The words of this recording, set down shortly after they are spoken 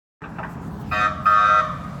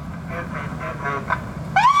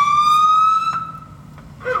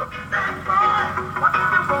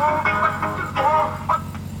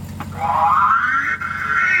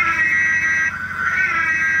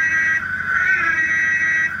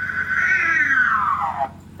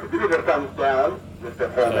thumbs down,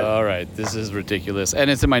 Mr. Herman. All right, this is ridiculous. And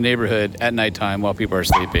it's in my neighborhood at nighttime while people are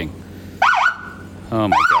sleeping. Oh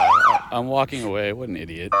my God. I'm walking away. What an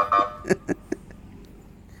idiot.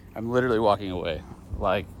 I'm literally walking away.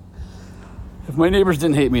 Like, if my neighbors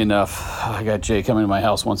didn't hate me enough, I got Jay coming to my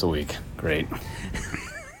house once a week. Great.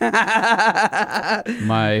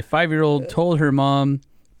 My 5-year-old told her mom.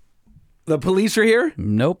 The police are here?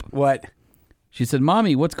 Nope. What? She said,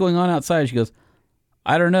 Mommy, what's going on outside? She goes,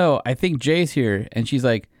 I don't know. I think Jay's here. And she's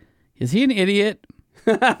like, is he an idiot?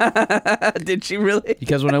 Did she really?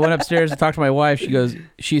 Because when I went upstairs to talk to my wife, she goes,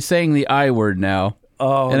 she's saying the I word now.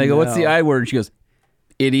 Oh, and I go, what's the I word? And she goes,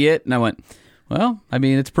 idiot. And I went, well, I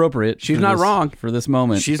mean, it's appropriate. She's not wrong. For this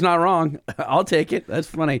moment. She's not wrong. I'll take it. That's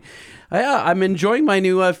funny. I'm enjoying my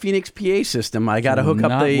new Phoenix PA system. I got to hook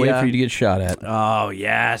up the... wait for you to get shot at. Oh,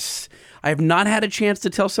 yes. I have not had a chance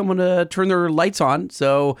to tell someone to turn their lights on.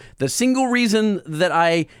 So the single reason that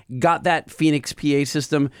I got that Phoenix PA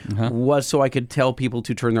system was so I could tell people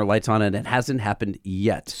to turn their lights on, and it hasn't happened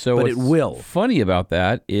yet. So but it will. Funny about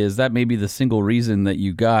that is that may be the single reason that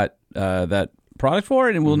you got that product for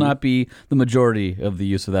it, and will not be the majority of the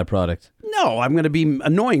use of that product. No, I'm going to be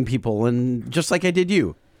annoying people, and just like I did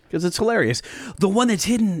you. Because it's hilarious. The one that's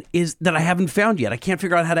hidden is that I haven't found yet. I can't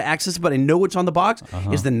figure out how to access it, but I know it's on the box.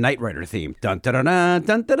 Is the Knight Rider theme? Dun dun dun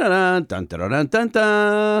dun dun dun dun dun dun dun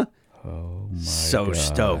dun. Oh my So God.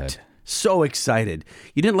 stoked, so excited.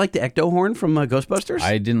 You didn't like the ecto horn from Ghostbusters?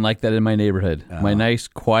 I didn't like that in my neighborhood. My nice,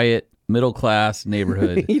 quiet, middle-class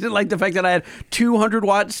neighborhood. You didn't like the fact that I had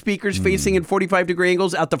 200-watt speakers facing in 45-degree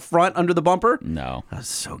angles out the front under the bumper? No. That's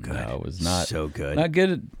so good. No, it was not. So good. Not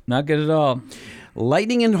good. Not good at all.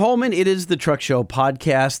 Lightning and Holman, it is the Truck Show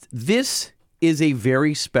podcast. This is a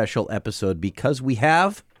very special episode because we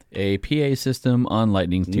have... A PA system on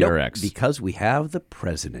Lightning TRX. Nope, because we have the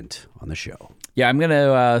president on the show. Yeah, I'm going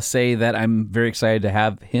to say that I'm very excited to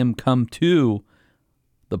have him come to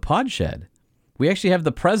the pod shed. We actually have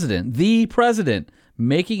the president,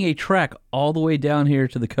 making a trek all the way down here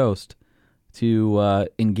to the coast to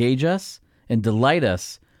engage us and delight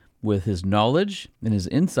us with his knowledge and his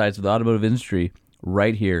insights of the automotive industry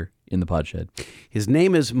right here in the pod shed. His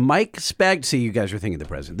name is Mike See, you guys are thinking the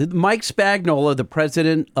president. Mike Spagnola, the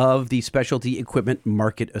president of the Specialty Equipment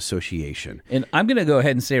Market Association. And I'm going to go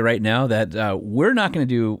ahead and say right now that we're not going to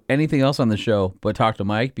do anything else on the show but talk to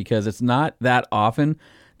Mike, because it's not that often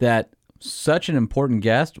that such an important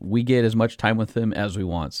guest, we get as much time with him as we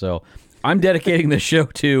want. So I'm dedicating this show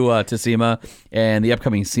to SEMA and the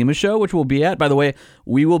upcoming SEMA show, which we'll be at. By the way,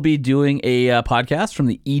 we will be doing a podcast from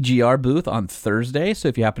the EGR booth on Thursday. So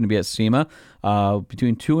if you happen to be at SEMA,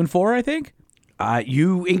 between 2 and 4, I think.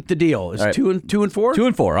 You inked the deal. Is right. 2 and 4? 2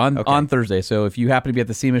 and 4 on Thursday. So if you happen to be at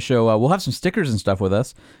the SEMA show, we'll have some stickers and stuff with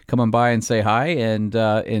us. Come on by and say hi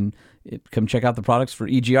and come check out the products for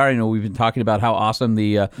EGR. You know, we've been talking about how awesome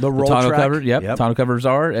the roll tonneau track. cover, tonneau covers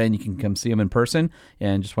are, and you can come see them in person.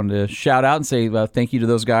 And just wanted to shout out and say thank you to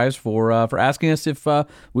those guys for asking us if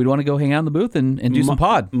we'd want to go hang out in the booth and do some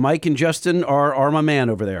pod. Mike and Justin are my man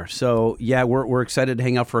over there. So yeah, we're excited to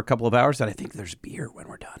hang out for a couple of hours. And I think there's beer when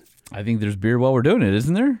we're done. I think there's beer while we're doing it,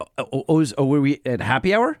 isn't there? Were we at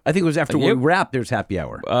happy hour? I think it was after we wrap. There's happy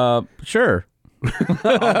hour. Sure. Dude,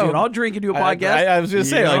 I'll drink and do a podcast. I was going to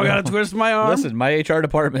say, I got to twist my arm. Listen, my HR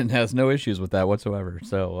department has no issues with that whatsoever.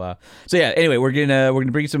 So yeah. Anyway, we're gonna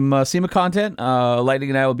bring some SEMA content. Lightning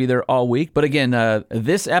and I will be there all week. But again,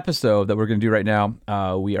 this episode that we're gonna do right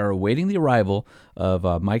now, we are awaiting the arrival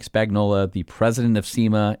of Mike Spagnola, the president of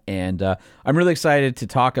SEMA, and I'm really excited to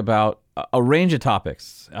talk about a range of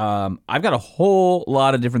topics. I've got a whole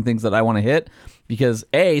lot of different things that I want to hit. Because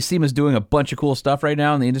SEMA's doing a bunch of cool stuff right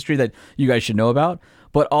now in the industry that you guys should know about.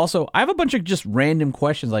 But also, I have a bunch of just random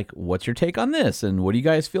questions like, what's your take on this? And what do you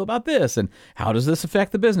guys feel about this? And how does this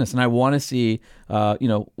affect the business? And I want to see,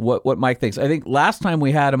 what Mike thinks. I think last time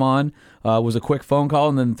we had him on was a quick phone call.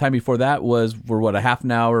 And then the time before that we're a half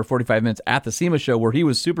an hour, 45 minutes at the SEMA show where he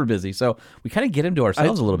was super busy. So we kind of get him to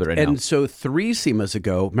ourselves a little bit right now. And so 3 SEMAs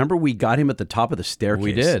ago, remember we got him at the top of the staircase.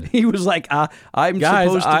 We did. He was like, I'm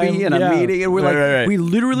supposed to be in a meeting. And we're right. We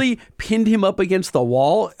literally pinned him up against the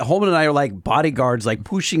wall. Holman and I are like bodyguards, like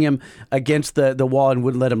pushing him against the wall and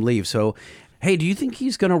wouldn't let him leave. So, hey, do you think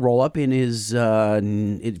he's going to roll up in his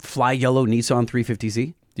fly yellow Nissan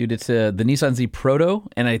 350Z? Dude, it's the Nissan Z Proto,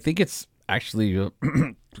 and I think it's actually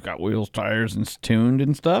got wheels, tires, and it's tuned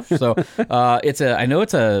and stuff. So I know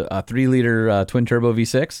it's a 3-liter twin turbo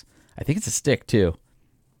V6. I think it's a stick too.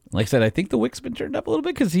 Like I said, I think the wick's been turned up a little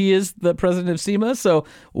bit because he is the president of SEMA. So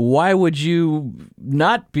why would you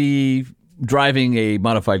not be driving a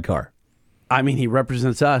modified car? I mean, he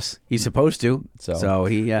represents us. He's supposed to. So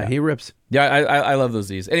he rips. Yeah, I love those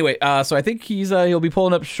Z's. Anyway, so I think he'll be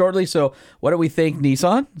pulling up shortly. So why don't we thank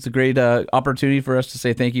Nissan? It's a great opportunity for us to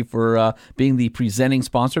say thank you for being the presenting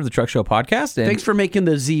sponsor of the Truck Show podcast. And thanks for making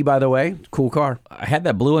the Z, by the way. Cool car. I had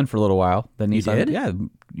that blue one for a little while. The Nissan. You did? Yeah.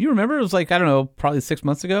 You remember? It was like, I don't know, probably 6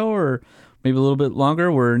 months ago or maybe a little bit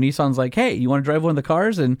longer, where Nissan's like, hey, you want to drive one of the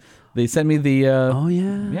cars? And they sent me the... oh,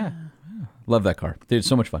 yeah. Yeah. Love that car. Dude, it's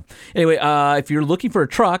so much fun. Anyway, if you're looking for a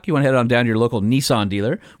truck, you want to head on down to your local Nissan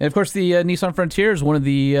dealer. And, of course, the Nissan Frontier is one of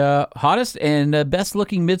the hottest and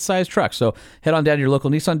best-looking mid-sized trucks. So head on down to your local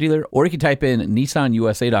Nissan dealer, or you can type in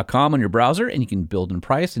nissanusa.com on your browser, and you can build and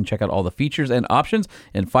price and check out all the features and options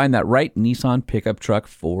and find that right Nissan pickup truck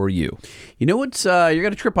for you. You know what's you're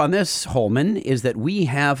going to trip on this, Holman, is that we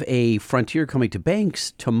have a Frontier coming to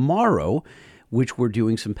Banks tomorrow, which we're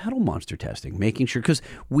doing some pedal monster testing, making sure, because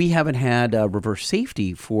we haven't had reverse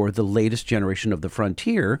safety for the latest generation of the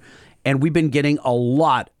Frontier, and we've been getting a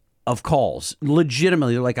lot of calls.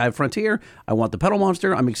 Legitimately, like, I have Frontier, I want the pedal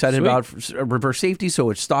monster, I'm excited Sweet. About reverse safety, so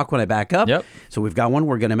it's stock when I back up. Yep. So we've got one,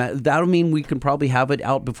 that'll mean we can probably have it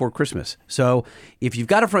out before Christmas. So if you've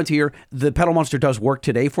got a Frontier, the pedal monster does work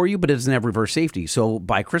today for you, but it doesn't have reverse safety. So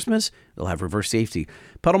by Christmas, it'll have reverse safety.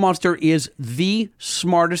 Pedal Monster is the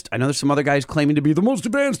smartest. I know there's some other guys claiming to be the most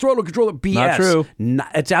advanced throttle controller. BS. Not true.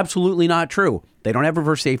 It's absolutely not true. They don't have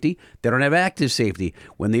reverse safety. They don't have active safety.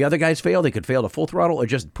 When the other guys fail, they could fail to full throttle or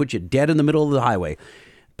just put you dead in the middle of the highway.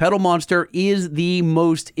 Pedal Monster is the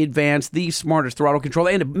most advanced, the smartest throttle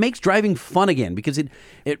controller, and it makes driving fun again because it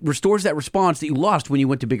restores that response that you lost when you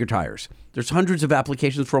went to bigger tires. There's hundreds of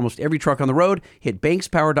applications for almost every truck on the road. Hit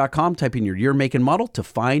bankspower.com, type in your year, make, and model to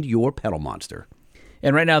find your Pedal Monster.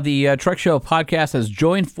 And right now, the Truck Show podcast has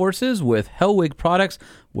joined forces with Hellwig Products,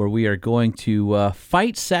 where we are going to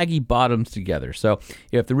fight saggy bottoms together. So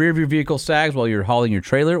if the rear of your vehicle sags while you're hauling your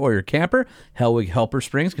trailer or your camper, Hellwig Helper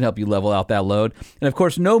Springs can help you level out that load. And of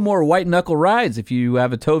course, no more white knuckle rides if you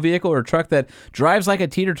have a tow vehicle or a truck that drives like a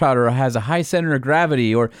teeter-totter or has a high center of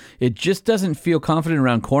gravity, or it just doesn't feel confident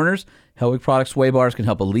around corners. Hellwig Product sway bars can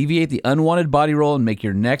help alleviate the unwanted body roll and make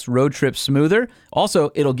your next road trip smoother.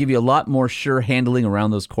 Also, it'll give you a lot more sure handling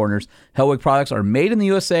around those corners. Hellwig products are made in the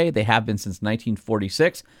USA. They have been since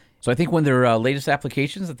 1946. So I think one of their latest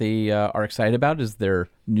applications that they are excited about is their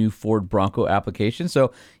new Ford Bronco application.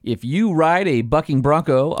 So if you ride a bucking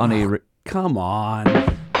Bronco on come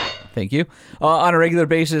on. Thank you. On a regular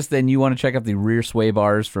basis, then you want to check out the rear sway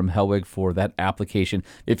bars from Hellwig for that application.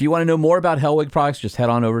 If you want to know more about Hellwig products, just head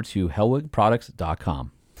on over to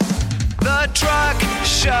hellwigproducts.com. The Truck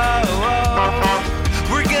Show.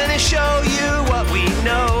 We're gonna show you what we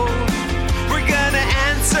know. We're gonna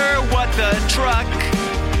answer what the truck,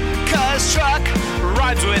 'cause truck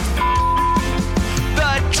rhymes with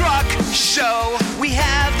the Truck Show. We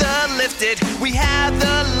have the lifted, we have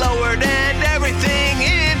the lowered, and everything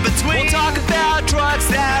in between. We'll talk about trucks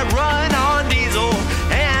that run on diesel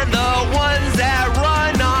and the ones that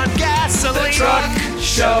run on gasoline. The Truck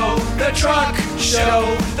Show, the Truck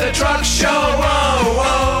Show, the Truck Show.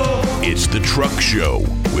 Oh, oh. It's the Truck Show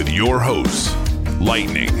with your hosts,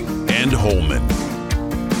 Lightning and Holman.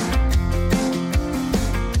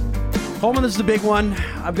 Holman, this is the big one.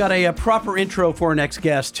 I've got a proper intro for our next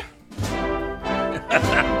guest.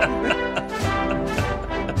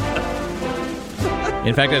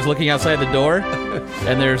 In fact, I was looking outside the door,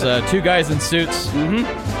 and there's two guys in suits,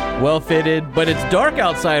 well fitted, but it's dark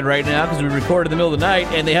outside right now because we recorded in the middle of the night,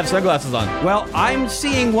 and they have sunglasses on. Well, I'm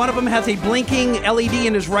seeing one of them has a blinking LED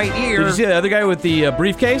in his right ear. Did you see the other guy with the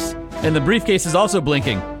briefcase? And the briefcase is also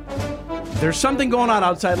blinking. There's something going on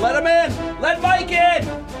outside. Let him in! Let Mike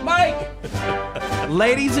in! Mike!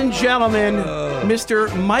 Ladies and gentlemen, Mr.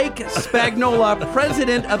 Mike Spagnola,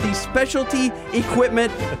 president of the Specialty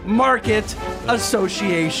Equipment Market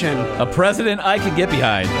Association. A president I could get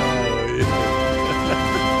behind.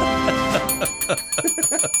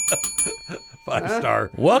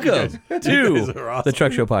 Five-star. Welcome to are awesome. the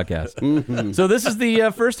Truck Show podcast. So this is the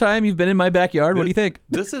first time you've been in my backyard. What do you think?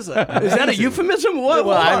 This is Is that a euphemism? What?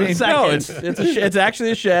 Well, Hold I on a mean, second. no, it's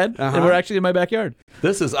actually a shed, and we're actually in my backyard.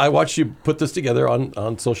 I watched you put this together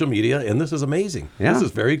on social media, and this is amazing. Yeah. This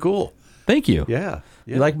is very cool. Thank you. Yeah.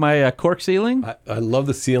 You like my cork ceiling? I love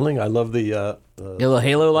the ceiling. I love the Little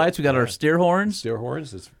halo lights. We got our steer horns. steer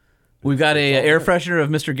horns. It's We've got a air freshener of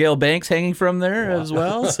Mr. Gale Banks hanging from there as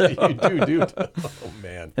well. So. You do, dude. Oh,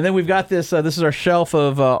 man. And then we've got this. This is our shelf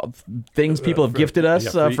of things people have gifted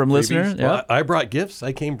us from listeners. Well, Yeah. I brought gifts.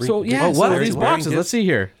 I came bring. So yeah, Oh, so what? these Wearing boxes. gifts? Let's see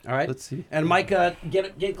here. All right. Let's see. And Mike,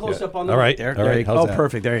 get close up on the All right. there. All right. There you go. How's Oh, that?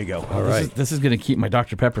 perfect. There you go. All right. This is going to keep my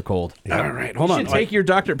Dr. Pepper cold. All right. Hold You on. should take your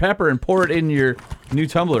Dr. Pepper and pour it in your new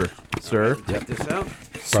tumbler, sir. Check this out.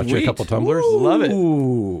 Brought you a Sweet. couple tumblers. Love it.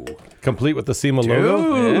 Ooh. Complete with the SEMA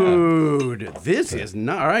logo. Dude, this is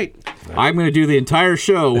not all right. I'm going to do the entire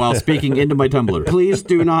show while speaking into my tumbler. Please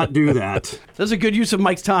do not do that. That's a good use of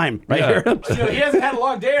Mike's time right here. He hasn't had a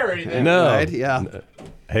long day or anything. No. Right? Yeah.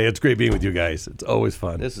 Hey, it's great being with you guys. It's always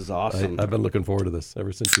fun. This is awesome. I've been looking forward to this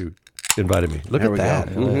ever since you invited me. Look There at we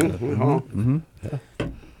that. go.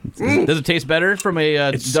 Does it taste better from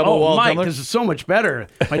a double wall Mike, tumbler? this is so much better.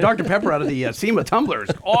 My Dr. Pepper out of the SEMA tumbler is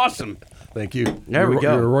awesome. Thank you. There we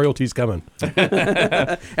go. Your royalty's coming.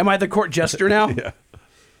 Am I the court jester now? Yeah.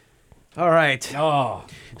 All right. Oh.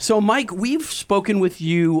 So, Mike, we've spoken with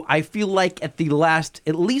you, I feel like, at the last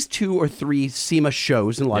at least 2 or 3 SEMA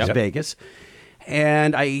shows in Las Yep. Vegas.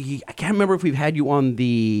 And I can't remember if we've had you on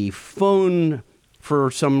the phone for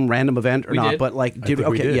some random event or We not, did. but like, I think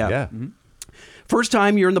we did, yeah. First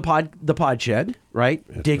time you're in the pod shed, right?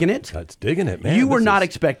 Digging it. That's digging it, man. You were This not is-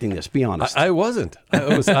 expecting this, be honest. I wasn't.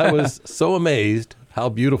 I was so amazed how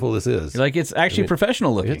beautiful this is. Like it's actually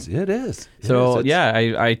professional looking. It is. So It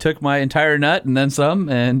is. I took my entire nut and then some,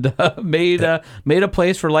 and made a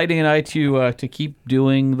place for Lightning and I to keep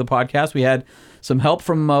doing the podcast. We had some help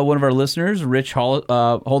from one of our listeners, Rich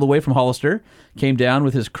Holdaway from Hollister, came down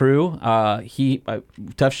with his crew.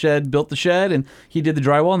 Tough Shed built the shed, and he did the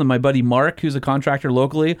drywall. And then my buddy Mark, who's a contractor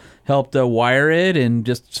locally, helped wire it, and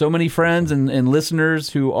just so many friends and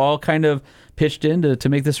listeners who all kind of pitched in to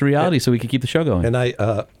make this a reality so we could keep the show going. And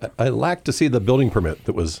I lacked to see the building permit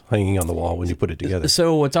that was hanging on the wall when you put it together.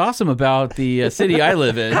 So what's awesome about the city I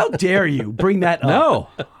live in... How dare you bring that up?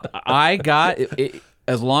 No, I got it,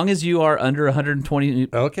 as long as you are under 120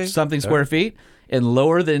 something square feet and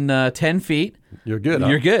lower than 10 feet, You're good.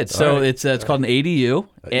 You're good. So right. it's called an ADU,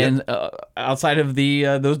 and outside of the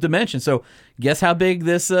those dimensions. So guess how big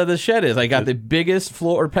this shed is? I got the biggest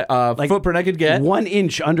footprint I could get. 1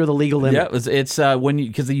 inch under the legal limit. Yeah, it's when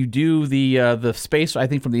because you do the space, I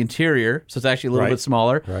think, from the interior, so it's actually a little Right. bit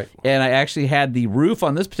smaller. Right. And I actually had the roof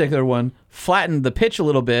on this particular one flattened the pitch a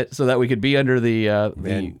little bit so that we could be under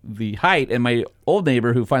the height. And my old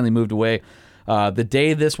neighbor, who finally moved away, the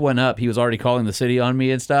day this went up, he was already calling the city on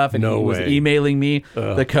me and stuff, and No he was way. emailing me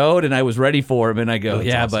the code, and I was ready for him. And I go,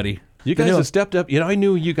 "Yeah, awesome. buddy." You guys have stepped up. I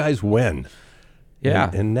knew you guys when.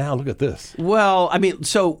 Yeah. And now look at this. Well, I mean,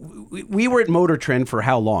 so we were at Motor Trend for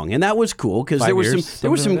how long? And that was cool because 5 there was years,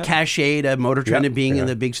 some something like that. cachet to Motor Trend Yeah, and being in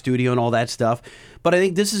the big studio and all that stuff. But I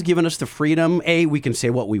think this has given us the freedom. We can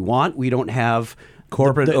say what we want. We don't have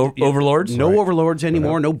Corporate overlords? No Right. overlords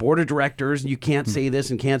anymore. No board of directors. You can't say this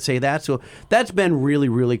and can't say that. So that's been really,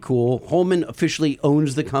 really cool. Holman officially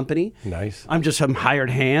owns the company. Nice. I'm just some hired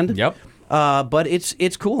hand. Yep. But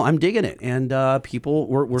it's cool. I'm digging it, and people,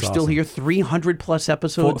 we're still awesome. here. 300 plus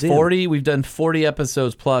episodes. in. 40. We've done 40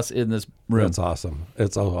 episodes plus in this room. That's awesome.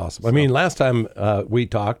 It's so awesome. I mean, last time we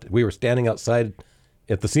talked, we were standing outside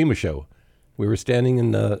at the SEMA show. We were standing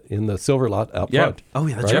in the silver lot out Yeah. front. Oh,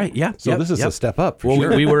 yeah, that's right. Yeah. So Yep, this is yep. a step up. For Well,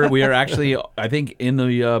 sure. we are actually, I think, in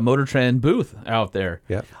the Motor Trend booth out there.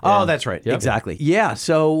 Yeah. Oh, that's right. Yep. Exactly. Yeah.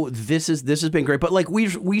 So this has been great. But like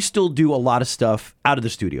we still do a lot of stuff out of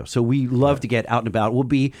the studio. So we love to get out and about. We'll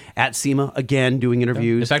be at SEMA again doing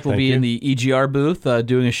interviews. In fact, we'll be in the EGR booth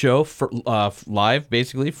doing a show for live,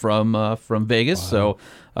 basically from Vegas. So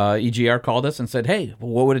EGR called us and said, "Hey,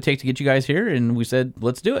 what would it take to get you guys here?" And we said,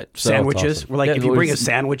 "Let's do it." So, Sandwiches. awesome. We're like, Yeah, if you well, bring it's- us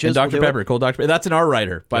sandwiches, and Dr. we'll do it. Pepper, cold Dr. Pepper. That's an R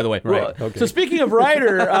writer, by the way. Right, Well, okay. So speaking of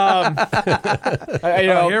writer,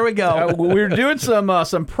 Here we go. we were doing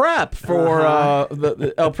some prep for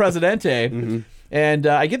the El Presidente, and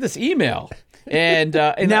I get this email. And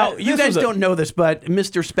Now, this you guys was a- don't know this, but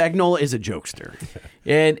Mr. Spagnola is a jokester.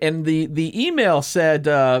 And the email said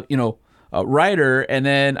writer, and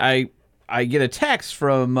then I get a text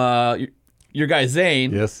from your guy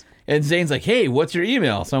Zane. Yes. And Zane's like, "Hey, what's your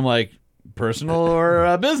email?" So I'm like, "Personal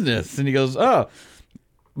or business?" And he goes, "Oh,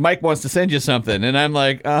 Mike wants to send you something." And I'm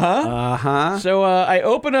like, "Uh-huh." So I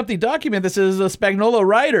open up the document that says Spagnola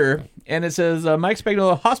writer, and it says Mike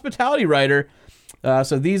Spagnola, hospitality writer.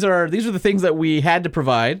 So these are the things that we had to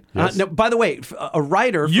provide. No, by the way, a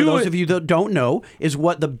rider, for those of you that don't know, is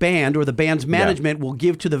what the band or the band's management will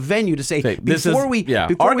give to the venue to say,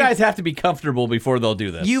 our guys have to be comfortable before they'll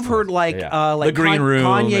do this. You've heard like the green room.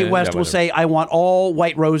 Kanye West will say, I want all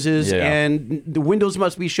white roses and the windows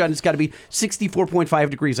must be shut and it's got to be 64.5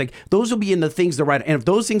 degrees. Like those will be in the things the rider. And if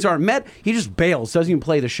those things aren't met, he just bails, doesn't even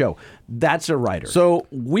play the show. That's a rider. So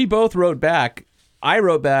we both wrote back. I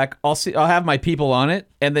wrote back, I'll have my people on it,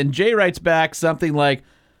 and then Jay writes back something like,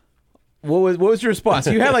 what was your response?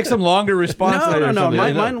 You had like some longer response. No.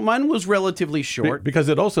 Mine was relatively short. Because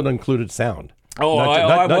it also included sound. Oh,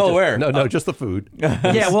 I'm well aware. No, just the food.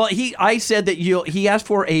 Yeah, well, I said that he asked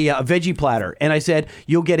for a veggie platter, and I said,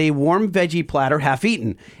 you'll get a warm veggie platter,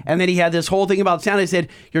 half-eaten. And then he had this whole thing about sound. I said,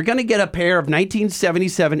 you're going to get a pair of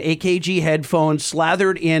 1977 AKG headphones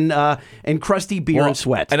slathered in crusty beer and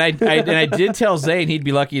sweat. And I did tell Zane he'd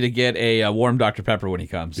be lucky to get a warm Dr. Pepper when he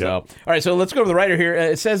comes. So, all right, so let's go to the writer here.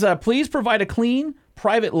 It says, please provide a clean,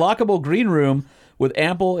 private, lockable green room with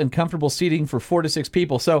ample and comfortable seating for 4 to 6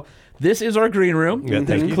 people. So this is our green room. Yeah,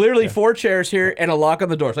 There's clearly 4 chairs here and a lock on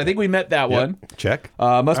the door. So I think we met that one. Check.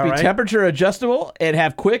 Must be temperature adjustable and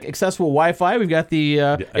have quick, accessible Wi-Fi. We've got the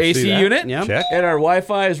AC unit. Yep. Check. And our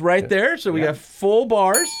Wi-Fi is right there. So we got full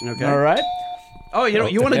bars. Okay. All right. Oh,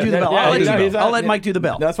 you want to do the bell? I'll let Mike do the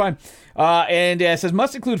bell. That's fine. And it says,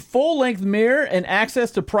 must include full-length mirror and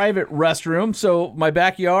access to private restroom. So my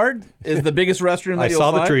backyard is the biggest restroom that I you'll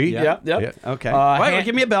saw the find. tree. Yep. Okay.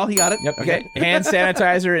 Give me a bell. He got it. Yep. Okay. Hand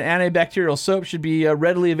sanitizer and antibacterial soap should be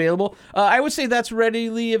readily available. I would say that's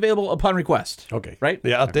readily available upon request. Okay. Right?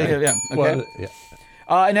 Yeah, I'll take it. Yeah. Okay.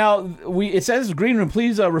 Well, now, it says green room,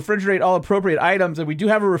 please refrigerate all appropriate items. And we do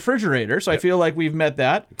have a refrigerator, so I feel like we've met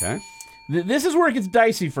that. Okay. This is where it gets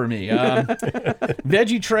dicey for me.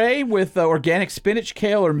 Veggie tray with organic spinach,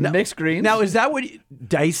 kale, or mixed greens. Now, is that what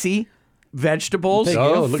dicey vegetables? Thank you.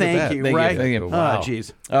 Oh, look at Thank that. you. Thank Right. you. Wow. Oh,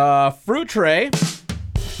 jeez. Fruit tray.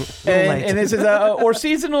 And this is or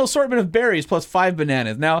seasonal assortment of berries plus 5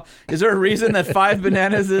 bananas. Now, is there a reason that 5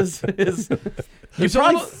 bananas is There's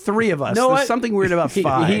only 3 of us. No, There's something weird about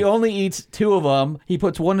 5. He only eats 2 of them. He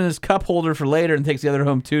puts 1 in his cup holder for later and takes the other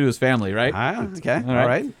home 2 to his family, right? Okay. All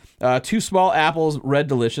right. 2 small apples, Red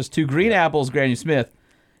Delicious. 2 green apples, Granny Smith.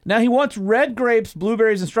 Now he wants red grapes,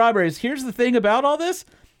 blueberries, and strawberries. Here's the thing about all this.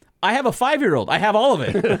 I have a 5-year-old. I have all of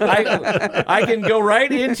it. I can go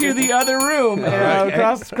right into the other room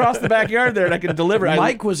across the backyard there, and I can deliver.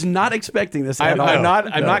 Mike was not expecting this at all. I'm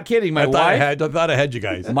not kidding. I thought I had you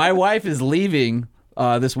guys. My wife is leaving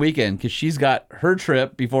this weekend because she's got her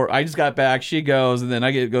trip before I just got back. She goes, and then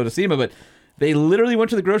I get to go to SEMA. But they literally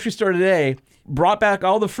went to the grocery store today, brought back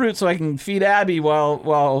all the fruit so I can feed Abby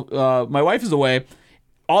while my wife is away.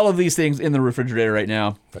 All of these things in the refrigerator right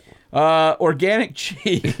now. Organic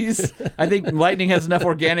cheese. I think Lightning has enough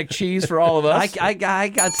organic cheese for all of us. I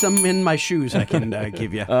got some in my shoes I can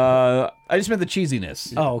give you. I just meant the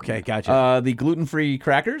cheesiness. Oh, okay. Gotcha. The gluten-free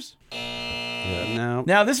crackers. No.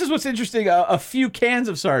 Now, this is what's interesting. A few cans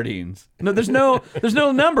of sardines. No, there's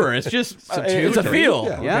no number. It's just it's a feel.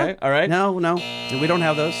 Yeah. Okay? All right. No. We don't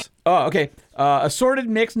have those. Oh, okay. Assorted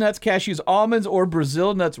mixed nuts, cashews, almonds, or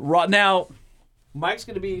Brazil nuts raw. Now, Mike's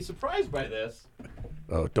going to be surprised by this.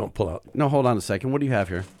 Oh, don't pull out. No, hold on a second. What do you have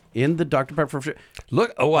here? In the Dr. Pepper refrigerator.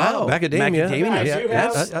 Look, macadamia.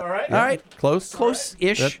 Macadamia. All right. All right.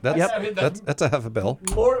 Close-ish. That's a half a bell.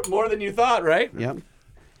 More than you thought, right? Yep.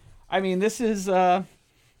 I mean, this is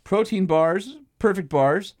protein bars, perfect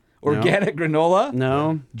bars, organic granola.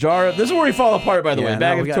 No. Jar. This is where we fall apart, by the way.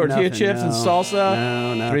 Bag of tortilla chips and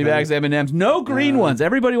salsa. No, 3 bags of M&Ms. No green ones.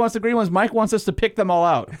 Everybody wants the green ones. Mike wants us to pick them all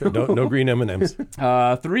out. No green M&Ms.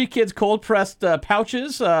 3 kids cold pressed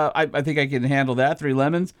pouches. I think I can handle that. 3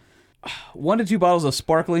 lemons. 1 to 2 bottles of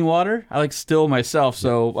sparkling water. I like still myself.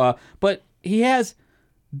 So, but he has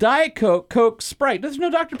Diet Coke, Coke, Sprite. There's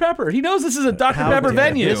no Dr. Pepper. He knows this is a Dr. Pepper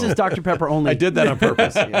venue. This is Dr. Pepper only. I did that on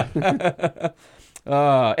purpose.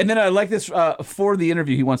 And then I like this for the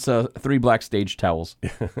interview. He wants 3 black stage towels.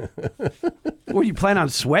 What, you plan on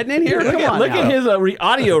sweating in here? Come on look now. at his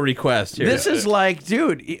audio request here. This is like,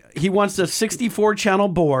 dude, he wants a 64-channel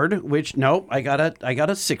board, which, nope, I got a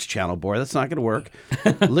 6-channel board. That's not going to work.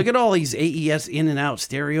 Look at all these AES in and out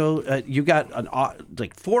stereo. You got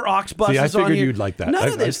like 4 aux buses. See, I figured on here. you'd like that. None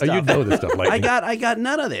of this stuff. You'd know this stuff. Like I got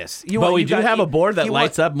none of this. But we do have a board that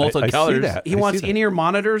lights up multicolors. I see that. He wants in-ear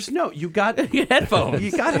monitors. No, you got headphones. headphones.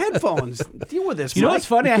 You got headphones. Deal with this. You know Mike. what's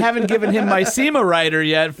funny? I haven't given him my SEMA rider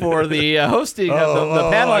yet for the hosting of the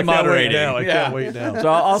panel I'm moderating. I can't wait now. So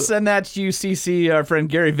I'll send that to you, CC, our friend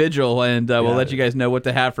Gary Vigil, and we'll let you guys know what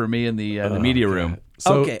to have for me in the media room.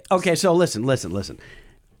 So, Okay. So listen.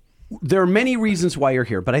 There are many reasons why you're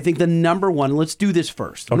here, but I think the number one. Let's do this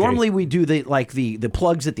first. Okay. Normally we do the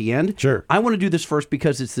plugs at the end. Sure. I want to do this first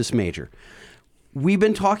because it's this major. We've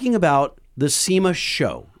been talking about the SEMA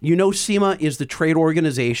show. You know, SEMA is the trade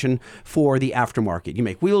organization for the aftermarket. You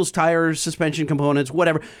make wheels, tires, suspension components,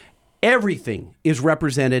 whatever. Everything is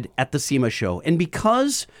represented at the SEMA show. And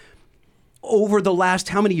because over the last,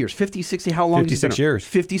 how many years? 50, 60, how long? 56 years.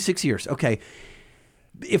 56 years. Okay.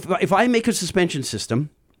 If I make a suspension system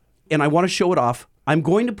and I want to show it off, I'm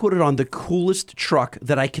going to put it on the coolest truck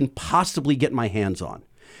that I can possibly get my hands on.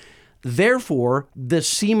 Therefore, the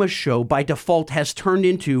SEMA show by default has turned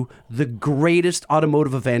into the greatest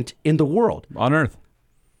automotive event in the world. On Earth.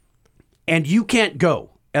 And you can't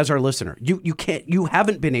go as our listener. You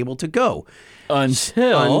haven't been able to go.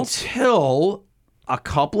 Until a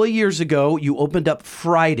couple of years ago, you opened up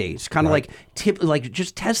Fridays, kind of like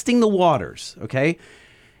just testing the waters, okay?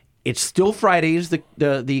 It's still Fridays.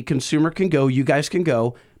 The consumer can go. You guys can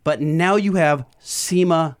go. But now you have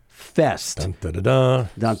SEMA Fest. dun, da, da, da.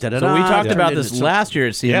 Dun, da, da, So we da. talked about Turned this into last year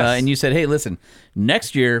at SEMA, Yes. and you said, hey, listen,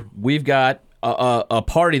 next year we've got a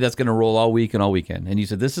party that's going to roll all week and all weekend. And you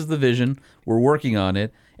said, this is the vision. We're working on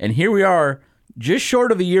it. And here we are just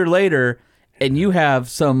short of a year later, and you have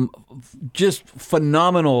some just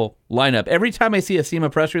phenomenal lineup. Every time I see a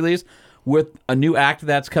SEMA press release with a new act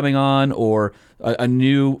that's coming on or a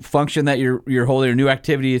new function that you're holding, or new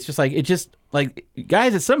activity, it's just like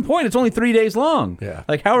guys, at some point it's only 3 days long. Yeah.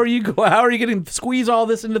 Like how are you going to squeeze all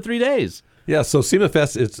this into 3 days? Yeah, so SEMA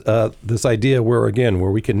Fest, it's this idea where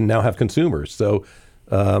we can now have consumers. So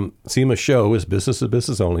SEMA show is business to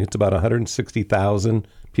business only. It's about 160,000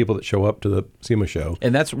 people that show up to the SEMA show.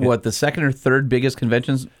 And that's what, the second or third biggest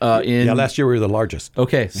conventions in... Yeah, last year we were the largest.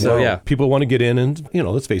 Okay, so yeah. People want to get in and,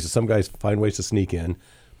 let's face it, some guys find ways to sneak in.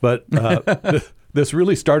 But this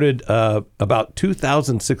really started about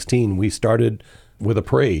 2016. We started with a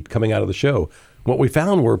parade coming out of the show. What we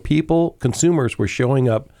found were consumers were showing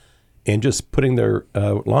up and just putting their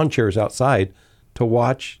lawn chairs outside to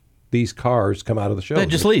watch these cars come out of the show. Then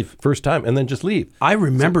just leave. First time, and then just leave. I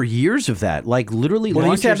remember years of that, like literally. Well,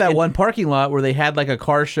 they used to have launchers that and- one parking lot where they had like a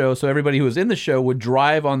car show, so everybody who was in the show would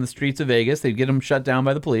drive on the streets of Vegas. They'd get them shut down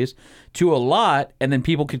by the police to a lot, and then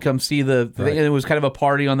people could come see the thing, and it was kind of a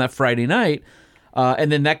party on that Friday night. And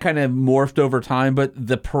then that kind of morphed over time, but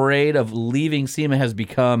the parade of leaving SEMA has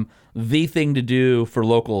become the thing to do for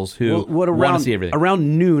locals who want to see everything.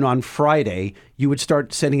 Around noon on Friday, you would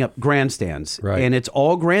start setting up grandstands. Right. And it's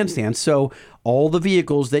all grandstands. So all the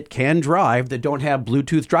vehicles that can drive that don't have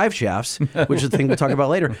Bluetooth drive shafts, which is the thing we'll talk about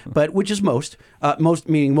later, but which is most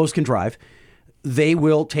meaning most can drive, they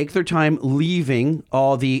will take their time leaving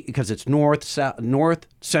because it's north,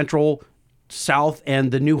 central, south,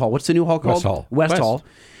 and the new hall. What's the new hall called? West Hall.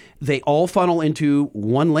 They all funnel into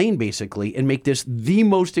one lane, basically, and make this the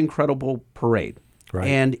incredible parade. Right.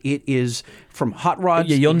 And it is from hot rods,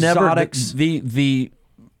 you'll exotics. never the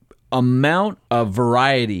amount of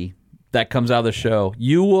variety that comes out of the show.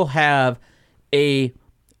 You will have a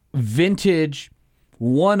vintage,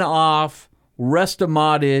 one-off,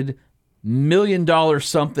 restomodded, $1 million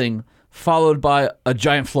something, followed by a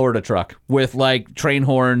giant Florida truck with like train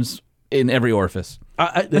horns in every orifice.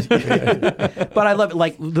 But I love it.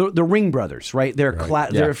 Like the Ring Brothers, right?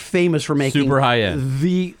 They're famous for making Super high end.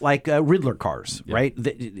 the Riddler cars, right?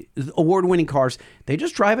 The award-winning cars. They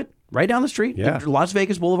just drive it right down the street, Las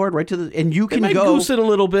Vegas Boulevard, right to the, and you They can might go goose it a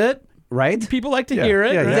little bit. right. People like to hear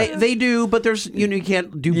it. Yeah, right? yeah. They do, but there's you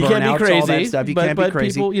can't do You burnouts, can't be crazy. all that stuff. You can't be but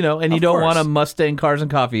crazy. people, and you Of don't want course. a Mustang cars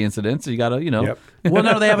and coffee incident. So you got to, Yep. Well,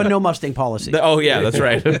 no, they have a no Mustang policy Oh yeah, that's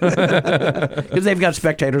right. because they've got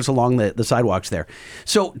spectators along the sidewalks there.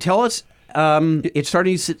 So tell us, it's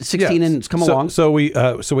starting 16 and it's come along. So we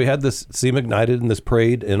had this SEMA Ignited and this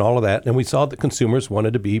parade and all of that, and we saw that consumers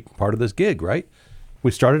wanted to be part of this gig, right?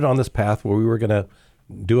 We started on this path where we were going to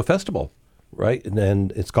do a festival, right? And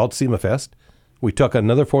then it's called SEMA Fest. We took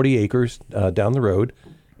another 40 acres down the road.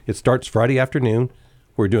 It starts Friday afternoon.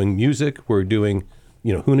 We're doing music. We're doing,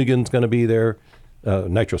 Hoonigan's going to be there.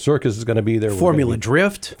 Nitro Circus is going to be there. Formula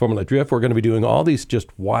Drift. Formula Drift. We're going to be doing all these just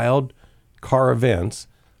wild car events,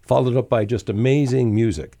 followed up by just amazing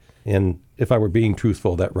music. And if I were being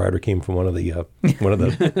truthful, that rider came from one of the One of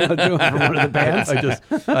the bands.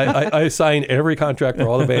 I sign every contract for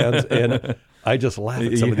all the bands, and I just laugh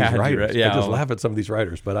at You some of these had to, writers. right? Yeah, I just well. laugh at some of these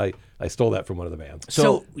writers, but I stole that from one of the bands.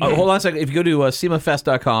 So hold on a second. If you go to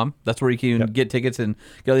semafest.com, that's where you can get tickets and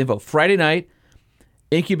get all the info. Friday night,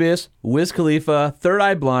 Incubus, Wiz Khalifa, Third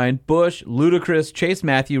Eye Blind, Bush, Ludacris, Chase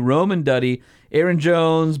Matthew, Roman Duddy, Aaron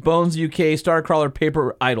Jones, Bones UK, Starcrawler,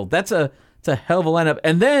 Paper Idol. That's a hell of a lineup.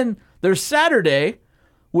 And then there's Saturday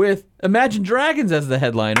with Imagine Dragons as the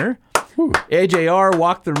headliner. AJR,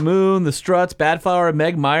 Walk the Moon, The Struts, Badflower,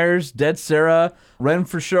 Meg Myers, Dead Sarah, Ren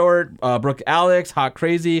for Short, Brooke Alex, Hot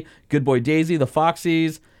Crazy, Good Boy Daisy, The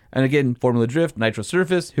Foxies, and again, Formula Drift, Nitro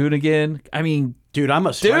Surface, Hoonigan. I mean, Dude, I'm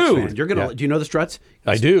a Struts fan. You're gonna. Do you know the Struts?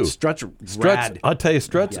 I do. Struts, Struts, rad. I'll tell you,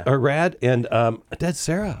 Struts are rad. And Dead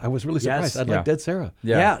Sarah, I was really surprised. Yes. I'd like Dead Sarah.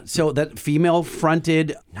 Yeah. So that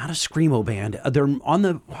female-fronted, not a screamo band. They're on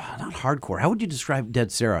the not hardcore. How would you describe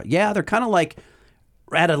Dead Sarah? Yeah, they're kind of like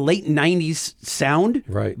at a late '90s sound,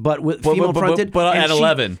 Right? But with female-fronted, but and at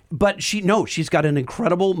 11. But she's got an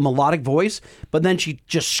incredible melodic voice. But then she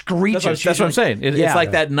just screeches. that's what I'm saying. It's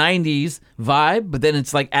like that 90s vibe, but then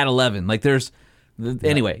it's like at 11. Like there's...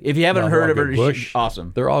 Anyway, if you haven't heard of her, Bush, she's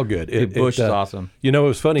awesome. They're all good. Bush is awesome. You know, it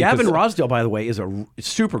was funny. Gavin 'cause- Rosdale, by the way, is a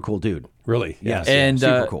super cool dude. Really? Yes. And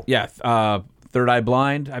super cool. Third Eye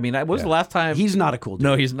Blind. I mean, what was the last time? He's not a cool dude.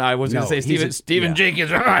 No, he's not. I was going No, to say he's Stephen yeah. Jenkins.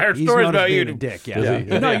 I heard He's stories not about as you. big a dick. Yeah. Is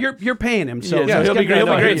he? No, Yeah. you're paying him. So Yeah, he'll be great.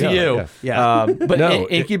 He'll be great to you. Yeah. But No,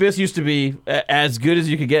 Incubus used to be as good as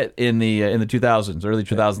you could get in the 2000s, early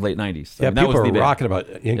 2000s, late 90s. So Yeah, that people was the are band. rocking about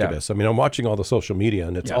Incubus. I mean, I'm watching all the social media,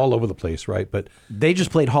 and it's all over the place, right? But They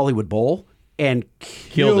just played Hollywood Bowl and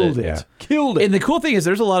killed it. Yeah. Killed it. And the cool thing is,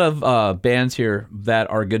 there's a lot of bands here that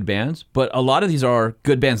are good bands, but a lot of these are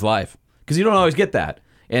good bands live because you don't always get that.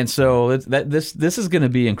 And so this is going to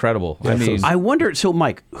be incredible. I mean, I wonder. So,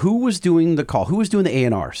 Mike, who was doing the call? Who was doing the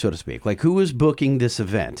A&R, so to speak? Like, who was booking this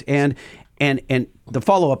event? And the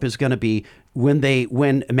follow up is going to be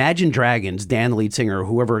when Imagine Dragons, Dan, the lead singer, or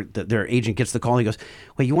whoever their agent gets the call, he goes,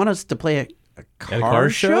 "Wait, you want us to play a car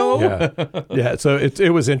show?" yeah. So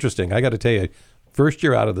it was interesting. I got to tell you, first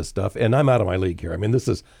year out of this stuff, and I'm out of my league here. I mean, this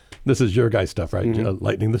is your guys' stuff, right?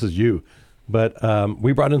 Lightning, this is you. But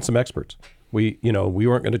we brought in some experts. We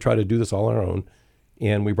weren't going to try to do this all on our own,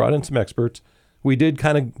 and we brought in some experts. We did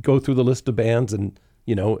kind of go through the list of bands, and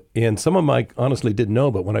some of them I honestly didn't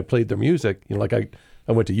know, but when I played their music, like I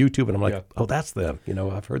went to YouTube and I'm like, oh, that's them.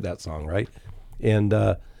 I've heard that song, right? And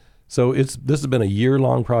so this has been a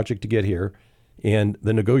year-long project to get here, and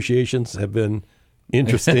the negotiations have been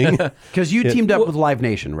interesting. Because you teamed up with Live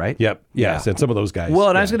Nation, right? Yep. Yes, and some of those guys. well,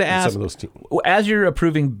 and I was going to and ask, some of those as you're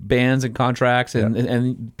approving bands and contracts,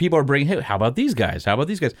 and people are bringing, hey, how about these guys? How about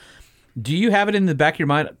these guys? Do you have it in the back of your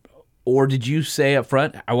mind, or did you say up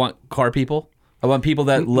front, I want car people? I want people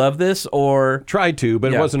that love this, or... Tried to,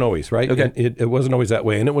 but it wasn't always, right? Okay. It wasn't always that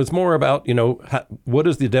way. And it was more about, what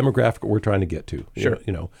is the demographic we're trying to get to? Sure.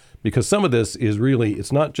 Because some of this is really,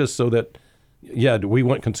 it's not just so that, we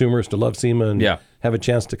want consumers to love SEMA and have a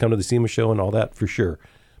chance to come to the SEMA show and all that, for sure.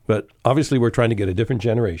 But obviously we're trying to get a different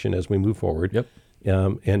generation as we move forward. Yep.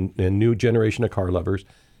 And new generation of car lovers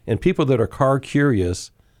and people that are car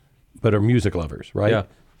curious but are music lovers, right? Yeah.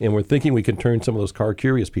 And we're thinking we can turn some of those car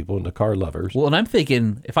curious people into car lovers. Well, and I'm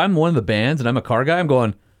thinking, if I'm one of the bands and I'm a car guy, I'm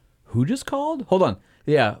going, who just called? Hold on.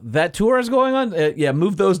 Yeah, that tour is going on?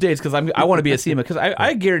 Move those dates because I want to be at SEMA. Because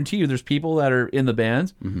I guarantee you there's people that are in the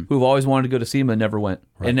bands who've always wanted to go to SEMA and never went.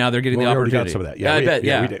 Right. And now they're getting the We already opportunity. got some of that.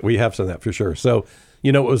 I bet. We have some of that for sure. So,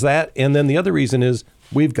 it was that. And then the other reason is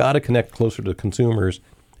we've got to connect closer to consumers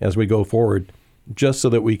as we go forward, just so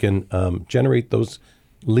that we can generate those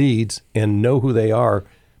leads and know who they are,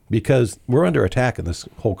 because we're under attack in this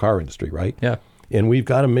whole car industry, right? Yeah. And we've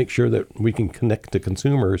got to make sure that we can connect to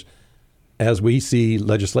consumers as we see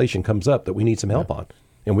legislation comes up that we need some help on.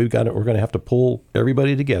 And we're going to have to pull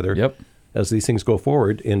everybody together as these things go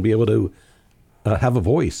forward and be able to have a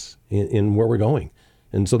voice in where we're going.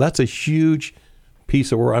 And so that's a huge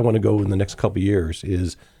piece of where I want to go in the next couple of years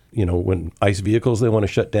is, when ICE vehicles, they want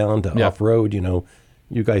to shut down to off-road,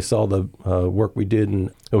 you guys saw the work we did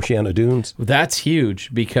in Oceana Dunes. That's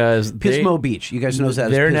huge because Pismo Beach. You guys know that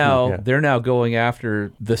they're as Pismo. they're now going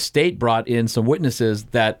after, the state brought in some witnesses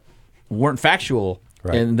that weren't factual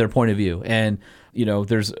in their point of view. And,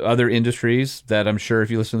 there's other industries that I'm sure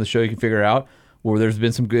if you listen to the show, you can figure out where there's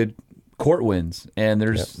been some good court wins. And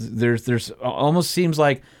there's almost seems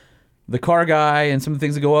like the car guy and some of the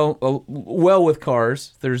things that go well with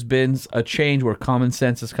cars, there's been a change where common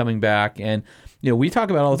sense is coming back. And, we talk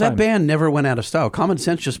about all the time. That band never went out of style. Common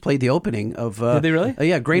Sense just played the opening of... Did they really?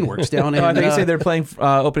 Yeah, Grainworks down in... I think you say they're playing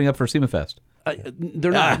opening up for SEMA Fest.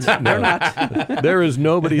 They're not. They're not. There is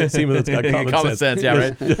nobody at SEMA that's got common sense.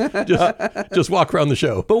 Yeah, right. Just walk around the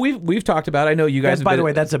show. But we've talked about. I know you guys. By the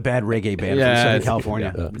way, that's a bad reggae band from Southern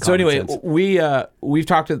California. So anyway, Sense. we've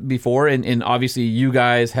talked before, and obviously you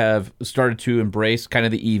guys have started to embrace kind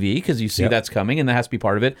of the EV because you see that's coming, and that has to be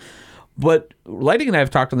part of it. But Lightning and I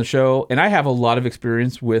have talked on the show, and I have a lot of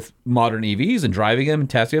experience with modern EVs and driving them and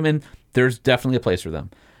testing them, and there's definitely a place for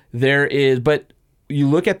them. There is, but you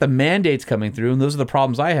look at the mandates coming through, and those are the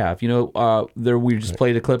problems I have. We just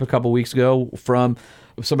played a clip a couple weeks ago from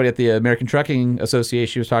somebody at the American Trucking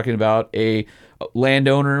Association was talking about a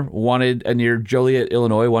landowner wanted near Joliet,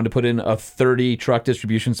 Illinois, wanted to put in a 30 truck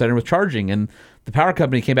distribution center with charging, and the power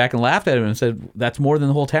company came back and laughed at him and said, that's more than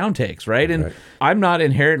the whole town takes, right? And I'm not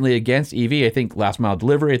inherently against EV. I think last mile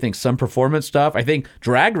delivery, I think some performance stuff. I think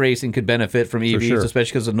drag racing could benefit from EVs,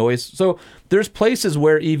 especially because of noise. So there's places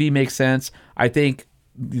where EV makes sense. I think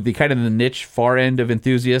the kind of the niche far end of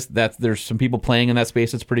enthusiasts, that there's some people playing in that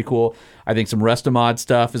space that's pretty cool. I think some Restomod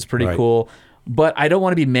stuff is pretty cool. But I don't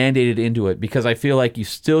want to be mandated into it because I feel like you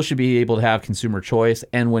still should be able to have consumer choice.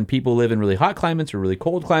 And when people live in really hot climates or really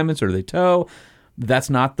cold climates or they tow, that's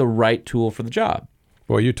not the right tool for the job.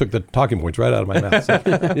 Boy, you took the talking points right out of my mouth. So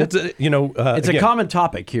it's a common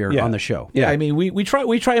topic here on the show. Yeah, I mean, we try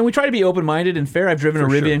to be open-minded and fair. I've driven a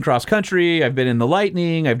Rivian cross country. I've been in the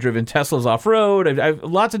Lightning. I've driven Teslas off road. I've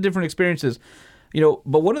lots of different experiences. But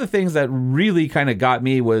one of the things that really kind of got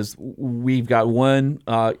me was we've got one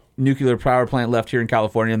nuclear power plant left here in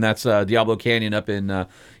California, and that's Diablo Canyon up in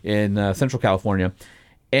Central California.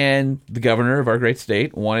 And the governor of our great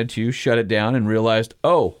state wanted to shut it down and realized,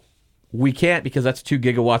 we can't because that's 2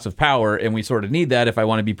 gigawatts of power, and we sort of need that if I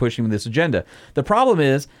want to be pushing this agenda. The problem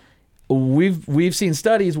is we've seen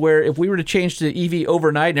studies where if we were to change to EV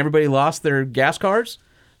overnight and everybody lost their gas cars,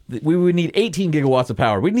 we would need 18 gigawatts of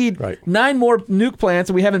power. We need 9 more nuke plants,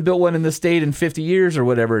 and we haven't built one in the state in 50 years or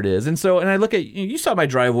whatever it is. And I look at, you saw my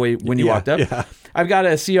driveway when you walked up. Yeah. I've got a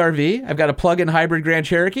CRV, I've got a plug-in hybrid Grand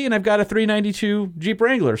Cherokee, and I've got a 392 Jeep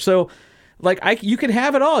Wrangler. So you can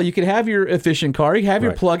have it all. You can have your efficient car. You can have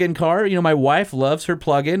your plug-in car. My wife loves her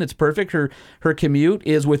plug-in. It's perfect. Her commute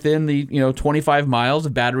is within the 25 miles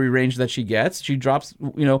of battery range that she gets. She drops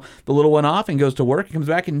the little one off and goes to work and comes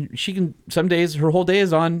back, and she can, some days her whole day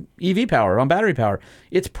is on EV power, on battery power.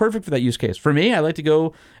 It's perfect for that use case. For me, I like to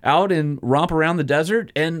go out and romp around the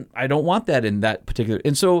desert, and I don't want that in that particular.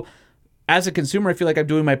 And so as a consumer, I feel like I'm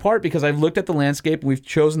doing my part because I've looked at the landscape and we've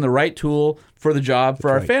chosen the right tool for the job for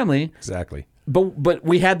our family. Exactly. But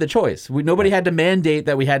we had the choice. Nobody had to mandate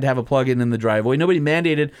that we had to have a plug-in in the driveway. Nobody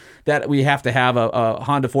mandated that we have to have a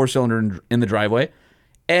Honda 4-cylinder in the driveway.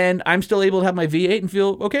 And I'm still able to have my V8 and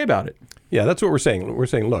feel okay about it. Yeah, that's what we're saying. We're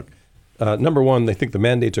saying, look, number one, they think the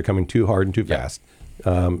mandates are coming too hard and too fast.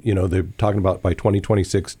 They're talking about by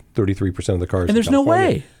 2026, 33% of the cars. And there's no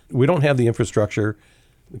way. We don't have the infrastructure.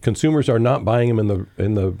 Consumers are not buying them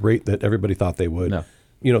in the rate that everybody thought they would.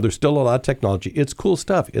 No. There's still a lot of technology. It's cool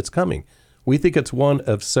stuff. It's coming. We think it's one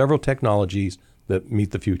of several technologies that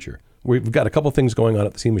meet the future. We've got a couple things going on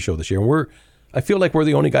at the SEMA show this year, and I feel like we're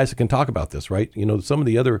the only guys that can talk about this, right? Some of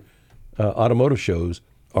the other automotive shows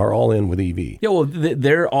are all in with EV. Yeah, well,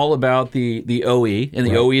 they're all about the OE, and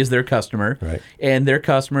the OE is their customer, and their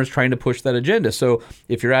customer is trying to push that agenda. So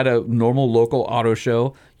if you're at a normal local auto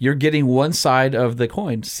show, you're getting one side of the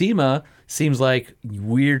coin. SEMA seems like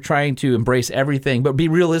we're trying to embrace everything, but be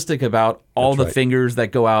realistic about all the fingers that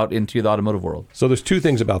go out into the automotive world. So there's two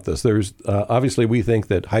things about this. There's obviously we think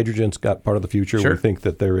that hydrogen's got part of the future. Sure. We think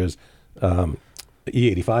that there is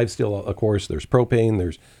E85 still, of course. There's propane.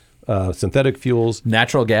 There's synthetic fuels.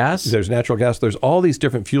 Natural gas. There's natural gas. There's all these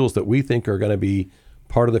different fuels that we think are going to be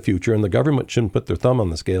part of the future, and the government shouldn't put their thumb on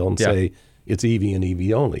the scale and say it's EV and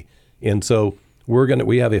EV only. And so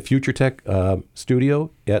we have a Future Tech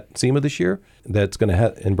studio at SEMA this year that's going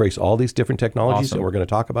to embrace all these different technologies, and we're going to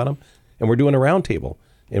talk about them. And we're doing a roundtable,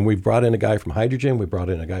 and we've brought in a guy from hydrogen, we brought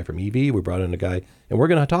in a guy from EV, we brought in a guy, and we're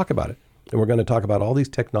going to talk about it. And we're going to talk about all these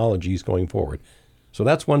technologies going forward. So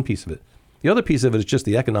that's one piece of it. The other piece of it is just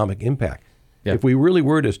the economic impact. Yep. If we really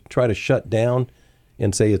were to try to shut down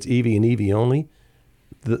and say it's EV and EV only,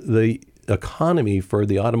 the economy for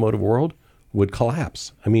the automotive world would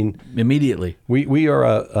collapse. I mean, immediately. We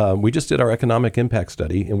are we just did our economic impact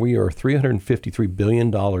study, and we are $353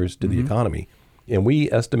 billion to the economy, and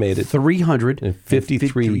we estimated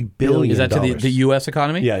 $353 billion. Is that to the U.S.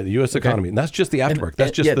 economy? Yeah, the U.S. economy, and that's just the aftermarket.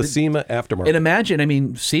 That's just the SEMA aftermarket. And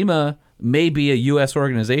imagine, SEMA may be a U.S.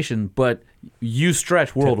 organization, but you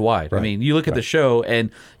stretch worldwide. Right. I mean, you look at the show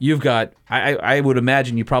and you've got, I would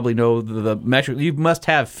imagine you probably know the metric. You must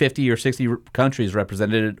have 50 or 60 countries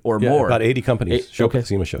represented or more. About 80 companies show up at the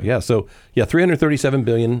SEMA show. Yeah, so $337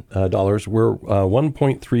 billion. We're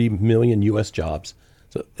 1.3 million U.S. jobs.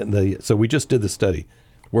 So we just did the study.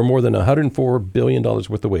 We're more than $104 billion worth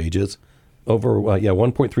of wages, over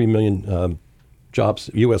 1.3 million jobs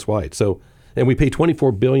U.S. wide. So, and we pay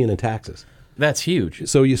 $24 billion in taxes. That's huge.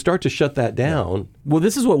 So you start to shut that down. Well,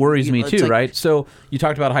 this is what worries me too, like- right? So you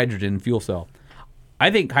talked about hydrogen fuel cell.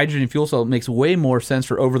 I think hydrogen fuel cell makes way more sense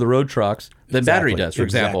for over-the-road trucks than battery does, for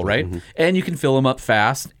example, right? Mm-hmm. And you can fill them up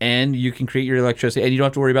fast, and you can create your electricity, and you don't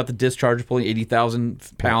have to worry about the discharge pulling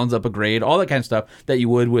 80,000 pounds up a grade, all that kind of stuff that you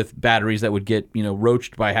would with batteries that would get,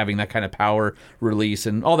 roached by having that kind of power release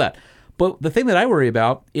and all that. But the thing that I worry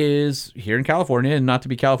about is here in California, and not to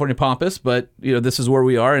be California pompous, but this is where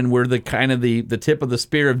we are, and we're the kind of the tip of the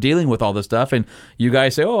spear of dealing with all this stuff. And you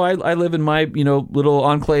guys say, "Oh, I live in my little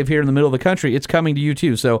enclave here in the middle of the country." It's coming to you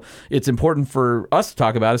too, so it's important for us to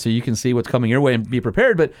talk about it so you can see what's coming your way and be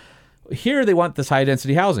prepared. But here they want this high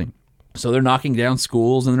density housing. So they're knocking down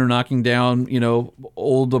schools and they're knocking down,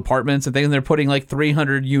 old apartments and things. And they're putting like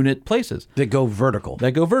 300 unit places That go vertical.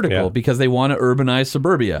 Yeah. because they want to urbanize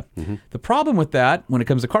suburbia. Mm-hmm. The problem with that when it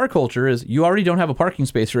comes to car culture is you already don't have a parking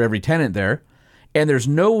space for every tenant there. And there's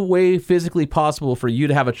no way physically possible for you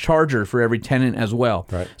to have a charger for every tenant as well.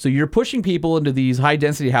 Right. So you're pushing people into these high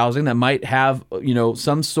density housing that might have,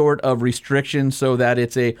 some sort of restriction so that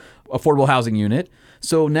it's a affordable housing unit.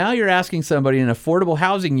 So now you're asking somebody in an affordable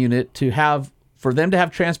housing unit for them to have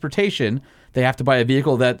transportation, they have to buy a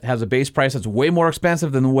vehicle that has a base price that's way more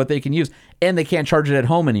expensive than what they can use, and they can't charge it at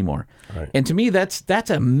home anymore. Right. And to me, that's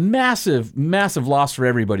a massive, massive loss for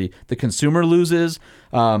everybody. The consumer loses,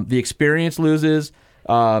 the experience loses,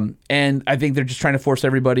 and I think they're just trying to force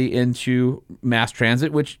everybody into mass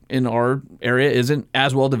transit, which in our area isn't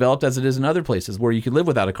as well developed as it is in other places where you can live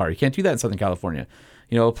without a car. You can't do that in Southern California.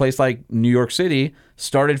 A place like New York City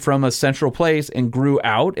started from a central place and grew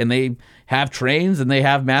out, and they have trains and they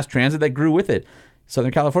have mass transit that grew with it.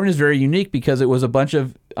 Southern California is very unique because it was a bunch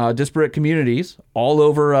of disparate communities all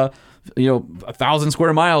over, 1,000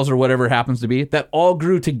 square miles or whatever it happens to be, that all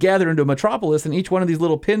grew together into a metropolis, and each one of these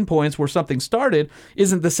little pinpoints where something started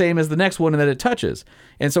isn't the same as the next one that it touches.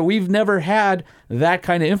 And so we've never had that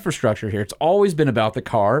kind of infrastructure here. It's always been about the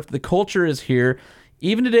car. The culture is here.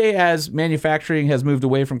 Even today, as manufacturing has moved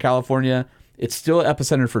away from California, it's still an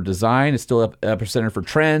epicenter for design. It's still an epicenter for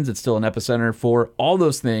trends. It's still an epicenter for all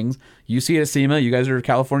those things. You see it at SEMA. You guys are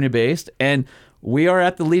California-based. And we are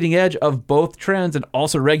at the leading edge of both trends and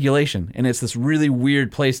also regulation. And it's this really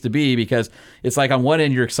weird place to be because it's like on one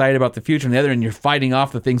end you're excited about the future, and the other end you're fighting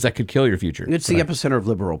off the things that could kill your future. It's the epicenter of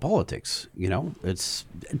liberal politics.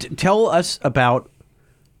 Tell us about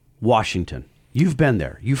Washington. You've been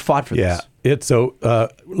there. You fought for this. It's so,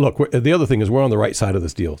 look, the other thing is we're on the right side of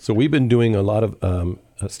this deal. So we've been doing a lot of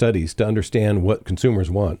studies to understand what consumers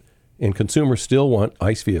want. And consumers still want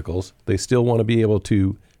ICE vehicles. They still want to be able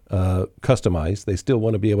to customize. They still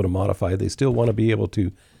want to be able to modify. They still want to be able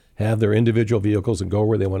to have their individual vehicles and go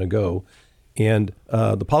where they want to go. And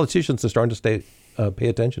the politicians are starting to pay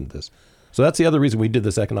attention to this. So that's the other reason we did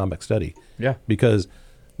this economic study. Yeah. Because,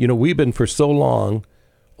 we've been for so long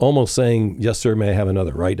almost saying, yes, sir, may I have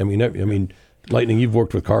another, right? I mean, Lightning, you've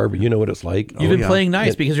worked with CARB, you know what it's like. You've been playing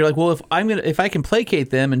nice because you're like, well, if I can placate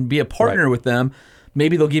them and be a partner with them,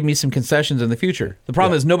 maybe they'll give me some concessions in the future. The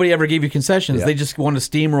problem is nobody ever gave you concessions. Yeah. They just want to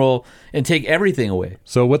steamroll and take everything away.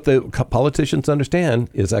 So what the politicians understand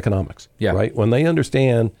is economics, right? When they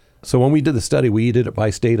understand, so when we did the study, we did it by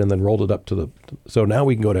state and then rolled it up so now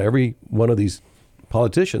we can go to every one of these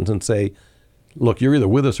politicians and say, look, you're either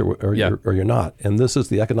with us or you're not. And this is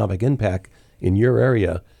the economic impact in your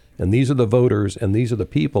area. And these are the voters, and these are the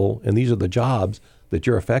people, and these are the jobs that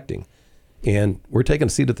you're affecting. And we're taking a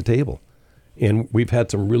seat at the table. And we've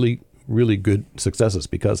had some really, really good successes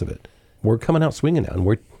because of it. We're coming out swinging now, and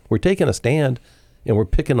we're taking a stand, and we're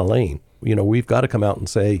picking a lane. We've got to come out and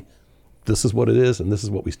say, this is what it is, and this is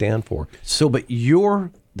what we stand for. So, but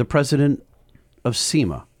you're the president of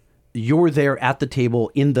SEMA. You're there at the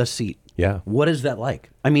table in the seat. Yeah. What is that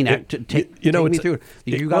like? I mean, take me through it.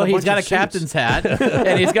 He's got a captain's hat,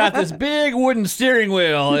 and he's got this big wooden steering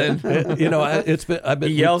wheel, and he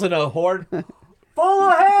yells at a horde, full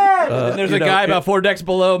ahead! And there's a guy about 4 decks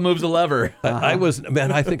below moves a lever.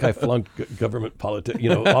 I think I flunked government politics,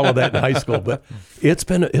 all of that in high school, but it's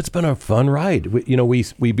been a fun ride.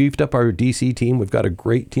 We beefed up our DC team. We've got a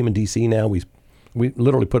great team in DC now. We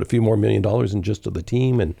literally put a few more $1 million in just to the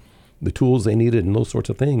team and the tools they needed and those sorts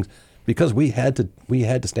of things. Because we had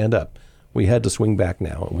to stand up. We had to swing back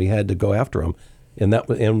now, and we had to go after them. And that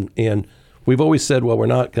and we've always said, well, we're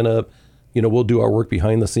not going to, we'll do our work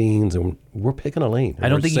behind the scenes, and we're picking a lane. I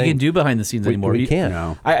don't think you can do behind the scenes anymore. We can't.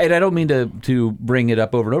 No. I don't mean to bring it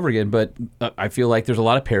up over and over again, but I feel like there's a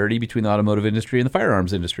lot of parity between the automotive industry and the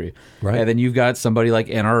firearms industry. Right. And then you've got somebody like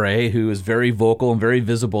NRA who is very vocal and very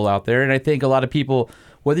visible out there. And I think a lot of people,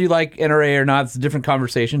 whether you like NRA or not, it's a different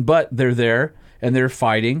conversation, but they're there and they're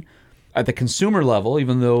fighting at the consumer level,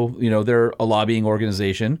 even though they're a lobbying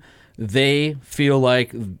organization. They feel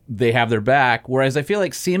like they have their back, whereas I feel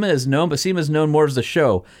like SEMA is known, but SEMA is known more as a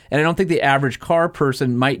show. And I don't think the average car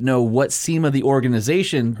person might know what SEMA, the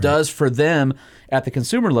organization, does for them at the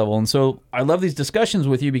consumer level. And so I love these discussions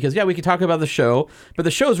with you because, we could talk about the show, but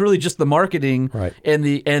the show is really just the marketing and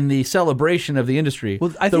the celebration of the industry.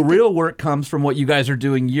 Well, I think the real work comes from what you guys are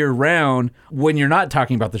doing year-round when you're not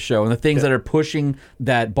talking about the show and the things that are pushing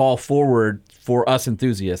that ball forward for us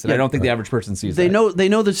enthusiasts. And I don't think the average person sees that. They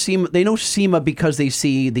know the SEMA. They know SEMA because they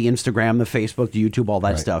see the Instagram, the Facebook, the YouTube, all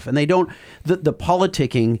that stuff, and they don't the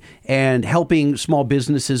politicking and helping small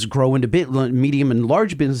businesses grow into medium and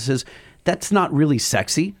large businesses. That's not really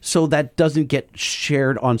sexy, so that doesn't get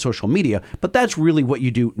shared on social media. But that's really what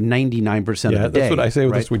you do 99% of the day. That's what I say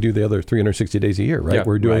with this. We do the other 360 days a year, right? Yeah,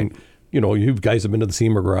 we're doing, you guys have been to the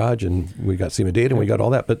SEMA garage, and we got SEMA data, and we got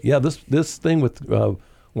all that. But this thing with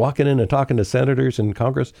walking in and talking to senators in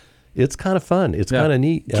Congress, it's kind of fun. It's kind of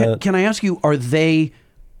neat. Can I ask you, are they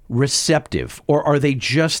receptive, or are they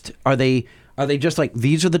just like,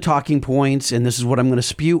 these are the talking points and this is what I'm going to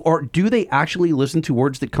spew, or do they actually listen to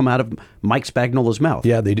words that come out of Mike Spagnola's mouth?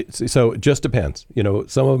 Yeah, they do. So it just depends.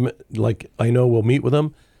 Some of them, like, I know we'll meet with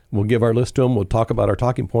them, we'll give our list to them, we'll talk about our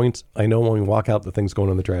talking points. I know when we walk out, the thing's going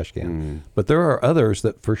in the trash can. But there are others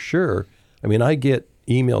that for sure, I get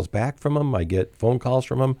emails back from them, I get phone calls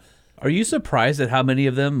from them. Are you surprised at how many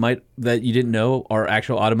of them that you didn't know are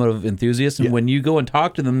actual automotive enthusiasts? And when you go and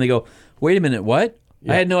talk to them, they go, "Wait a minute, what?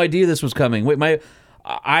 I had no idea this was coming. Wait,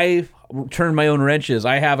 I turned my own wrenches.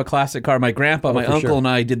 I have a classic car. My grandpa, my uncle, and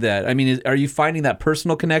I did that." Are you finding that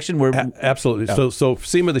personal connection? Absolutely. Yeah. So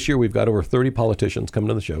SEMA this year, we've got over 30 politicians coming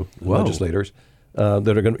to the show, legislators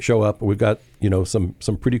that are going to show up. We've got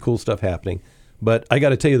some pretty cool stuff happening. But I got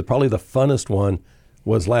to tell you, probably the funnest one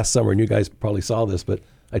was last summer, and you guys probably saw this, but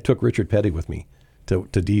I took Richard Petty with me to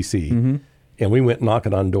D.C., and we went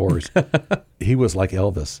knocking on doors. He was like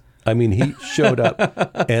Elvis. He showed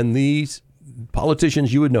up, and these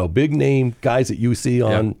politicians you would know, big name guys that you see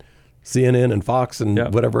on CNN and Fox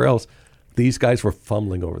and whatever else, these guys were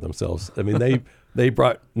fumbling over themselves. They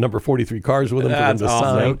brought number 43 cars with them for them to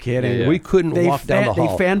sign. No kidding. Yeah. We couldn't walk down the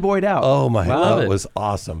hall. They fanboyed out. Oh, my God. It was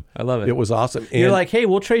awesome. I love it. It was awesome. And you're like, "Hey,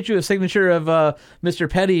 we'll trade you a signature of Mr.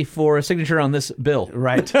 Petty for a signature on this bill."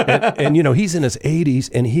 Right. and he's in his 80s,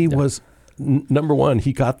 and he was, number one,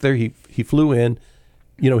 he got there, he flew in.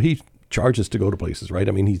 He charges to go to places, right?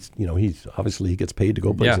 He's obviously he gets paid to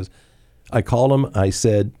go places. Yeah. I called him. I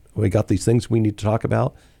said, "We got these things we need to talk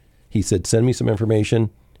about." He said, "Send me some information."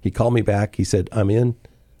 He called me back. He said, "I'm in."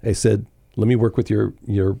 I said, "Let me work with your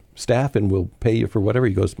staff and we'll pay you for whatever."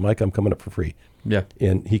 He goes, "Mike, I'm coming up for free." Yeah.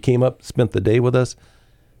 And he came up, spent the day with us.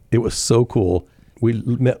 It was so cool. We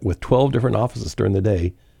met with 12 different offices during the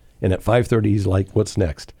day. And at 5:30, he's like, "What's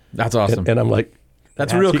next?" That's awesome. And I'm like,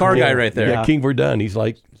 "That's a real car guy right there." Yeah, King, we're done. He's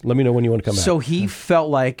like, "Let me know when you want to come back." So he felt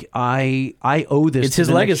like I owe this it's to his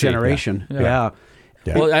the legacy. next generation. Yeah.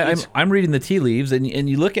 Well, I'm reading the tea leaves, and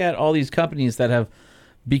you look at all these companies that have,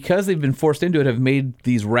 because they've been forced into it, have made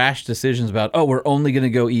these rash decisions about, we're only going to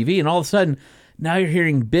go EV. And all of a sudden, now you're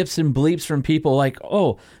hearing bips and bleeps from people like,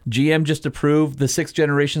 GM just approved the 6th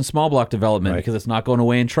generation small block development because it's not going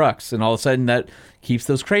away in trucks. And all of a sudden, that keeps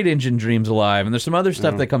those crate engine dreams alive. And there's some other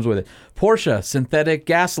stuff that comes with it. Porsche, synthetic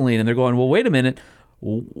gasoline. And they're going, well, wait a minute.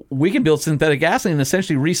 We can build synthetic gasoline and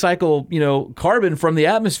essentially recycle, carbon from the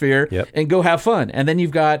atmosphere and go have fun. And then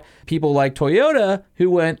you've got people like Toyota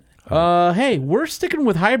who went, hey, we're sticking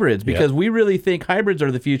with hybrids because we really think hybrids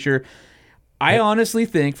are the future. I honestly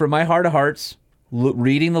think, from my heart of hearts,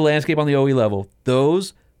 reading the landscape on the OE level,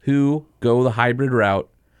 those who go the hybrid route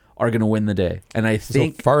are going to win the day. And I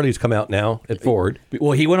think... So Farley's come out now at Ford.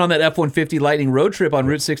 Well, he went on that F-150 Lightning road trip on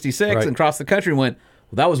Route 66 and crossed the country and went,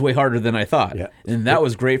 well, that was way harder than I thought. Yeah. And that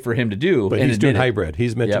was great for him to do. But he's doing hybrid.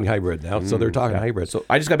 He's mentioning hybrid now, so they're talking hybrid. So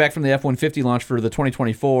I just got back from the F-150 launch for the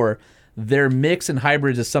 2024. Their mix in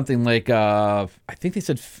hybrids is something like, I think they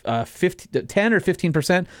said 10 or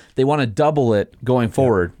 15%. They want to double it going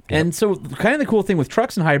forward. Yep. And so kind of the cool thing with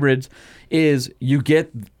trucks and hybrids is you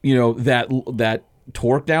get, that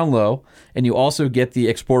torque down low, and you also get the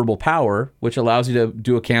exportable power, which allows you to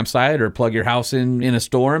do a campsite or plug your house in a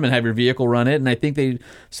storm and have your vehicle run it. And I think they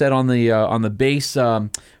said on the base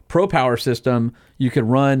Pro Power system, you could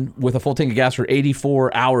run with a full tank of gas for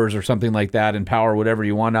 84 hours or something like that and power whatever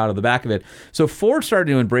you want out of the back of it. So Ford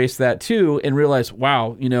started to embrace that too and realized,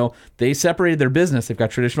 wow, they separated their business. They've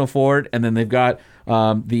got traditional Ford, and then they've got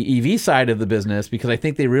the EV side of the business, because I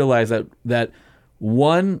think they realized that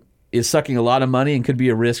one is sucking a lot of money and could be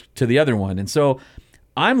a risk to the other one. And so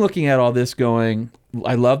I'm looking at all this going,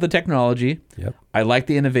 I love the technology. Yep. I like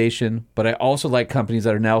the innovation, but I also like companies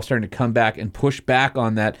that are now starting to come back and push back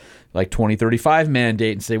on that like 2035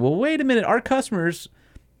 mandate and say, well, wait a minute, our customers,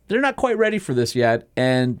 they're not quite ready for this yet,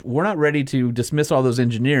 and we're not ready to dismiss all those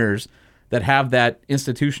engineers that have that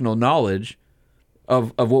institutional knowledge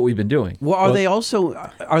of what we've been doing. Well,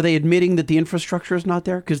 are they admitting that the infrastructure is not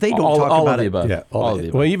there? Because they don't talk all about of the it. above. Yeah. All of the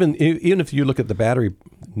above. Well, even if you look at the battery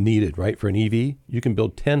needed, right, for an EV, you can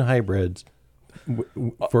build 10 hybrids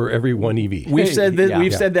for every one EV. We've said that. Yeah.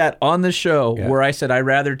 We've said that on the show, where I said I'd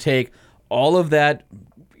rather take all of that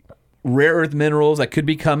rare earth minerals that could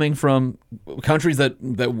be coming from countries that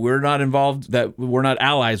we're not involved, that we're not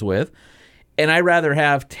allies with, and I'd rather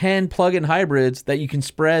have 10 plug-in hybrids that you can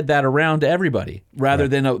spread that around to everybody, rather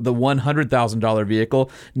than the $100,000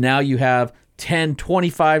 vehicle. Now you have 10,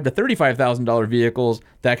 $25,000 to $35,000 vehicles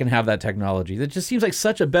that can have that technology. That just seems like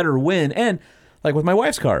such a better win. And like with my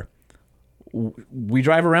wife's car, we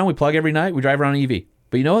drive around, we plug every night, we drive around an EV.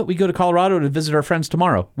 But you know what? We go to Colorado to visit our friends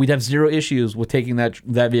tomorrow. We'd have zero issues with taking that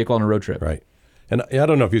vehicle on a road trip. Right. And I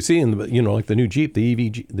don't know if you've seen, like the new Jeep, the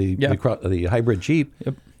EV, the hybrid Jeep.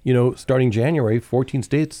 Yep. Starting January, 14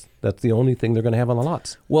 states, that's the only thing they're going to have on the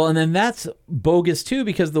lots. Well, and then that's bogus too,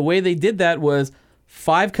 because the way they did that was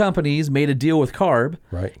 5 companies made a deal with CARB.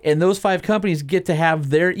 Right. And those 5 companies get to have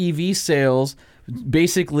their EV sales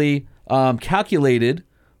basically calculated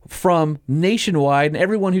from nationwide, and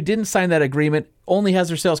everyone who didn't sign that agreement only has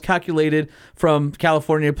their sales calculated from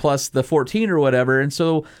California plus the 14 or whatever. And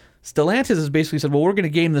so Stellantis has basically said, well, we're going to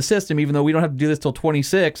game the system, even though we don't have to do this till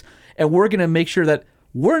 26, and we're going to make sure that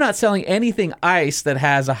we're not selling anything ICE that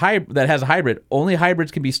has a hybrid. Only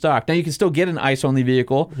hybrids can be stocked. Now you can still get an ICE only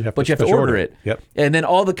vehicle, but you have to order it. Yep. And then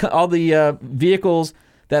all the vehicles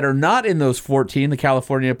that are not in those 14, the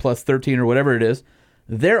California plus 13 or whatever it is,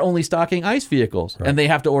 they're only stocking ICE vehicles, and they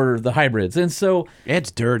have to order the hybrids. And so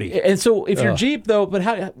It's dirty. And so if you're Jeep though, but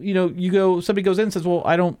how somebody goes in and says, well,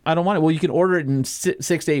 I don't want it. Well, you can order it in 6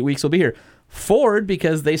 to 8 weeks. It'll be here. Ford,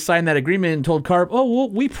 because they signed that agreement and told CARB, oh, well,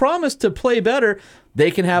 we promised to play better,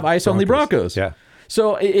 they can have ICE only Broncos. Yeah.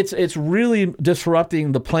 So it's really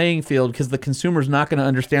disrupting the playing field, because the consumer's not going to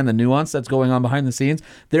understand the nuance that's going on behind the scenes.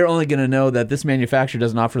 They're only going to know that this manufacturer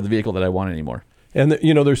doesn't offer the vehicle that I want anymore. And,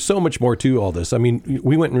 there's so much more to all this. I mean,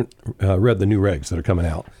 we went and read the new regs that are coming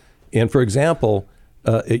out. And, for example,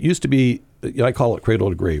 it used to be, I call it cradle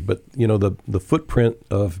to grave, but, the footprint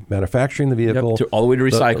of manufacturing the vehicle. Yep, all the way to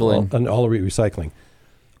recycling. And all the way to recycling.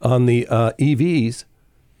 On the EVs,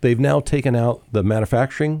 they've now taken out the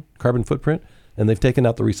manufacturing carbon footprint, and they've taken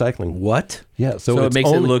out the recycling. What? Yeah. So it makes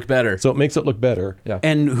it look better. So it makes it look better. Yeah.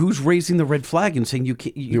 And who's raising the red flag and saying you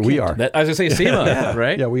can't? We are. That, as I say, SEMA,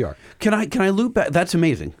 right? Yeah, we are. Can I loop back? That's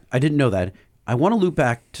amazing. I didn't know that. I want to loop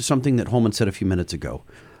back to something that Holman said a few minutes ago,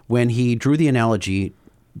 when he drew the analogy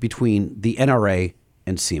between the NRA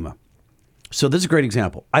and SEMA. So this is a great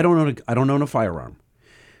example. I don't own a firearm,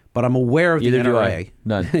 but I'm aware of the Either NRA. do I.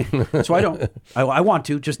 None. So I don't. I want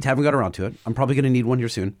to, just haven't got around to it. I'm probably going to need one here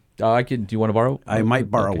soon. I can. Do you want to borrow? I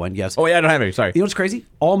might borrow Okay. one. Yes. Oh yeah, I don't have any. Sorry. You know what's crazy?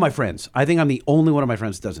 All my friends. I think I'm the only one of my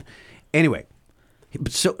friends that doesn't. Anyway,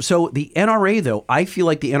 so the NRA though, I feel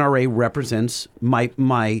like the NRA represents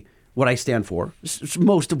my what I stand for.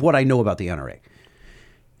 Most of what I know about the NRA.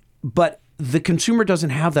 But the consumer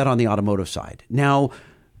doesn't have that on the automotive side. Now,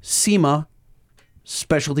 SEMA,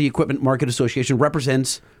 Specialty Equipment Market Association,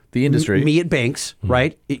 represents the industry. Me at Banks,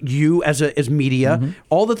 right? You as media,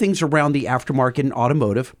 all the things around the aftermarket and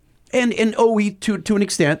automotive, and OE to an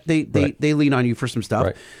extent, they lean on you for some stuff.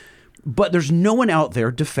 Right. But there's no one out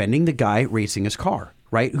there defending the guy racing his car,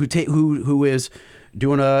 right? Who is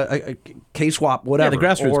doing a K-swap, whatever. Yeah, the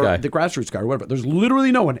grassroots or guy. The grassroots guy or whatever. There's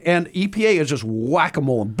literally no one. And EPA is just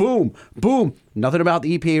whack-a-mole. Boom, boom. Nothing about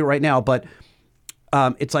the EPA right now, but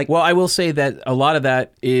it's like... Well, I will say that a lot of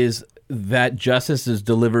that is that justice is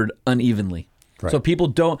delivered unevenly. Right. So people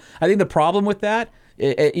don't... I think the problem with that,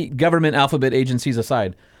 government alphabet agencies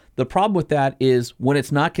aside, the problem with that is when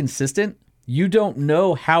it's not consistent, you don't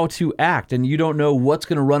know how to act, and you don't know what's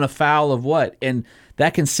going to run afoul of what. And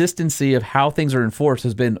that consistency of how things are enforced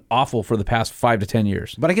has been awful for the past 5 to 10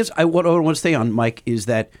 years. But I guess what I want to stay on, Mike, is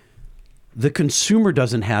that the consumer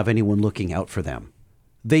doesn't have anyone looking out for them.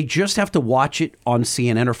 They just have to watch it on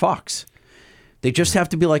CNN or Fox. They just have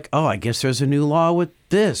to be like, oh, I guess there's a new law with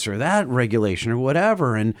this or that regulation or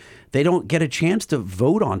whatever. And they don't get a chance to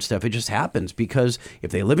vote on stuff. It just happens because if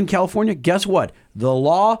they live in California, guess what? The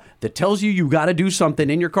law that tells you got to do something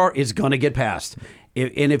in your car is going to get passed.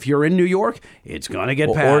 And if you're in New York, it's going to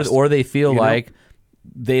get passed. Or they feel like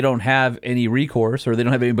they don't have any recourse or they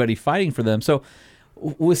don't have anybody fighting for them. So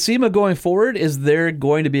with SEMA going forward, is there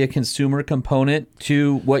going to be a consumer component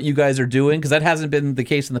to what you guys are doing? Because that hasn't been the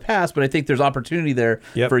case in the past, but I think there's opportunity there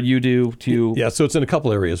for you to... Yeah, so it's in a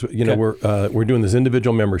couple areas. You know, we're doing this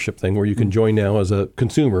individual membership thing where you can join now as a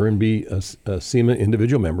consumer and be a SEMA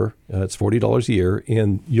individual member. It's $40 a year,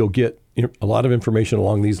 and you'll get a lot of information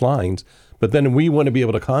along these lines. But then we want to be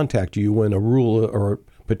able to contact you when a rule or a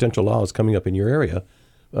potential law is coming up in your area.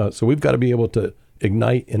 So we've got to be able to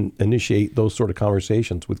ignite and initiate those sort of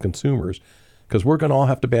conversations with consumers, because we're going to all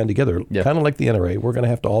have to band together, kind of like the NRA. We're going to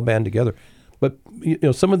have to all band together. But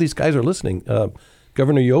some of these guys are listening.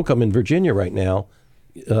 Governor Yoakum in Virginia right now,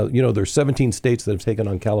 there's 17 states that have taken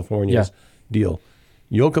on California's deal.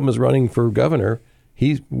 Yoakum is running for governor.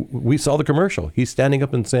 We saw the commercial. He's standing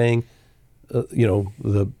up and saying,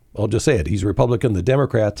 I'll just say it. He's a Republican. The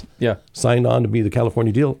Democrats signed on to be the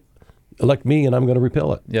California deal. Elect me, and I'm going to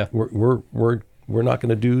repeal it. Yeah, we're not going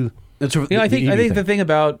to do. I think the thing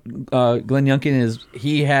about Glenn Youngkin is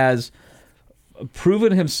he has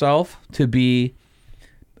proven himself to be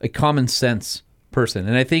a common sense person,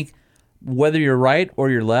 and I think whether you're right or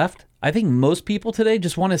you're left, I think most people today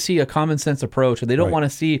just want to see a common sense approach, and they don't want to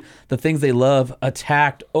see the things they love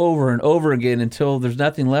attacked over and over again until there's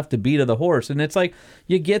nothing left to beat of the horse. And it's like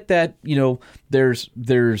you get that there's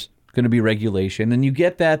going to be regulation, and you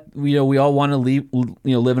get that we all want to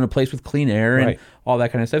live in a place with clean air and all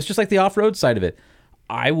that kind of stuff. It's just like the off-road side of it.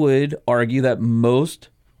 I would argue that most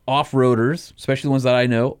off-roaders, especially the ones that I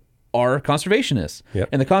know, are conservationists.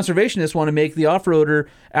 And the conservationists want to make the off-roader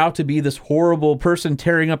out to be this horrible person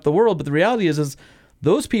tearing up the world, but the reality is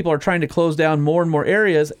those people are trying to close down more and more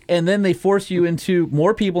areas, and then they force you into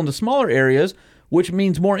more people into smaller areas, which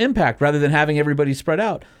means more impact rather than having everybody spread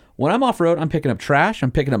out. When I'm off-road, I'm picking up trash,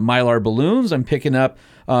 I'm picking up Mylar balloons, I'm picking up,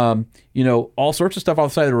 all sorts of stuff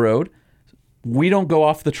off the side of the road. We don't go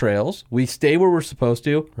off the trails. We stay where we're supposed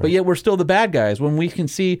to, but yet we're still the bad guys. When we can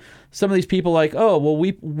see some of these people like, oh, well,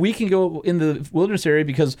 we can go in the wilderness area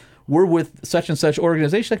because we're with such and such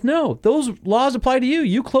organization. Like, no, those laws apply to you.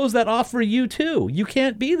 You close that off for you too. You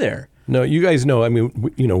can't be there. No, you guys know. I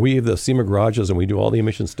mean, we have the SEMA garages, and we do all the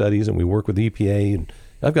emission studies, and we work with EPA, and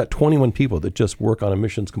I've got 21 people that just work on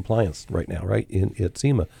emissions compliance right now, at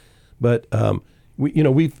SEMA. But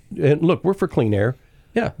we're for clean air.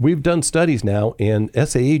 Yeah, we've done studies now, and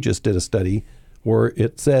SAE just did a study where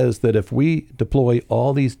it says that if we deploy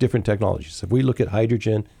all these different technologies, if we look at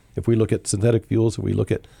hydrogen, if we look at synthetic fuels, if we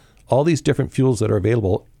look at all these different fuels that are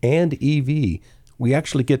available and EV, we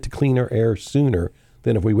actually get to cleaner air sooner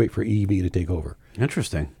than if we wait for EV to take over.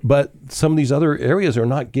 Interesting. But some of these other areas are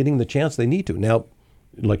not getting the chance they need to. Now,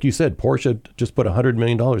 like you said, Porsche just put $100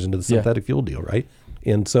 million into the synthetic fuel deal, right?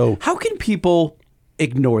 And so, how can people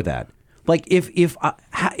ignore that? Like, if I,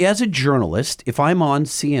 as a journalist, if I'm on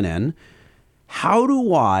CNN, how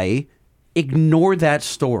do I ignore that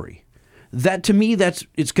story? That, to me,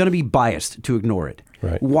 it's going to be biased to ignore it.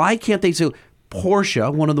 Right. Why can't they say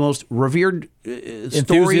Porsche, one of the most revered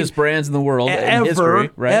enthusiast brands in the world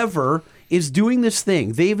ever, is doing this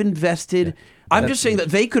thing? They've invested. Yeah. I'm just saying that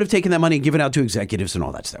they could have taken that money and given it out to executives and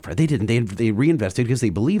all that stuff, right? They didn't. They reinvested because they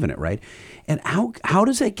believe in it, right? And how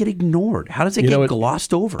does that get ignored? How does it get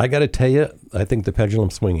glossed over? I got to tell you, I think the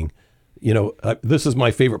pendulum's swinging. This is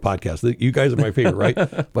my favorite podcast. You guys are my favorite, right?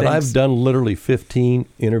 But I've done literally 15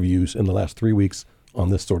 interviews in the last 3 weeks on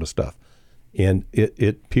this sort of stuff, and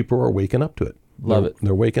people are waking up to it. Love it.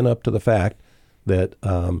 They're waking up to the fact that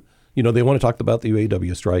they want to talk about the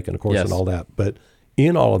UAW strike and of course and all that, but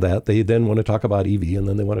in all of that, they then want to talk about EV, and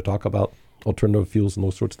then they want to talk about alternative fuels and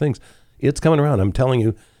those sorts of things. It's coming around. I'm telling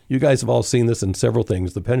you, you guys have all seen this in several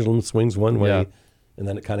things. The pendulum swings one way, and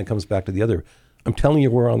then it kind of comes back to the other. I'm telling you,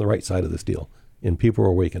 we're on the right side of this deal, and people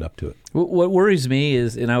are waking up to it. What worries me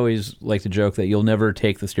is, and I always like to joke that you'll never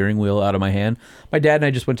take the steering wheel out of my hand. My dad and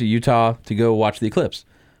I just went to Utah to go watch the eclipse.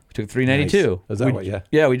 We took 392. Nice. Is that what? Yeah.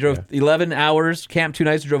 Yeah, we drove 11 hours, camped 2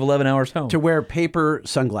 nights, drove 11 hours home. To wear paper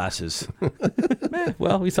sunglasses.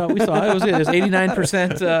 Well, we saw it. It was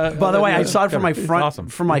 89%. By the way, I saw it from my front Awesome.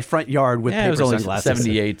 from my front yard with Yeah, paper it was only sunglasses.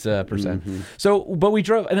 78%. So, but we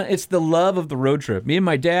drove, and it's the love of the road trip. Me and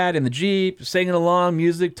my dad in the Jeep, singing along,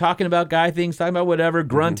 music, talking about guy things, talking about whatever,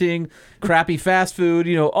 grunting, crappy fast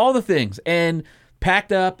food, all the things, and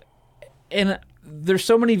packed up. And there's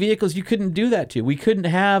so many vehicles you couldn't do that to. We couldn't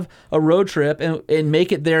have a road trip and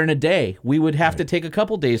make it there in a day. We would have to take a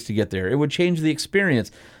couple days to get there. It would change the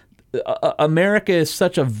experience. America is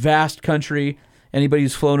such a vast country. Anybody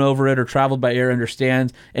who's flown over it or traveled by air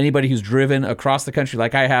understands. Anybody who's driven across the country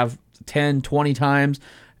like I have 10, 20 times,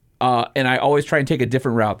 and I always try and take a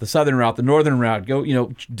different route, the southern route, the northern route,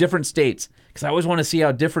 go, different states, because I always want to see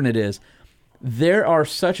how different it is. There are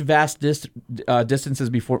such vast distances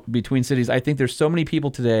between cities. I think there's so many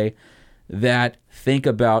people today that think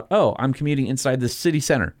about, I'm commuting inside the city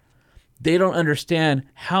center. They don't understand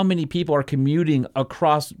how many people are commuting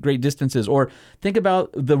across great distances. Or think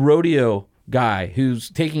about the rodeo guy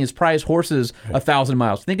who's taking his prize horses 1,000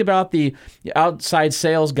 miles. Think about the outside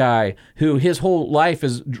sales guy who his whole life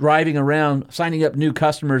is driving around, signing up new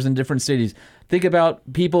customers in different cities. Think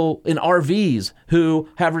about people in RVs who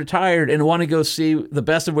have retired and want to go see the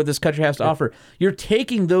best of what this country has to offer. You're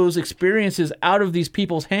taking those experiences out of these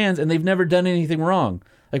people's hands, and they've never done anything wrong.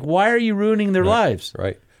 Like, why are you ruining their lives?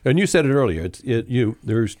 Right. And you said it earlier.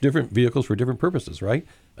 There's different vehicles for different purposes, right?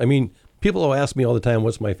 I mean, people will ask me all the time,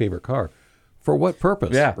 what's my favorite car? For what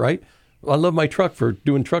purpose? Yeah. Right? I love my truck for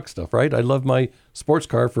doing truck stuff, right? I love my sports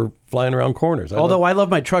car for flying around corners. I love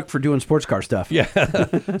my truck for doing sports car stuff. Yeah.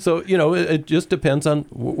 So, it just depends on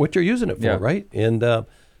what you're using it for, right?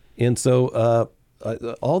 And so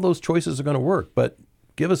all those choices are going to work, but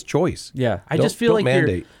give us choice. Yeah. I just feel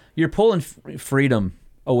like you're pulling freedom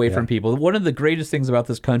away from people. One of the greatest things about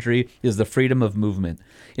this country is the freedom of movement.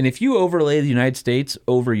 And if you overlay the United States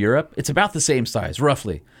over Europe, it's about the same size,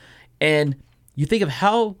 roughly. And you think of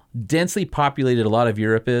how densely populated a lot of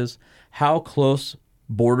Europe is, how close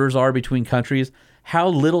borders are between countries, how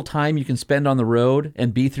little time you can spend on the road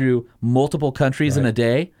and be through multiple countries in a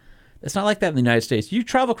day. It's not like that in the United States. You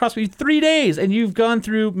travel across 3 days and you've gone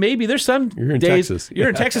through, maybe there's some You're in days Texas. you're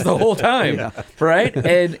in Texas the whole time, right?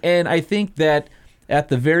 And I think that at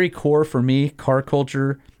the very core for me, car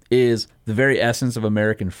culture is the very essence of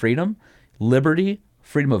American freedom, liberty,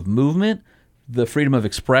 freedom of movement, the freedom of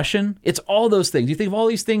expression. It's all those things. You think of all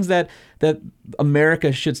these things that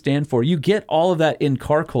America should stand for. You get all of that in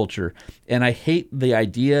car culture. And I hate the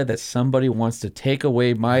idea that somebody wants to take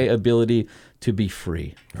away my ability to be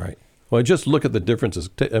free. Right. Well, just look at the differences.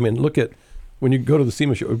 Look at when you go to the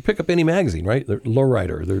SEMA show, pick up any magazine, right?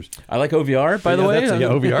 Lowrider. I like OVR, by the way.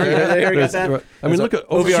 OVR. There you got that. Look at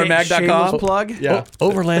OVRmag.com. Shameless plug. Yeah.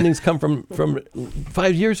 Overlandings come from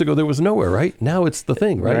 5 years ago. There was nowhere, right? Now it's the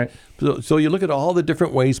thing, right? So you look at all the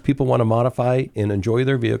different ways people want to modify and enjoy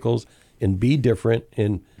their vehicles and be different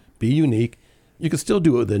and be unique. You can still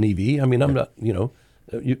do it with an EV. I'm not,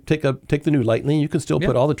 you take the new Lightning. You can still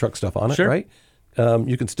put all the truck stuff on it, right?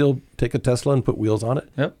 You can still take a Tesla and put wheels on it.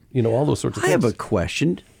 Yep. All those sorts of I things. have a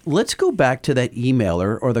question. Let's go back to that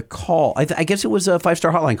emailer or the call. I guess it was a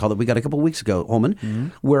 5-star hotline call that we got a couple of weeks ago,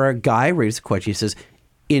 Holman, where a guy raised the question. He says,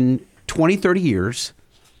 in 20, 30 years,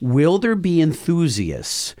 will there be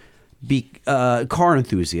enthusiasts, car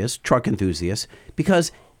enthusiasts, truck enthusiasts?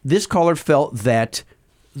 Because this caller felt that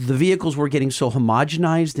the vehicles were getting so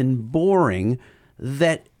homogenized and boring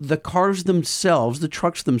that the cars themselves, the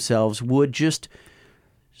trucks themselves, would just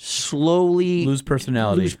slowly Lose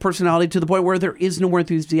personality to the point where there is no more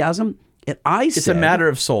enthusiasm. And It's a matter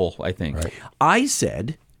of soul, I think. Right. I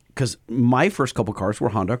said, because my first couple cars were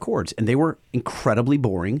Honda Accords, and they were incredibly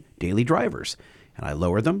boring daily drivers. And I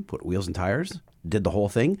lowered them, put wheels and tires, did the whole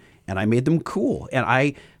thing, and I made them cool. And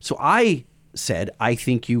I said, I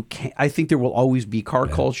think there will always be car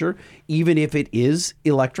culture, even if it is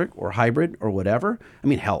electric or hybrid or whatever.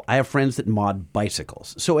 Hell, I have friends that mod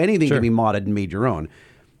bicycles. So anything can be modded and made your own.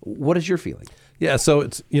 What is your feeling? Yeah, so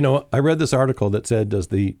it's, I read this article that said, does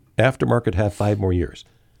the aftermarket have 5 more years?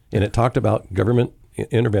 And it talked about government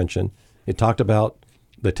intervention. It talked about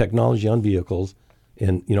the technology on vehicles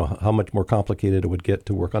and, how much more complicated it would get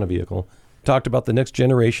to work on a vehicle. Talked about the next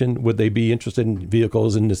generation. Would they be interested in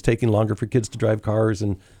vehicles and it's taking longer for kids to drive cars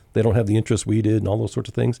and they don't have the interest we did and all those sorts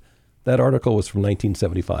of things? That article was from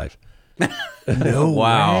 1975. No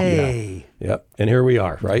way. Yeah. Yep. And here we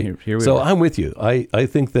are, right? Here we so are. I'm with you. I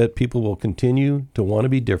think that people will continue to want to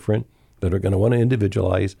be different, that are going to want to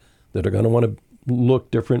individualize, that are going to want to look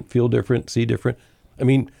different, feel different, see different.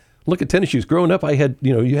 Look at tennis shoes. Growing up, I had,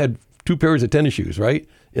 you had 2 pairs of tennis shoes, right?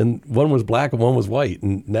 And one was black and one was white.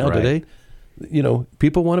 And now today,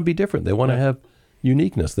 people want to be different. They want to have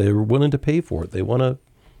uniqueness. They're willing to pay for it. They want to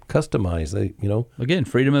customize. Again,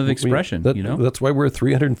 freedom of expression. That's why we're a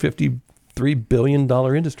 $353 billion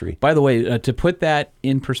industry. By the way, to put that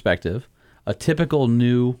in perspective, a typical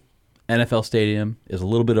new NFL stadium is a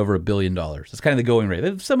little bit over $1 billion. It's kind of the going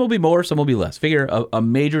rate. Some will be more, some will be less. Figure a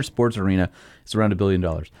major sports arena is around $1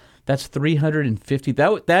 billion. That's 350.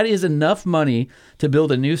 That is enough money to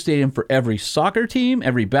build a new stadium for every soccer team,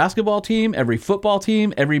 every basketball team, every football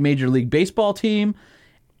team, every Major League Baseball team,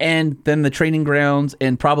 and then the training grounds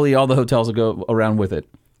and probably all the hotels that go around with it.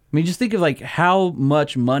 I mean, just think of how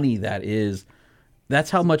much money that is.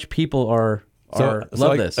 That's how much people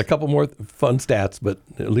love this. A couple more fun stats, but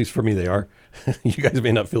at least for me they are. You guys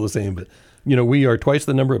may not feel the same, but we are twice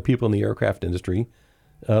the number of people in the aircraft industry.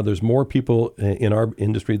 There's more people in our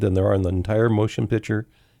industry than there are in the entire motion picture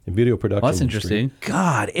and video production That's industry. interesting.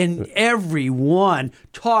 God, and everyone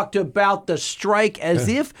talked about the strike as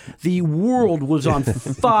if the world was on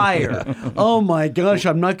fire. Oh my gosh,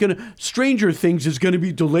 Stranger Things is going to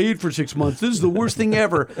be delayed for 6 months. This is the worst thing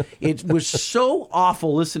ever. It was so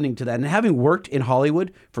awful listening to that. And having worked in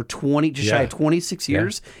Hollywood for shy of 26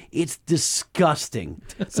 years, it's disgusting.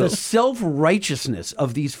 The self-righteousness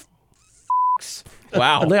of these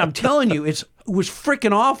Wow. I'm telling you, it was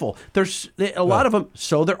freaking awful. There's a lot of them.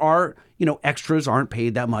 So there are, extras aren't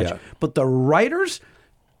paid that much. Yeah. But the writers,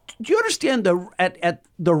 do you understand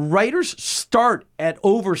the writers start at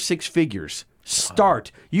over 6 figures?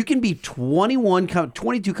 You can be 21,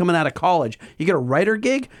 22 coming out of college. You get a writer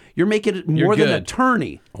gig, you're making it more than an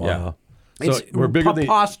attorney. Wow. It's So we're bigger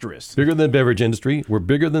preposterous. Bigger than the beverage industry. We're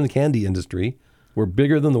bigger than the candy industry. We're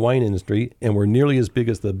bigger than the wine industry, and we're nearly as big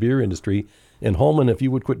as the beer industry. And Holman, if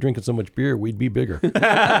you would quit drinking so much beer, we'd be bigger. You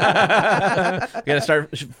got to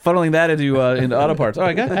start funneling that into auto parts. Oh,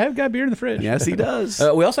 I've got beer in the fridge. Yes, he does.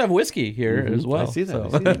 We also have whiskey here as well. I see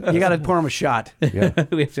that. You got to pour him a shot. Yeah.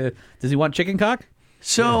 Does he want chicken cock?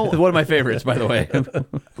 So One of my favorites, by the way.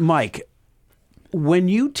 Mike, when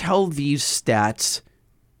you tell these stats,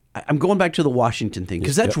 I'm going back to the Washington thing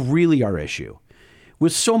because that's really our issue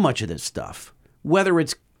with so much of this stuff, whether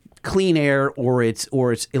it's clean air or it's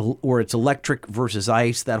electric versus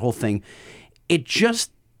ice, that whole thing. It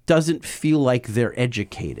just doesn't feel like they're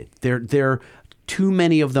educated. They're too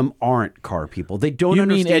many of them aren't car people. They don't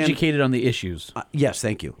understand. You mean educated on the issues? Yes,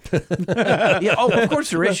 thank you. Of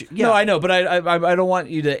course there is. Yeah. No, I know, but I don't want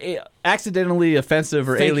you to accidentally offensive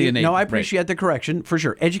or alienate. No, I appreciate the correction for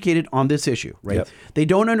sure. Educated on this issue, right? Yep. They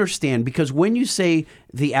don't understand because when you say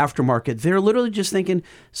the aftermarket, they're literally just thinking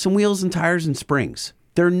some wheels and tires and springs.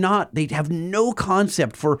 They're not. They have no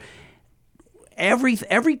concept for every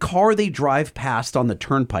car they drive past on the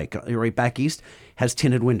turnpike right back east has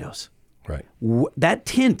tinted windows. Right. That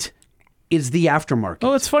tint is the aftermarket.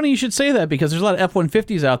 Oh, it's funny you should say that because there's a lot of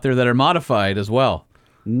F-150s out there that are modified as well.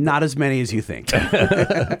 Not as many as you think.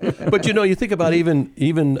 But you think about even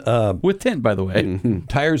with tint, by the way,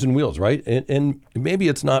 tires and wheels, right? And maybe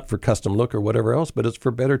it's not for custom look or whatever else, but it's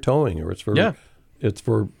for better towing, or it's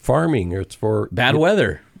for farming, or it's for bad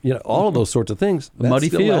weather. All of those sorts of things. That's Muddy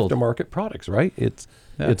still field. aftermarket products, right? It's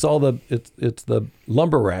all it's the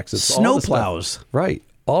lumber racks, it's snow all the plows, stuff. Right?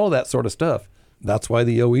 All of that sort of stuff. That's why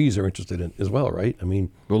the OEs are interested in as well, right? I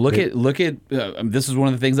mean, well, look at this is one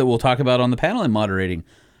of the things that we'll talk about on the panel in moderating.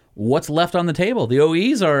 What's left on the table? The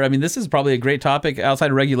OEs are. I mean, this is probably a great topic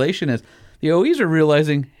outside of regulation. Is the OEs are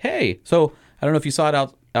realizing, hey, so I don't know if you saw it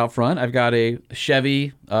out front. I've got a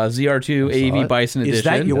Chevy ZR2 AEV Bison Edition. Is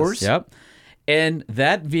that yours? Yep. And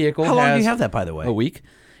that vehicle. How long do you have that, by the way? A week.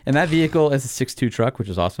 And that vehicle is a 6.2 truck, which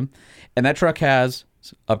is awesome. And that truck has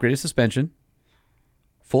upgraded suspension,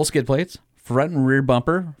 full skid plates, front and rear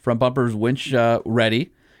bumper. Front bumper's winch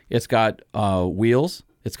ready. It's got wheels.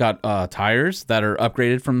 It's got tires that are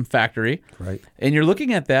upgraded from factory. Right. And you're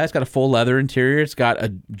looking at that. It's got a full leather interior. It's got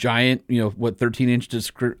a giant, 13-inch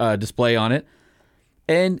display on it.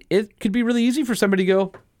 And it could be really easy for somebody to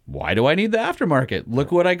go, why do I need the aftermarket?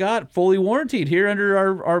 Look what I got fully warranted here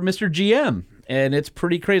under our Mr. GM. And it's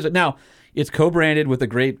pretty crazy. Now, it's co-branded with a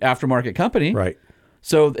great aftermarket company. right.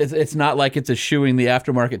 So it's not like it's eschewing the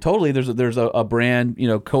aftermarket totally. There's a brand,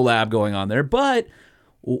 collab going on there. But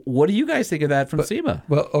What do you guys think of that from SEMA?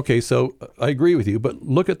 Well, okay, so I agree with you, but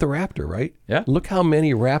look at the Raptor, right? Yeah. Look how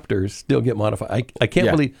many Raptors still get modified. I can't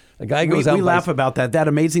Yeah. believe a guy goes We out and laugh about that. That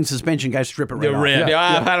amazing suspension guy strip it right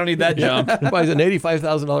off. I don't need that jump. buys an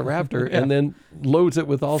 $85,000 Raptor and then loads it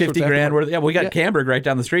with all 50 sorts of grand aftermarket- worth. Yeah, we got Camberg right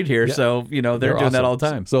down the street here, so they're doing that awesome. all the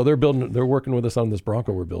time. So they're working with us on this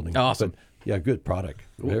Bronco we're building. Awesome. But, yeah, good product.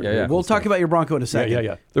 Yeah. We'll talk about your Bronco in a second.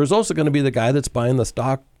 Yeah. There's also going to be the guy that's buying the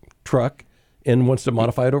stock truck and wants to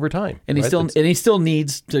modify it over time. And he still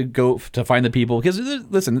needs to go to find the people because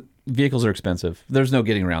listen, vehicles are expensive. There's no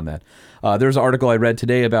getting around that. There's an article I read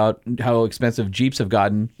today about how expensive Jeeps have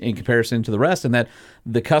gotten in comparison to the rest, and that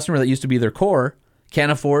the customer that used to be their core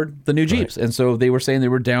can't afford the new Jeeps, and so they were saying they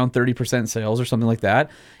were down 30% sales or something like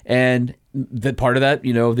that. And that part of that,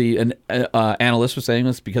 the analyst was saying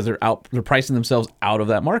was because they're pricing themselves out of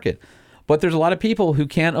that market. But there's a lot of people who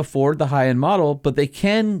can't afford the high-end model, but they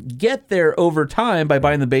can get there over time by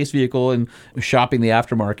buying the base vehicle and shopping the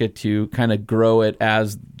aftermarket to kind of grow it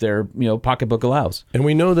as their pocketbook allows. And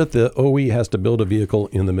we know that the OE has to build a vehicle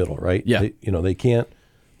in the middle, right? Yeah. They can't.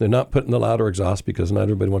 They're not putting the louder exhaust because not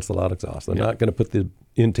everybody wants the loud exhaust. They're not going to put the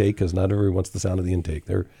intake because not everybody wants the sound of the intake.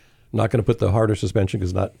 They're not going to put the harder suspension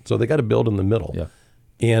because not. So they got to build in the middle. Yeah.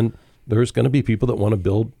 And there's going to be people that want to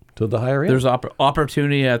build to the higher end. There's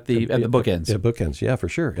opportunity at the bookends. Yeah, bookends. Yeah, for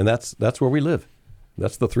sure. And that's where we live.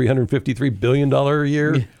 That's the $353 billion a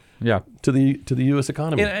year. Yeah. To the U.S.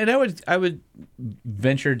 economy. And I would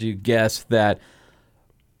venture to guess that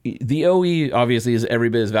the OE obviously is every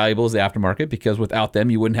bit as valuable as the aftermarket because without them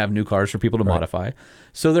you wouldn't have new cars for people to modify.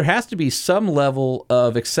 So there has to be some level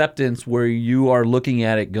of acceptance where you are looking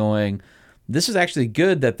at it going, this is actually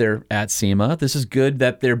good that they're at SEMA. This is good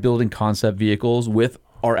that they're building concept vehicles with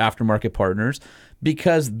our aftermarket partners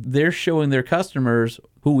because they're showing their customers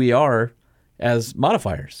who we are as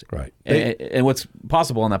modifiers. Right. And what's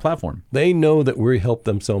possible on that platform. They know that we help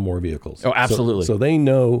them sell more vehicles. Oh, absolutely. So they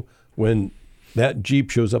know when that Jeep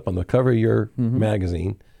shows up on the cover of your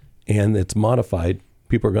magazine and it's modified,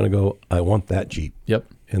 people are going to go, I want that Jeep. Yep.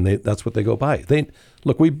 And that's what they go buy.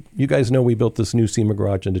 You guys know we built this new SEMA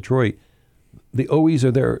garage in Detroit. The OEs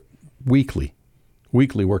are there weekly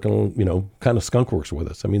working on, kind of skunk works with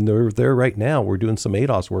us. I mean, they're there right now. We're doing some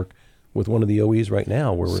ADAS work with one of the OEs right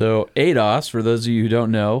now. So ADAS, for those of you who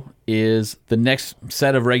don't know, is the next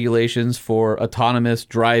set of regulations for autonomous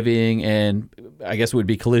driving and I guess it would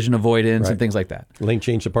be collision avoidance and things like that. Lane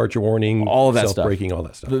change departure warning, all of that stuff. Self-braking, all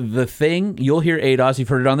that stuff. The thing, you'll hear ADAS, you've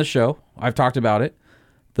heard it on the show. I've talked about it.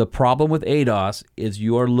 The problem with ADAS is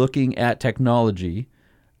you are looking at technology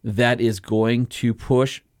that is going to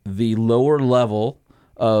push the lower level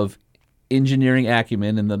of engineering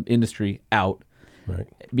acumen in the industry out. Right.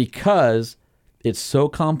 Because it's so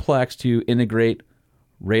complex to integrate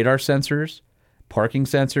radar sensors, parking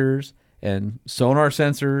sensors, and sonar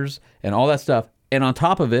sensors, and all that stuff. And on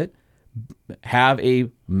top of it, have a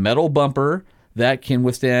metal bumper that can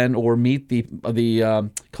withstand or meet the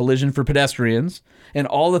collision for pedestrians, and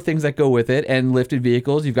all the things that go with it. And lifted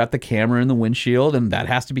vehicles, you've got the camera in the windshield, and that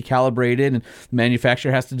has to be calibrated. And the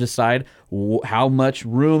manufacturer has to decide how much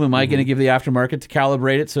room am I going to give the aftermarket to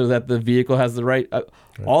calibrate it so that the vehicle has the right.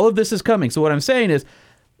 All of this is coming. So what I'm saying is,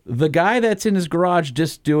 the guy that's in his garage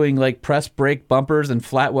just doing like press brake bumpers and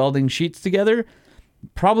flat welding sheets together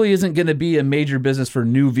probably isn't going to be a major business for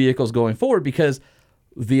new vehicles going forward because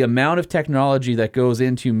the amount of technology that goes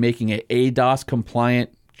into making an ADAS compliant,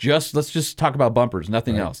 let's just talk about bumpers,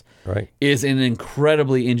 nothing else, is an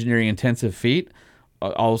incredibly engineering intensive feat.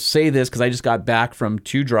 I'll say this because I just got back from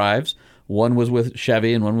 2 drives. One was with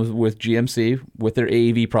Chevy and one was with GMC with their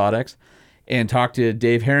AEV products, and talked to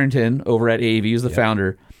Dave Harrington over at AEV, who's the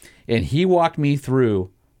founder, and he walked me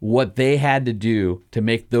through what they had to do to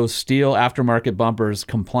make those steel aftermarket bumpers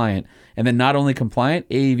compliant. And then not only compliant,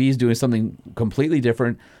 AEV is doing something completely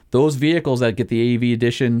different. Those vehicles that get the AEV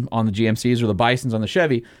edition on the GMCs or the Bisons on the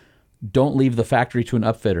Chevy don't leave the factory to an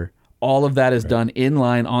upfitter. All of that is done in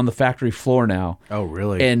line on the factory floor now. Oh,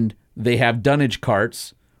 really? And they have dunnage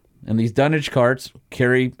carts, and these dunnage carts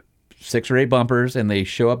carry 6 or 8 bumpers, and they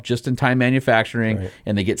show up just-in-time manufacturing,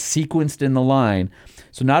 and they get sequenced in the line.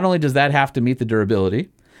 So not only does that have to meet the durability,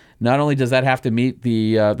 not only does that have to meet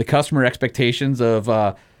the customer expectations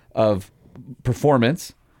of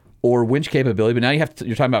performance or winch capability, but now you're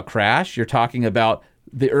talking about crash. You're talking about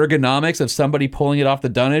the ergonomics of somebody pulling it off the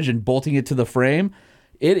dunnage and bolting it to the frame.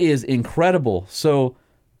 It is incredible. So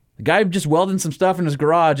the guy just welding some stuff in his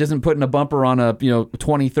garage isn't putting a bumper on a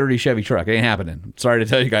 2030 Chevy truck. It ain't happening. Sorry to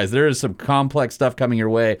tell you guys, there is some complex stuff coming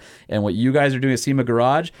your way. And what you guys are doing at SEMA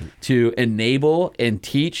Garage to enable and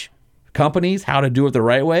teach companies how to do it the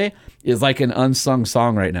right way is like an unsung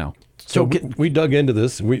song right now. So we dug into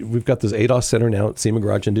this. We've got this ADOS center now at SEMA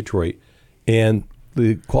Garage in Detroit, and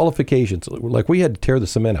the qualifications, like we had to tear the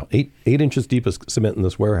cement out, 8 inches deep of cement in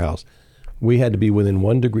this warehouse. We had to be within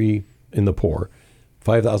 1 degree in the pour,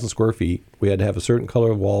 5,000 square feet. We had to have a certain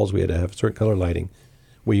color of walls. We had to have a certain color lighting.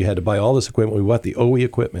 We had to buy all this equipment. We bought the OE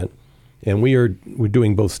equipment, and we're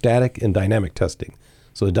doing both static and dynamic testing.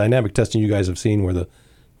 So the dynamic testing you guys have seen where the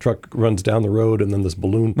truck runs down the road and then this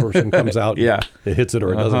balloon person comes out. Yeah. It hits it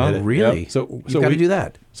or it doesn't hit it. Really? Yep. So You've got to do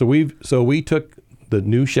that. So we took the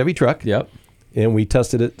new Chevy truck. Yep. And we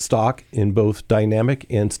tested it stock in both dynamic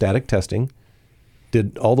and static testing.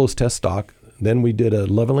 Did all those tests stock. Then we did a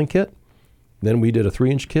leveling kit. Then we did a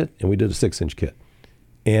 3-inch kit, and we did a 6-inch kit.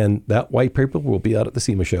 And that white paper will be out at the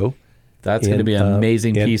SEMA show. That's going to be an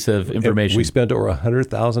amazing piece of information. We spent over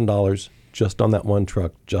 $100,000 just on that one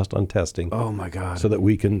truck, just on testing. Oh, my God. So that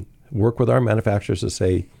we can work with our manufacturers to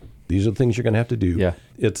say, these are the things you're going to have to do. Yeah.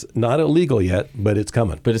 It's not illegal yet, but it's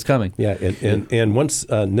coming. Yeah, and once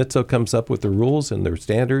NHTSA comes up with the rules and their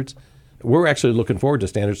standards, we're actually looking forward to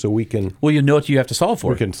standards so we can... Well, you know what you have to solve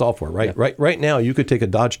for. We can solve for it, right? Yeah. Right now, you could take a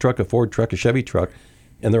Dodge truck, a Ford truck, a Chevy truck,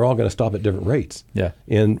 and they're all going to stop at different rates. Yeah.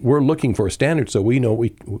 And we're looking for a standard, so we know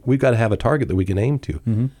we've got to have a target that we can aim to.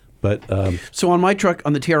 Mm-hmm. But so on my truck,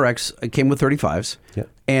 on the TRX, it came with 35s,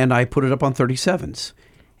 and I put it up on 37s.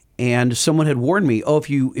 And someone had warned me,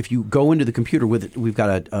 if you go into the computer with it, we've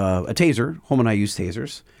got a taser. Home and I use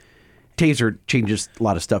tasers. Taser changes a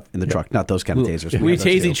lot of stuff in the truck, not those kind of tasers. We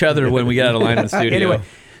tase each other when we get out of line in the studio. Anyway,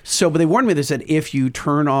 but they warned me, they said, if you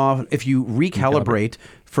recalibrate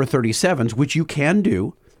for 37s, which you can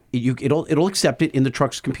do, it'll accept it in the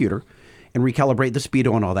truck's computer and recalibrate the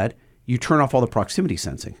speedo and all that, you turn off all the proximity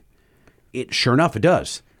sensing. Sure enough, it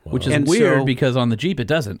does. Which is weird because on the Jeep it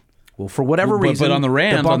doesn't. Well, for whatever reason, but on the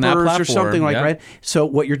Rams, on that platform, or something like right. So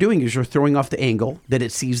what you're doing is you're throwing off the angle that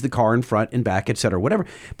it sees the car in front and back, et cetera, whatever.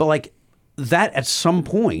 But like that, at some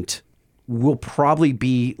point, will probably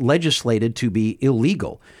be legislated to be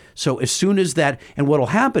illegal. So as soon as that, and what'll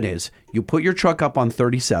happen is you put your truck up on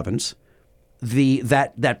 37s,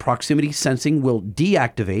 that proximity sensing will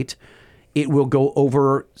deactivate. It will go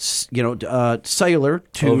over, cellular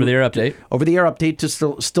to over-the-air update to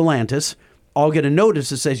Stellantis. I'll get a notice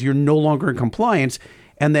that says you're no longer in compliance,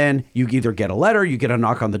 and then you either get a letter, you get a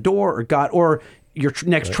knock on the door, or your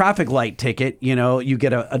next traffic light ticket. You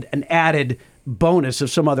get an added bonus of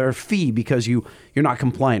some other fee because you're not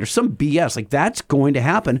compliant or some BS. Like that's going to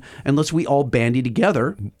happen unless we all bandy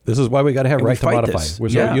together. This is why we got to have right to modify.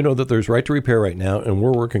 So you know that there's right to repair right now, and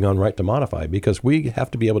we're working on right to modify because we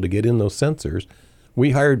have to be able to get in those sensors.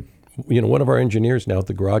 We hired, one of our engineers now at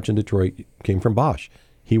the garage in Detroit came from Bosch.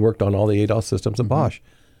 He worked on all the ADAS systems at Bosch.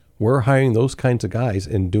 We're hiring those kinds of guys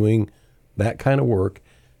and doing that kind of work.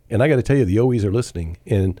 And I got to tell you, the OEs are listening.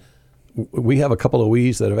 And we have a couple of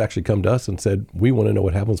OEs that have actually come to us and said, we want to know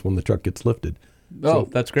what happens when the truck gets lifted. Oh,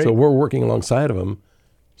 that's great. So we're working alongside of them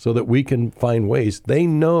so that we can find ways. They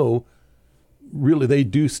know, really, they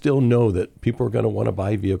do still know that people are going to want to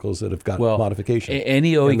buy vehicles that have got modification.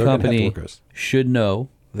 Any OE company should know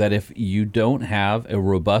that if you don't have a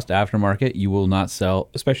robust aftermarket, you will not sell,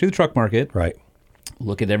 especially the truck market. Right.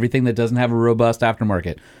 Look at everything that doesn't have a robust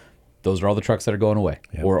aftermarket. Those are all the trucks that are going away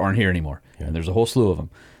or aren't here anymore. Yep. And there's a whole slew of them.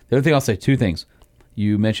 The other thing I'll say, 2 things.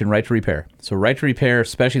 You mentioned right to repair. So right to repair,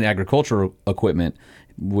 especially in agricultural equipment,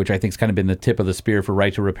 which I think has kind of been the tip of the spear for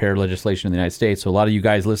right to repair legislation in the United States. So a lot of you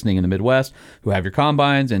guys listening in the Midwest who have your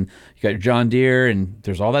combines and you got your John Deere and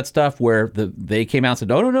there's all that stuff where they came out and said,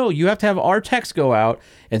 no, you have to have our techs go out.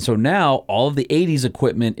 And so now all of the 80s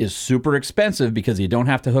equipment is super expensive because you don't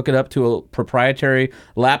have to hook it up to a proprietary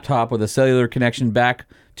laptop with a cellular connection back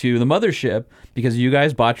to the mothership because you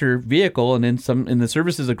guys bought your vehicle and in the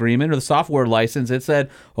services agreement or the software license, it said,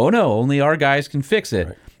 oh no, only our guys can fix it.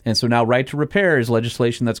 Right. And so now right to repair is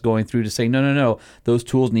legislation that's going through to say, no, those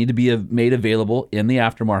tools need to be made available in the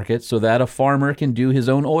aftermarket so that a farmer can do his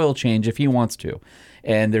own oil change if he wants to.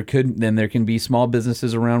 And there can be small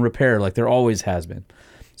businesses around repair like there always has been.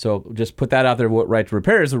 So just put that out there, what right to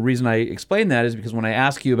repair is. The reason I explain that is because when I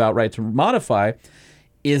ask you about right to modify,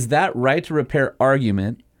 is that right to repair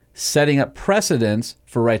argument setting up precedents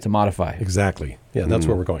for right to modify? Exactly. Yeah, that's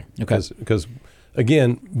where we're going. Okay. Because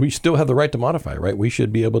again, we still have the right to modify, right? We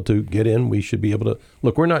should be able to get in. We should be able to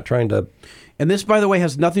look. We're not trying to. And this, by the way,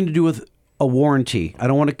 has nothing to do with a warranty. I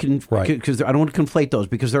don't want to conflate those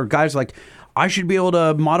because there are guys like, I should be able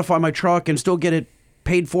to modify my truck and still get it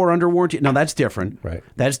paid for under warranty. Now that's different. Right.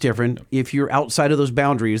 That's different. If you're outside of those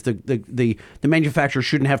boundaries, the manufacturer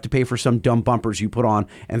shouldn't have to pay for some dumb bumpers you put on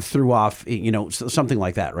and threw off, something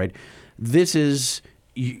like that, right? This is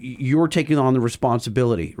you're taking on the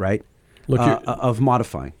responsibility, right? Look, of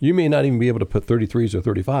modifying. You may not even be able to put 33s or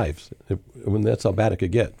 35s when that's how bad it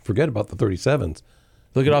could get. Forget about the 37s.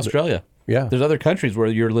 Look at Australia. Yeah. There's other countries where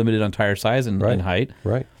you're limited on tire size and height.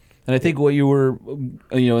 Right. And I think what you were,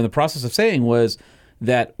 in the process of saying was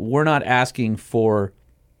that we're not asking for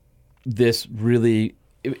this really,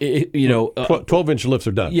 12-inch lifts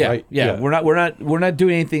are done. Yeah, right? yeah. We're not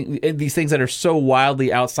doing anything. These things that are so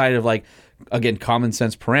wildly outside of common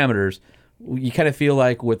sense parameters. You kind of feel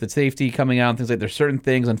like with the safety coming out and things like there's certain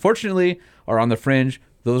things, unfortunately, are on the fringe.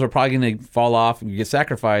 Those are probably going to fall off and get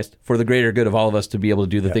sacrificed for the greater good of all of us to be able to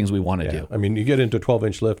do the things we want to do. I mean, you get into a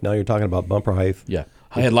 12-inch lift, now you're talking about bumper height. Yeah.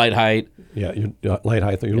 Headlight height. Yeah, light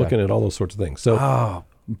height. You're looking at all those sorts of things. So,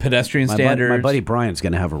 pedestrian standards. My buddy Brian's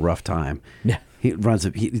going to have a rough time. Yeah. He runs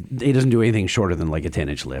he doesn't do anything shorter than like a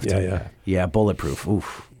 10-inch lift. Yeah, bulletproof.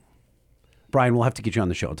 Oof. Brian, we'll have to get you on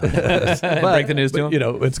the show. Break the news to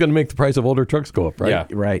him. It's going to make the price of older trucks go up, right? Yeah.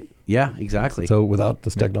 Right. Yeah, exactly. So without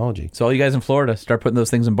this technology. So all you guys in Florida, start putting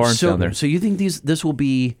those things in barns down there. So you think this will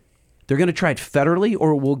be, they're going to try it federally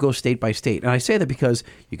or we'll go state by state? And I say that because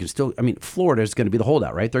you can still, Florida is going to be the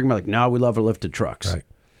holdout, right? They're going to be like, no, we love our lifted trucks. Right.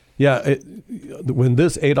 Yeah. When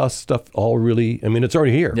this ADAS stuff all really, it's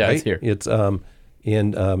already here, yeah, right? It's here. It's,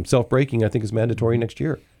 and self-braking, I think, is mandatory next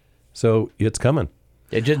year. So it's coming.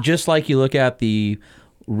 Yeah, just like you look at the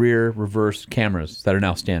rear reverse cameras that are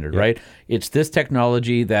now standard, right? It's this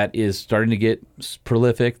technology that is starting to get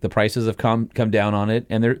prolific. The prices have come down on it,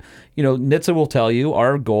 and they're, NHTSA will tell you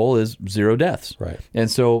our goal is 0 deaths, right?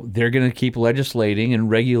 And so they're going to keep legislating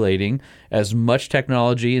and regulating as much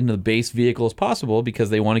technology into the base vehicle as possible because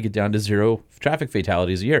they want to get down to 0 traffic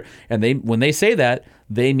fatalities a year. And when they say that,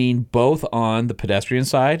 they mean both on the pedestrian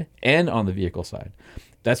side and on the vehicle side.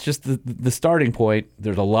 That's just the starting point.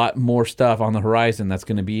 There's a lot more stuff on the horizon that's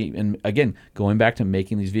going to be, and again, going back to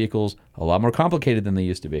making these vehicles a lot more complicated than they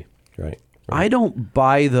used to be. Right. I don't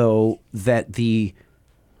buy, though, that the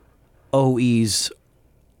OEs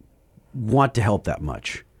want to help that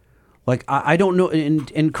much. Like, I don't know,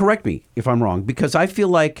 and correct me if I'm wrong, because I feel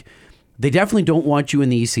like they definitely don't want you in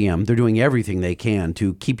the ECM. They're doing everything they can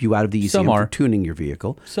to keep you out of the ECM for tuning your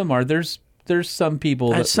vehicle. Some are. There's some people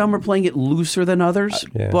that some are playing it looser than others,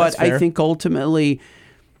 but I think ultimately,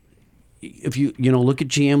 if you look at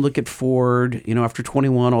GM, look at Ford, after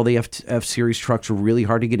 21, all the F series trucks are really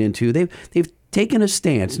hard to get into. They've taken a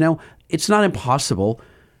stance. Now it's not impossible,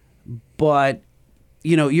 but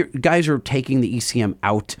your guys are taking the ECM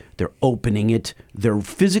out. They're opening it. They're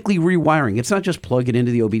physically rewiring. It's not just plug it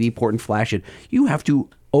into the OBD port and flash it. You have to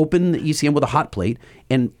open the ECM with a hot plate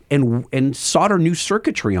and solder new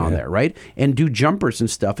circuitry on there, right? And do jumpers and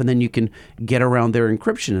stuff, and then you can get around their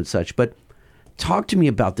encryption and such. But talk to me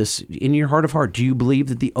about this in your heart of heart. Do you believe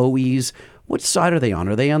that the OEs, what side are they on?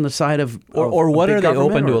 Are they on the side of or what are they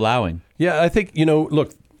open to allowing? Yeah, I think,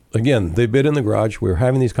 look, again, they've been in the garage. We're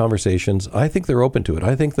having these conversations. I think they're open to it.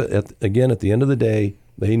 I think that, at the end of the day,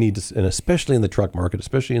 they need to, and especially in the truck market,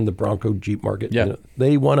 especially in the Bronco Jeep market,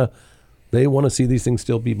 they want to see these things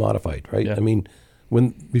still be modified, right? Yeah.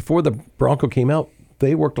 Before the Bronco came out,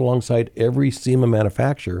 they worked alongside every SEMA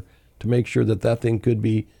manufacturer to make sure that thing could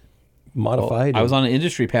be modified. I was on an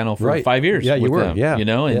industry panel for 5 years. Yeah, you were. Them,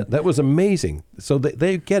 and that was amazing. So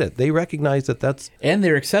they get it. They recognize that's and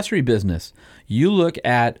their accessory business. You look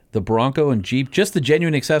at the Bronco and Jeep, just the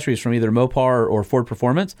genuine accessories from either Mopar or Ford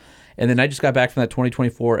Performance, and then I just got back from that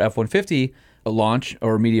 2024 F-150 launch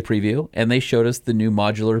or media preview, and they showed us the new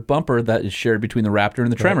modular bumper that is shared between the Raptor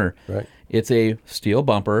and the Tremor. Right. It's a steel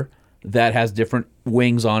bumper that has different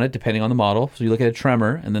wings on it depending on the model. So you look at a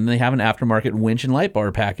Tremor, and then they have an aftermarket winch and light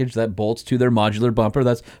bar package that bolts to their modular bumper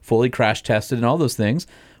that's fully crash tested and all those things,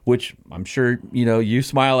 which I'm sure you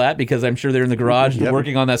smile at because I'm sure they're in the garage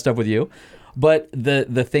working on that stuff with you. But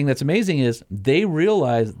the thing that's amazing is they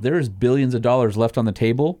realize there's billions of dollars left on the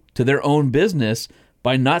table to their own business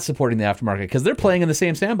by not supporting the aftermarket because they're playing in the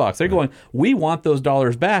same sandbox. They're going, we want those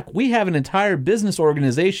dollars back. We have an entire business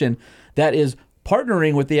organization that is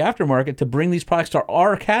partnering with the aftermarket to bring these products to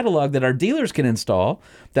our catalog that our dealers can install,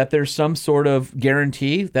 that there's some sort of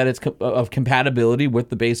guarantee that it's of compatibility with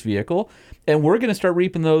the base vehicle, and we're going to start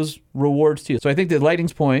reaping those rewards too. So I think the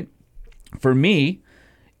Lightning's point, for me,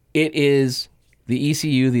 it is the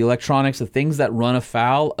ECU, the electronics, the things that run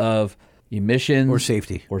afoul of emissions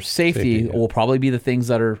or safety will probably be the things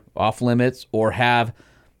that are off limits or have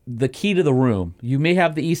the key to the room. You may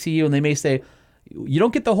have the ECU and they may say, you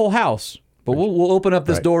don't get the whole house, But we'll open up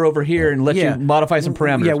this door over here and let you modify some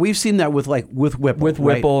parameters. Yeah, we've seen that with Whipple. With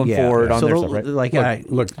Whipple and Ford on their stuff, right? Like,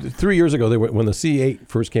 Look, 3 years ago, when the C8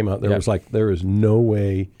 first came out, there was like, there is no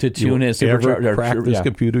way to tune in supercharger. Crack this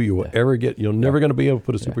computer. You will ever get. You're never going to be able to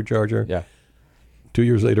put a supercharger. Yeah. 2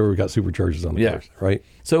 years later, we got superchargers on the cars, right?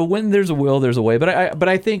 So when there's a will, there's a way. But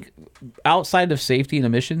I think outside of safety and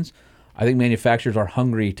emissions, I think manufacturers are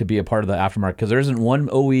hungry to be a part of the aftermarket because there isn't one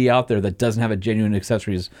OE out there that doesn't have a genuine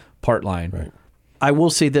accessories part line. Right. I will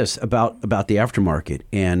say this about the aftermarket,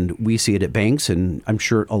 and we see it at Banks, and I'm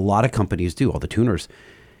sure a lot of companies do, all the tuners.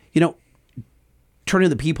 Turning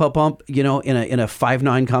the P-Pump pump, in a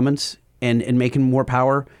 5.9 Cummins and making more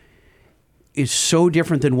power is so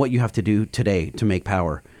different than what you have to do today to make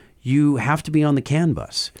power. You have to be on the CAN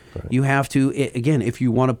bus. Right. You have to, again, if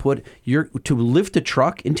you want to to lift a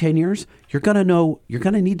truck in 10 years, you're going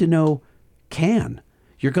to need to know CAN.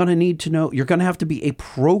 You're going to have to be a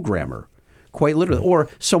programmer, quite literally, or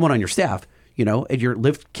someone on your staff. At your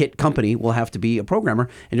lift kit company will have to be a programmer,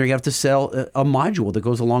 and you're going to have to sell a module that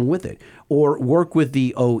goes along with it, or work with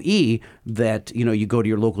the OE that, you go to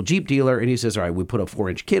your local Jeep dealer and he says, all right, we put a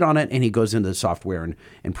 4-inch kit on it, and he goes into the software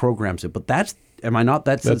and programs it. But that's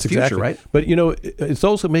the future, right? But, it's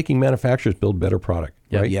also making manufacturers build better product,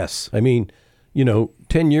 right? Yes. I mean,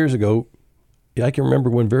 10 years ago, I can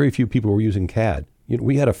remember when very few people were using CAD.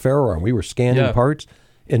 We had a Ferroarm. We were scanning parts.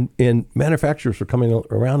 And manufacturers were coming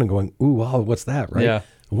around and going, ooh, wow, what's that, right? Yeah.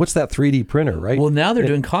 What's that 3D printer, right? Well, now they're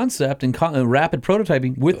doing concept and rapid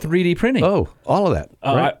prototyping with 3D printing. Oh, all of that.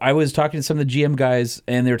 Right? I was talking to some of the GM guys,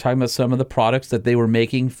 and they were talking about some of the products that they were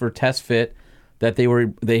making for test fit, that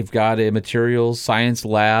they've got a materials science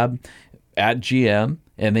lab at GM,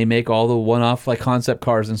 and they make all the one-off like concept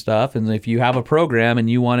cars and stuff. And if you have a program and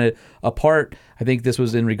you want a part, I think this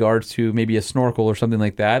was in regards to maybe a snorkel or something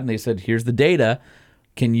like that, and they said, here's the data.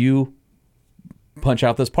 Can you punch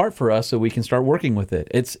out this part for us so we can start working with it?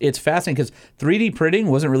 It's fascinating because 3D printing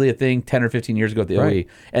wasn't really a thing 10 or 15 years ago at the OE.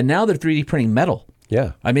 And now they're 3D printing metal.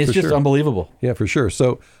 Yeah. I mean, it's just unbelievable. Yeah, for sure.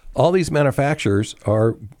 So all these manufacturers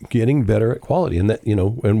are getting better at quality, and that,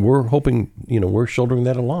 and we're hoping, we're shouldering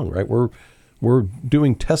that along, right? We're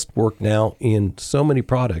doing test work now in so many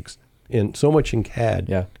products, and so much in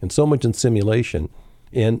CAD, and so much in simulation,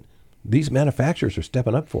 and these manufacturers are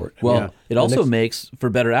stepping up for it. Well, it also makes for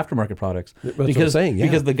better aftermarket products. That's what I'm saying,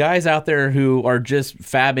 because the guys out there who are just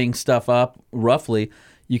fabbing stuff up roughly,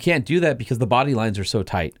 you can't do that because the body lines are so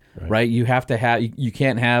tight, right? You have to you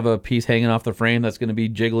can't have a piece hanging off the frame that's going to be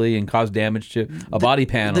jiggly and cause damage to a body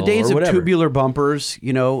panel. The days or of whatever. tubular bumpers,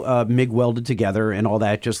 MIG welded together and all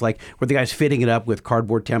that, just like where the guy's fitting it up with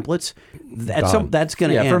cardboard templates. That's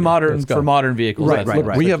going to end. for modern vehicles.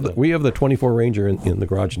 Right. We have the 24 Ranger in the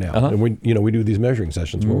garage now, and we do these measuring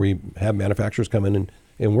sessions where we have manufacturers come in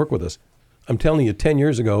and work with us. I'm telling you, 10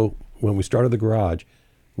 years ago when we started the garage,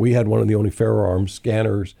 we had one of the only Ferroarm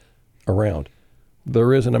scanners around.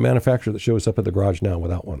 There isn't a manufacturer that shows up at the garage now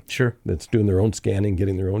without one. Sure. That's doing their own scanning,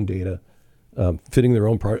 getting their own data, fitting their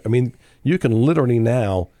own part. I mean, you can literally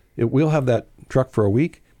now, we'll have that truck for a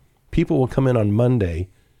week. People will come in on Monday.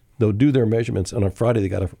 They'll do their measurements, and on Friday they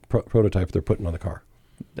got a prototype they're putting on the car.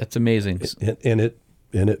 That's amazing. And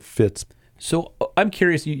it fits. So I'm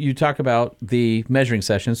curious, you talk about the measuring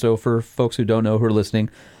session. So for folks who don't know, who are listening,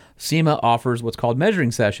 SEMA offers what's called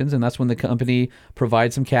measuring sessions, and that's when the company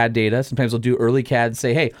provides some CAD data. Sometimes they'll do early CAD and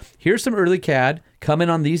say, hey, here's some early CAD. Come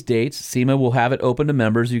in on these dates. SEMA will have it open to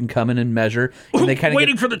members. You can come in and measure. And they kind of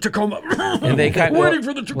waiting for the Tacoma. And they kind waiting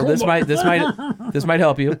for the Tacoma. Well, this might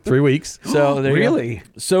help you. 3 weeks. So there really? You go.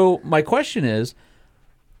 So my question is,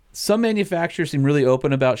 some manufacturers seem really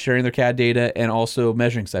open about sharing their CAD data and also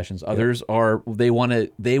measuring sessions. Others are they want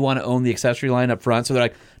to own the accessory line up front. So they're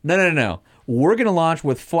like, no. We're going to launch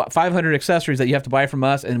with 500 accessories that you have to buy from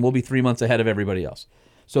us, and we'll be 3 months ahead of everybody else.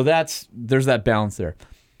 So there's that balance there.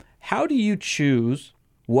 How do you choose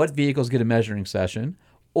what vehicles get a measuring session?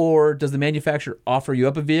 Or does the manufacturer offer you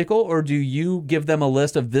up a vehicle, or do you give them a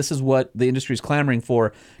list of this is what the industry is clamoring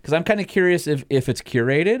for? Because I'm kind of curious if it's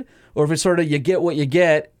curated, or if it's sort of you get what you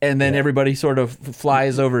get, and then everybody sort of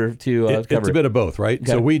flies over to cover It's a bit of both, right?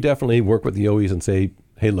 Okay. So we definitely work with the OEs and say,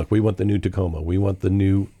 hey, look, we want the new Tacoma. We want the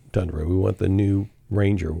new Tundra. We want the new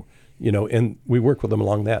Ranger, and we work with them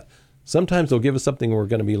along that. Sometimes they'll give us something where we're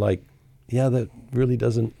going to be like, yeah, that really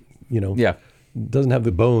doesn't, doesn't have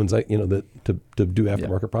the bones, to do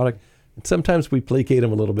aftermarket product. And sometimes we placate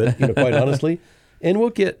them a little bit, quite honestly, and we'll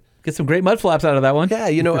get some great mud flaps out of that one. Yeah,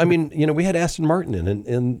 I mean, we had Aston Martin in,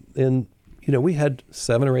 and we had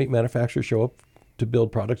 7 or 8 manufacturers show up to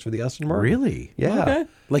build products for the Aston Martin. Really? Yeah. Okay.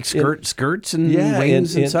 Like skirts and Yeah,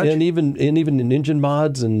 wings and such? and even in engine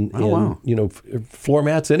mods and wow. floor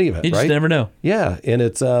mats, any of it. You just right? never know. Yeah, and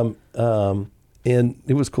it's and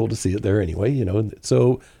it was cool to see it there anyway.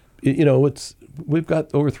 So we've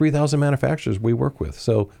got over 3,000 manufacturers we work with.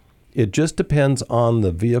 So it just depends on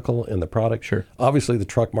the vehicle and the product. Sure. Obviously, the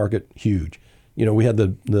truck market huge. We had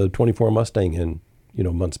the 24 Mustang in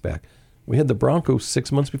months back. We had the Bronco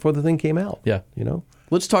 6 months before the thing came out. Yeah.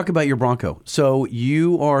 Let's talk about your Bronco. So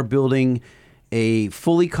you are building a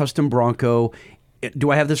fully custom Bronco.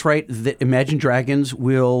 Do I have this right? That Imagine Dragons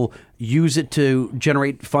will use it to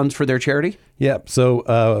generate funds for their charity? Yeah.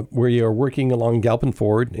 So we are working along Galpin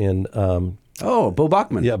Ford and Bo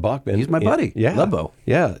Bachman. yeah, Bachman. He's my buddy. Yeah. Love Bo.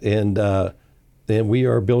 Yeah, and we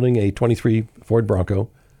are building a 23 Ford Bronco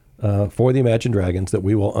for the Imagine Dragons that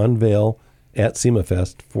we will unveil at SEMA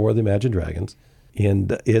Fest for the Imagine Dragons,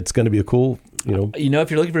 and it's going to be a cool,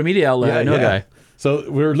 If you're looking for a media outlet, I know a guy.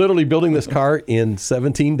 So we're literally building this car in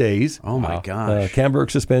 17 days. Oh, my gosh.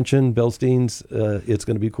 Camberg suspension, Bilsteins. It's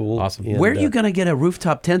going to be cool. Awesome. And, Where are you going to get a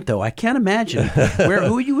rooftop tent, though? I can't imagine.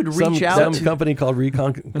 Who you would reach out some to? company called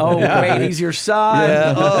Recon. Oh, wait, he's your son.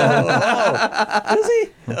 Yeah. Is he?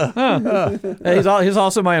 Hey, he's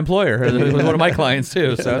also my employer. He's one of my clients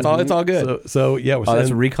too, so it's all good. So yeah, we're That's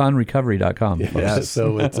saying, reconrecovery.com. yeah,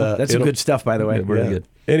 so it's That's some good stuff, by the way. Really good.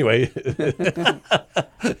 Anyway,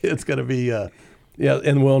 it's going to be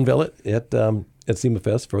and we'll unveil it at SEMA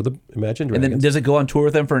Fest for the Imagine And Dragons. then does it go on tour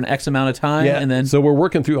with them for an X amount of time? Yeah, And then so we're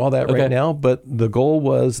working through all that Okay. right now. But the goal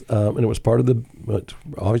was, and it was part of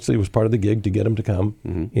obviously it was part of the gig to get them to come,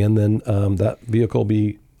 and then that vehicle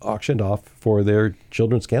be auctioned off for their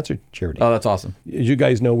children's cancer charity. oh, that's awesome. As you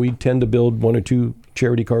guys know, we tend to build one or two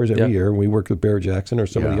charity cars every Yeah. year. We work with Barrett Jackson or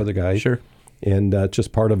some of the other guys. Sure. And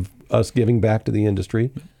just part of us giving back to the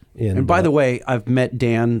industry. And by the way, I've met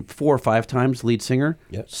Dan 4 or 5 times, lead singer.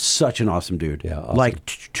 Yep. Such an awesome dude. Yeah, awesome. Like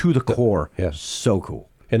to the core. Yeah. So cool.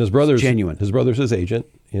 and his brother's genuine. His brother's his agent.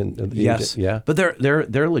 Yes. Yeah. But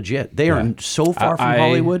they're legit. They are so far from I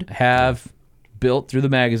Hollywood. have built through the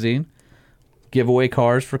magazine giveaway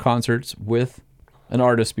cars for concerts with an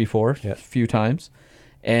artist before a few times.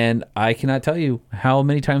 And I cannot tell you how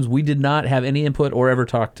many times we did not have any input or ever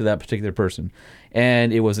talk to that particular person.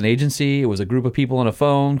 And it was an agency. It was a group of people on a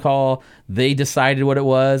phone call. They decided what it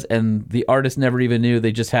was, and the artist never even knew.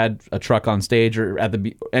 They just had a truck on stage or at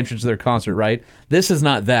the entrance of their concert, right? This is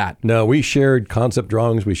not that. No, we shared concept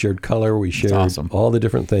drawings. We shared color. We shared awesome. all the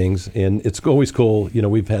different things. And it's always cool.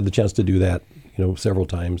 We've had the chance to do that, several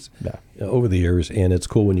times over the years. And it's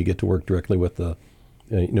cool when you get to work directly with the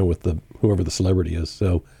whoever the celebrity is.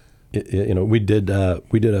 So, we did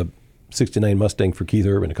a 69 Mustang for Keith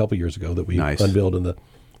Urban a couple years ago that we unveiled in the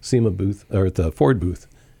SEMA booth or at the Ford booth.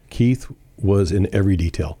 Keith was in every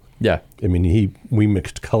detail. Yeah. I mean, we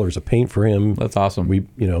mixed colors of paint for him. That's awesome. We,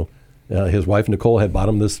 his wife Nicole had bought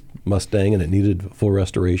him this Mustang and it needed full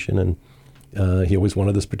restoration, and he always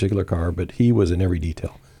wanted this particular car, but he was in every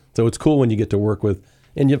detail. So it's cool when you get to work with,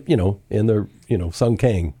 and and they're Sung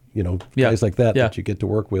Kang, guys like that you get to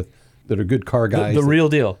work with that are good car guys. The real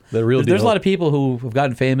deal. The real deal. There's a lot of people who have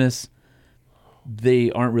gotten famous. They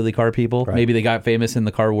aren't really car people. Right. Maybe they got famous in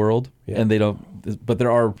the car world, and they don't. But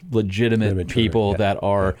there are legitimate people that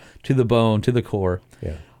are to the bone, to the core.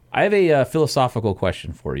 Yeah. I have a philosophical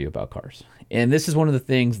question for you about cars, and this is one of the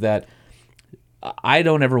things that I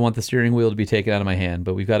don't ever want the steering wheel to be taken out of my hand.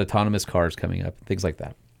 But we've got autonomous cars coming up, things like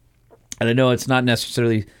that, and I know it's not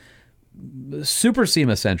necessarily super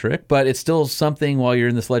SEMA-centric, but it's still something while you're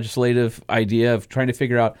in this legislative idea of trying to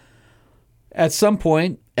figure out at some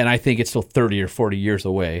point, and I think it's still 30 or 40 years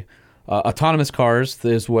away, autonomous cars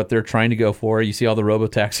is what they're trying to go for. You see all the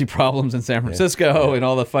robotaxi problems in San Francisco and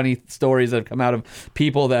all the funny stories that have come out of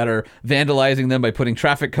people that are vandalizing them by putting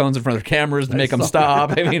traffic cones in front of their cameras to make them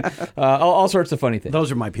stop. I mean, all sorts of funny things.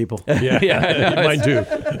 Those are my people. Yeah, Mine too.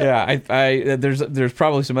 Yeah, there's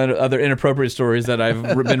probably some other inappropriate stories that I've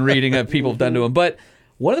been reading that people have done to them. But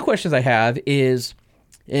one of the questions I have is,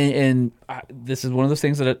 and this is one of those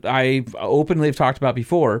things that I openly have talked about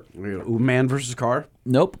before. Man versus car?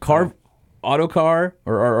 Nope. Auto car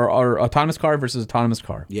or autonomous car versus autonomous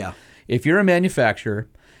car. Yeah. If you're a manufacturer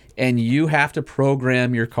and you have to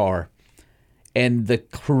program your car and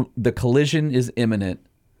the collision is imminent,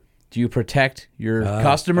 do you protect your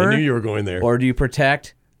customer? I knew you were going there. Or do you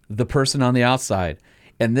protect the person on the outside?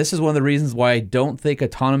 And this is one of the reasons why I don't think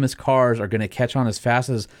autonomous cars are going to catch on as fast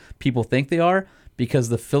as people think they are, because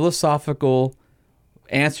the philosophical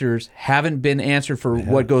answers haven't been answered for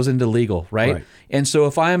what goes into legal, right? And so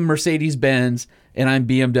if I'm Mercedes-Benz and I'm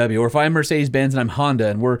BMW, or if I'm Mercedes-Benz and I'm Honda,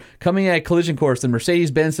 and we're coming at a collision course, and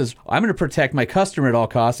Mercedes-Benz says, I'm going to protect my customer at all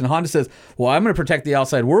costs, and Honda says, well, I'm going to protect the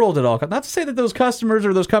outside world at all costs. Not to say that those customers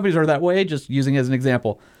or those companies are that way, just using it as an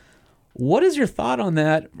example. What is your thought on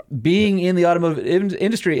that, being in the automotive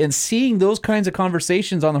industry and seeing those kinds of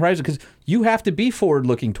conversations on the horizon? Because you have to be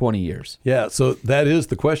forward-looking 20 years. Yeah, so that is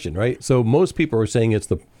the question, right? So most people are saying it's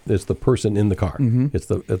the person in the car. It's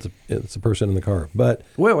the person in the car. But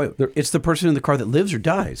wait, it's the person in the car that lives or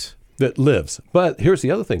dies. That lives. But here's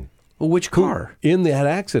the other thing. Well, which car? In that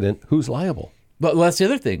accident, who's liable? But that's the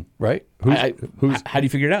other thing, right? How do you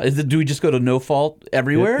figure it out? Do we just go to no fault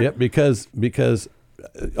everywhere? Yeah, because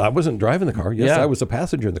I wasn't driving the car. Yes, I was a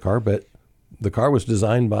passenger in the car, but the car was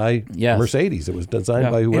designed by Mercedes. It was designed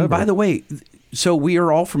by whoever. And by the way, so we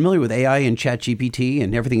are all familiar with AI and ChatGPT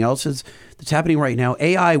and everything else that's happening right now.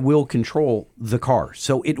 AI will control the car.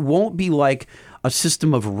 So it won't be like a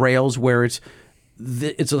system of rails where it's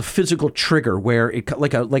a physical trigger where it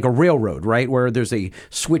like a railroad, right? Where there's a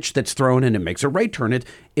switch that's thrown and it makes a right turn.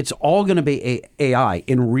 It's all going to be AI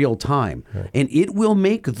in real time, and it will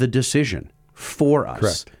make the decision for us.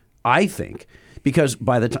 Correct. I think, because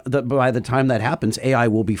by the time that happens, AI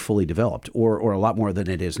will be fully developed, or a lot more than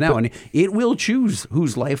it is now, and it will choose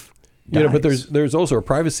whose life dies. But there's also a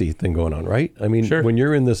privacy thing going on, right? I mean, when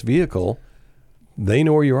you're in this vehicle, they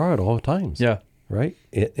know where you are at all times. Yeah. Right?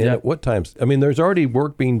 And at what times? I mean, there's already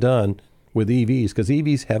work being done with EVs because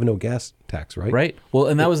EVs have no gas tax, right? Right. Well,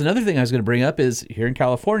 and that was another thing I was going to bring up is here in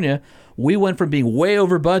California, we went from being way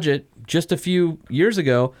over budget just a few years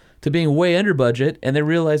ago to being way under budget, and they're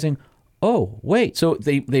realizing, oh, wait. So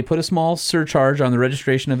they put a small surcharge on the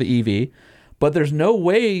registration of an EV, but there's no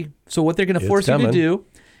way. So what they're going to force you to do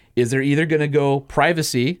is they're either going to go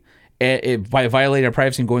privacy by violating our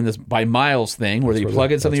privacy and going this by miles thing where you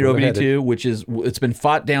plug in something in your OBD2, which it's been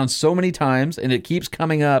fought down so many times and it keeps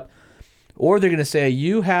coming up, or they're going to say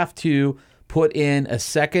you have to put in a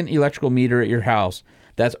second electrical meter at your house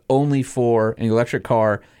that's only for an electric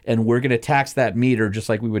car, and we're going to tax that meter just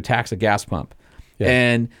like we would tax a gas pump. Yeah.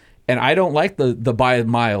 And I don't like the by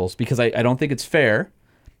miles because I don't think it's fair.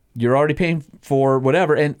 You're already paying for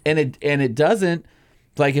whatever, and it doesn't.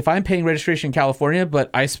 Like if I'm paying registration in California, but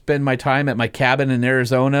I spend my time at my cabin in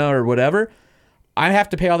Arizona or whatever, I have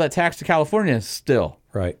to pay all that tax to California still.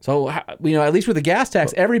 Right. So, at least with the gas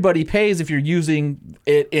tax, everybody pays if you're using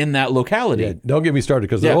it in that locality. Yeah, don't get me started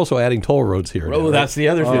because they're also adding toll roads here. Oh, that's the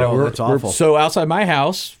other thing. That's awful. So outside my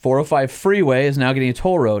house, 405 freeway is now getting a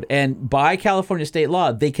toll road. And by California state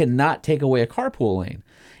law, they cannot take away a carpool lane.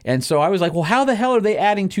 And so I was like, well, how the hell are they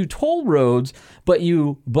adding 2 toll roads, but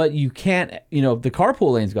you can't, the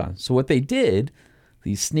carpool lane's gone. So what they did,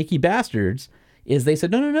 these sneaky bastards, is they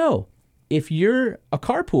said, no. If you're a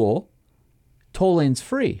carpool, toll lane's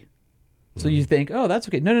free. So you think, oh, that's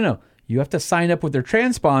okay. No. You have to sign up with their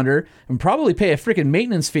transponder and probably pay a freaking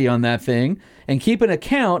maintenance fee on that thing and keep an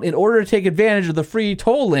account in order to take advantage of the free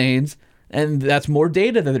toll lanes. And that's more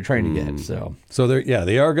data that they're trying to get. So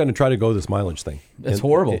they are going to try to go this mileage thing. It's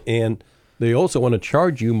horrible. And they also want to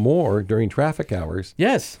charge you more during traffic hours.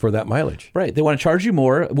 Yes. For that mileage. Right. They want to charge you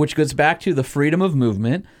more, which goes back to the freedom of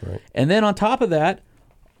movement. Right. And then on top of that,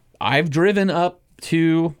 I've driven up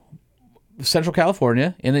to Central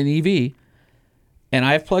California in an EV, and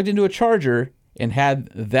I've plugged into a charger and had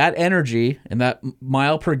that energy and that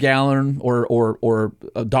mile per gallon or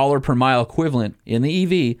a dollar per mile equivalent in the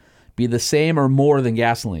EV be the same or more than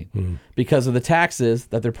gasoline because of the taxes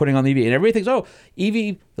that they're putting on the EV. And everybody thinks, oh,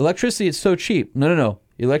 EV electricity is so cheap. No.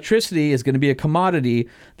 Electricity is going to be a commodity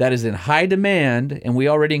that is in high demand, and we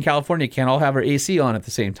already in California can't all have our AC on at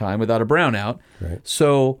the same time without a brownout. Right.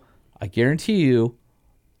 So I guarantee you,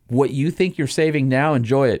 what you think you're saving now,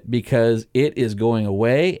 enjoy it because it is going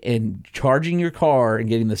away, and charging your car and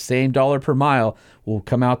getting the same dollar per mile will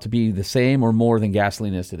come out to be the same or more than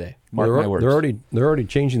gasoline is today. Mark my words. They're already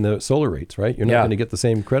changing the solar rates, right? You're not going to get the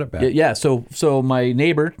same credit back. Yeah. So my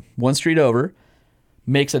neighbor, one street over,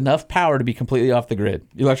 makes enough power to be completely off the grid.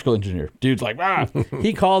 Electrical engineer. Dude's like,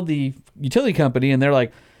 He called the utility company, and they're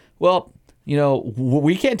like, well,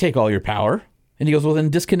 we can't take all your power. And he goes, well, then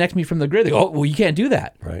disconnect me from the grid. They go, oh, well, you can't do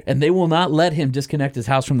that. Right. And they will not let him disconnect his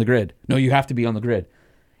house from the grid. No, you have to be on the grid.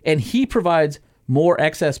 And he provides more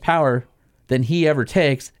excess power than he ever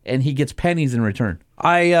takes, and he gets pennies in return.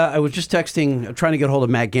 I was just trying to get a hold of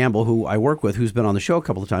Matt Gamble, who I work with, who's been on the show a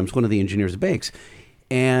couple of times, one of the engineers at Bakes,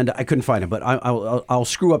 and I couldn't find him. But I'll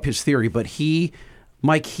screw up his theory. But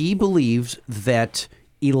Mike, he believes that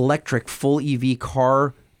electric full EV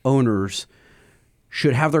car owners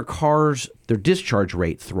should have their their discharge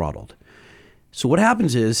rate throttled. So what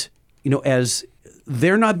happens is, as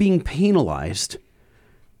they're not being penalized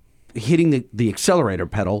hitting the accelerator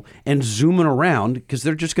pedal and zooming around, because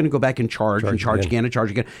they're just going to go back and charge again and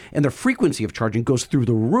charge again. And their frequency of charging goes through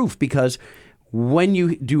the roof, because when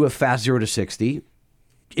you do a fast 0 to 60,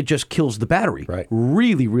 it just kills the battery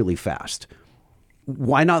really, really fast.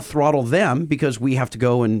 Why not throttle them? Because we have to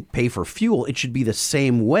go and pay for fuel. It should be the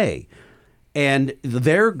same way. And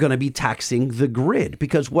they're going to be taxing the grid,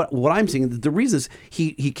 because what I'm saying, the reason is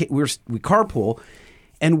we carpool,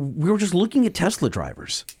 and we were just looking at Tesla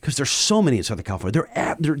drivers, because there's so many in Southern California.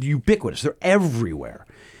 They're ubiquitous. They're everywhere.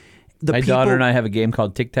 My daughter and I have a game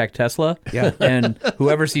called Tic Tac Tesla. Yeah. And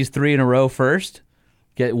whoever sees 3 in a row first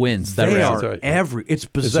wins. They are it's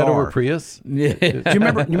bizarre. Is that over Prius? Yeah. Do you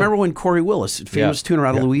remember when Corey Willis, famous tuner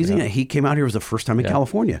out of Louisiana, he came out here, it was the first time in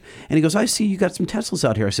California, and he goes, I see you got some Teslas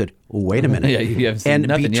out here. I said, well, wait a minute. You haven't seen and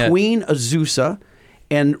nothing between Azusa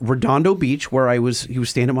and Redondo Beach, where he was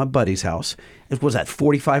staying at my buddy's house, it was at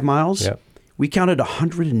 45 miles. Yep. We counted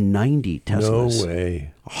 190 Teslas. No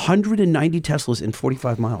way. 190 Teslas in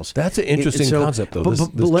 45 miles. That's an interesting concept, though,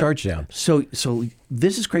 this charge down. So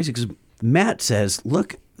this is crazy, because Matt says,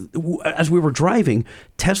 look, as we were driving,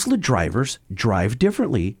 Tesla drivers drive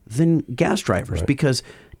differently than gas drivers, because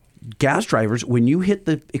gas drivers, when you hit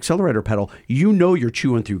the accelerator pedal, you're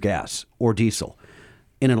chewing through gas or diesel.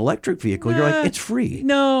 In an electric vehicle, you're like, it's free.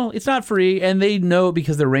 No, it's not free. And they know,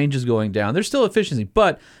 because their range is going down. There's still efficiency.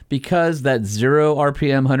 But because that 0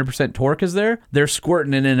 RPM, 100% torque is there, they're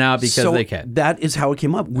squirting in and out because they can. That is how it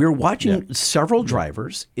came up. We're watching several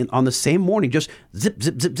drivers on the same morning just zip,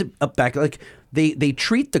 zip, zip, zip up back. Like they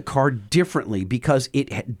treat the car differently because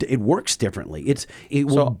it works differently. It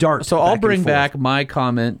will dart. So I'll bring back my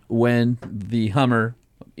comment when the Hummer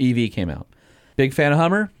EV came out. Big fan of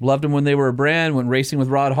Hummer. Loved them when they were a brand. Went racing with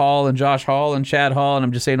Rod Hall and Josh Hall and Chad Hall. And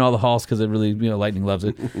I'm just saying all the Halls because it really, Lightning loves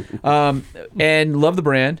it. And love the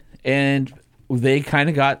brand. And they kind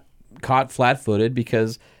of got caught flat-footed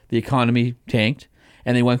because the economy tanked.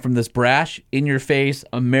 And they went from this brash, in-your-face,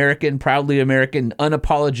 American, proudly American,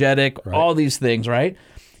 unapologetic, all these things, right?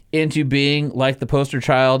 Into being like the poster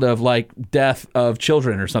child of like death of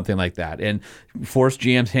children or something like that, and forced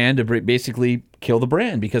GM's hand to basically kill the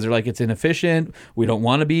brand because they're like, it's inefficient. We don't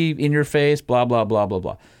want to be in your face, blah, blah, blah, blah,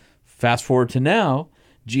 blah. Fast forward to now,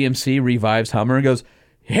 GMC revives Hummer and goes,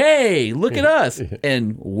 hey, look at us.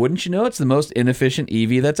 And wouldn't you know, it's the most inefficient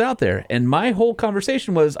EV that's out there. And my whole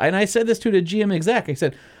conversation was, and I said this to the GM exec, I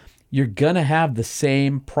said, you're going to have the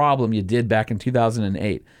same problem you did back in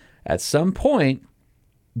 2008. At some point,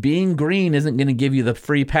 being green isn't going to give you the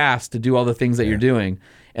free pass to do all the things that you're doing.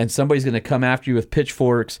 And somebody's going to come after you with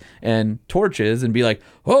pitchforks and torches and be like,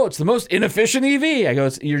 oh, it's the most inefficient EV. I go,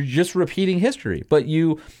 you're just repeating history. But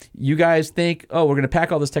you guys think, oh, we're going to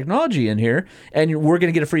pack all this technology in here and we're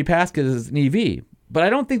going to get a free pass because it's an EV. But I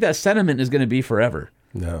don't think that sentiment is going to be forever.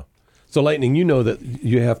 No. So, Lightning, you know that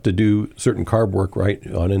you have to do certain carb work, right,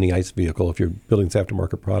 on any ICE vehicle if you're building this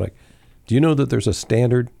aftermarket product. Do you know that there's a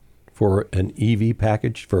standard for an EV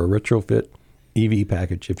package, for a retrofit EV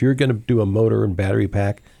package? If you're going to do a motor and battery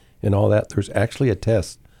pack and all that, there's actually a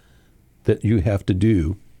test that you have to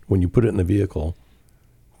do when you put it in the vehicle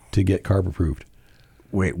to get CARB approved.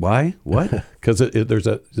 Wait, why? What? Because there's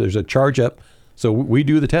a charge up. So we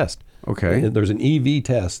do the test. Okay. And there's an EV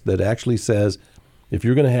test that actually says if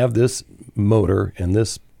you're going to have this motor and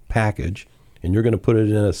this package and you're going to put it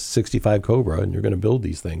in a 65 Cobra and you're going to build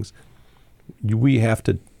these things, we have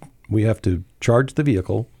to charge the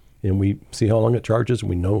vehicle, and we see how long it charges, and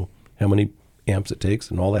we know how many amps it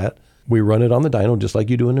takes and all that. We run it on the dyno just like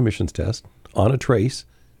you do an emissions test on a trace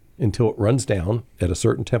until it runs down at a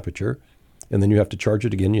certain temperature, and then you have to charge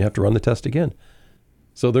it again. You have to run the test again.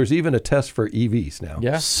 So there's even a test for EVs now.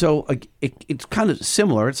 Yeah. So it's kind of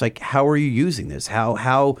similar. It's like, how are you using this?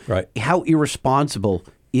 How irresponsible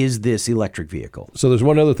is this electric vehicle? So there's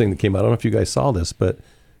one other thing that came out. I don't know if you guys saw this, but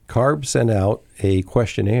CARB sent out a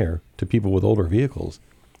questionnaire to people with older vehicles,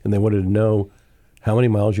 and they wanted to know how many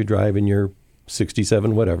miles you drive in your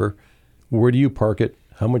 67 whatever, where do you park it,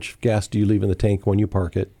 how much gas do you leave in the tank when you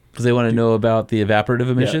park it. Because they want to know about the evaporative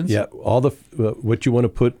emissions? Yeah, all the what you want to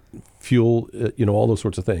put, fuel, all those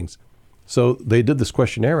sorts of things. So they did this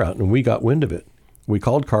questionnaire out, and we got wind of it. We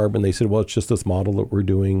called CARB, and they said, well, it's just this model that we're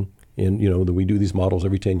doing, and that we do these models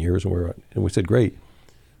every 10 years, and we said, great.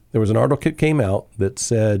 There was an article that came out that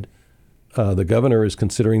said the governor is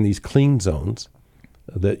considering these clean zones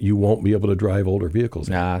that you won't be able to drive older vehicles.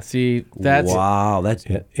 See, that's wow,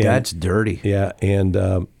 that's dirty. Yeah,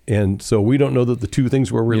 and And so we don't know that the two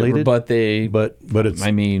things were related. But they. But it's.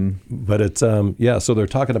 I mean. But it's yeah. So they're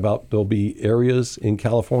talking about there'll be areas in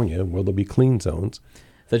California where there'll be clean zones.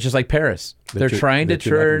 That's just like Paris. They're trying to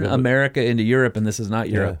turn America into Europe, and this is not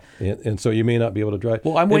Europe. Yeah. And so you may not be able to drive.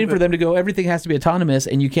 Well, I'm waiting for them to go, everything has to be autonomous,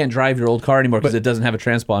 and you can't drive your old car anymore because it doesn't have a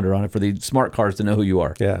transponder on it for the smart cars to know who you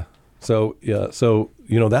are. Yeah. So,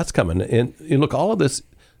 that's coming. And look, all of this,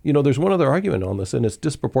 there's one other argument on this, and it's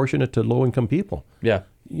disproportionate to low-income people. Yeah.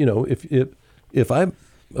 If I've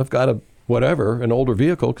got an older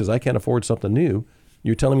vehicle because I can't afford something new,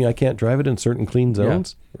 you're telling me I can't drive it in certain clean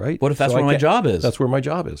zones, right? What if that's where my job is? That's where my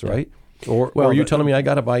job is, right? Or you're telling me I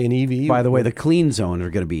got to buy an EV? By the way, the clean zone are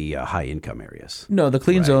going to be high-income areas. No, the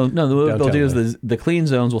clean zone. No, what they'll do is the clean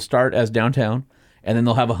zones will start as downtown, and then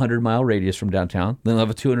they'll have a 100-mile radius from downtown. Then they'll have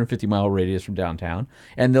a 250-mile radius from downtown,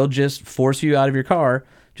 and they'll just force you out of your car,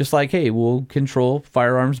 just like, hey, we'll control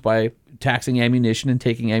firearms by taxing ammunition and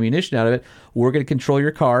taking ammunition out of it. We're going to control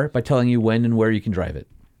your car by telling you when and where you can drive it.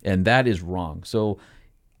 And that is wrong. So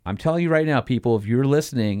I'm telling you right now, people, if you're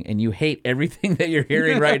listening and you hate everything that you're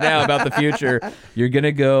hearing right now about the future, you're going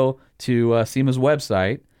to go to SEMA's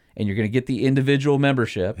website and you're going to get the individual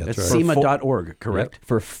membership. That's right. SEMA.org, correct?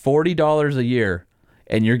 For $40 a year.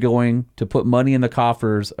 And you're going to put money in the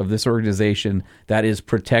coffers of this organization that is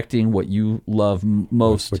protecting what you love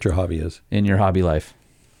most. What your hobby is. In your hobby life.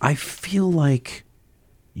 I feel like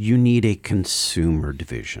you need a consumer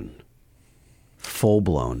division. Full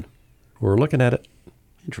blown. We're looking at it.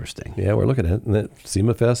 Interesting. Yeah, we're looking at it. And the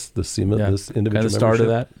SEMA Fest, this individual kind of the start of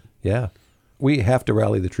that. Yeah. We have to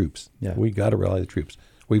rally the troops. Yeah. We got to rally the troops.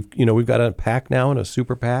 We've got a PAC now and a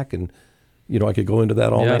super PAC, and I could go into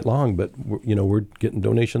that all night long, but we're getting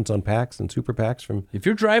donations on PACs and super PACs from. If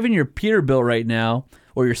you're driving your Peterbilt right now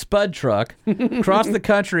or your Spud truck across the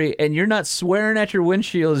country and you're not swearing at your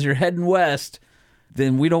windshield as you're heading west,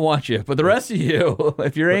 then we don't want you. But the rest of you,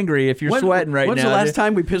 if you're angry, if you're sweating right now. When's the last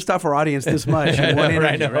time we pissed off our audience this much in one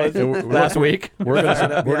interview, right? Last week. We're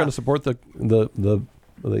going to support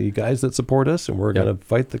the guys that support us, and we're going to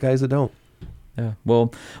fight the guys that don't. Yeah.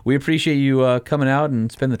 Well, we appreciate you coming out and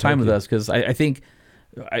spend the time with us, because I think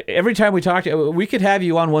every time we talk to you, we could have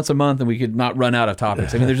you on once a month and we could not run out of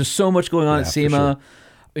topics. I mean, there's just so much going on at SEMA.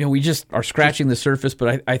 Sure. We just are scratching the surface,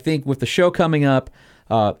 but I think with the show coming up,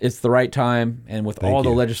 it's the right time, and with all the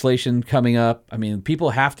legislation coming up, I mean,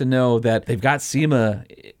 people have to know that they've got SEMA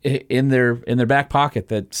in their back pocket,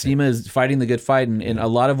 that SEMA is fighting the good fight, and a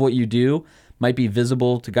lot of what you do might be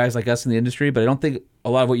visible to guys like us in the industry, but I don't think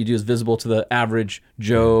a lot of what you do is visible to the average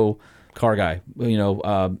Joe car guy,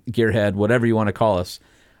 gearhead, whatever you want to call us.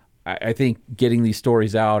 I think getting these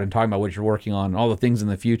stories out and talking about what you're working on and all the things in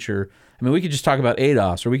the future. I mean, we could just talk about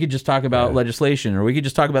ADOS, or we could just talk about legislation, or we could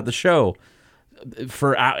just talk about the show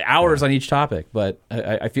for hours on each topic. But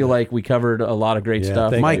I feel like we covered a lot of great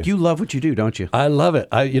stuff. Mike, you love what you do, don't you? I love it.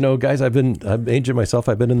 Guys, I'm aging myself.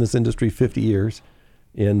 I've been in this industry 50 years,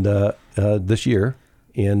 and this year.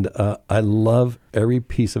 And I love every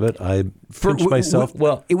piece of it. I pinch myself.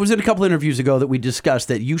 Well, it was in a couple interviews ago that we discussed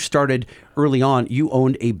that you started early on. You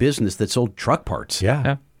owned a business that sold truck parts.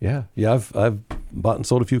 Yeah. I've bought and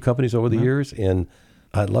sold a few companies over the years, and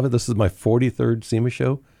I love it. This is my 43rd SEMA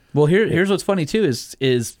show. Well, here's what's funny too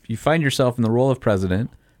is you find yourself in the role of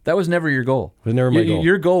president. That was never your goal. It was never my goal.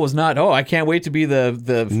 Your goal was not, I can't wait to be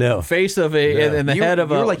the face of and the head of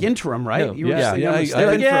a... You were like interim, right? No. You were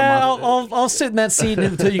I'll sit in that seat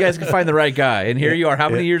until you guys can find the right guy. And here you are. How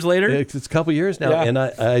many years later? It's a couple years now, and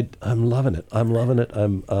I'm loving it. I'm loving it.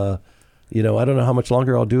 I don't know how much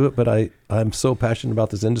longer I'll do it, but I'm so passionate about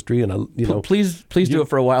this industry, and please do it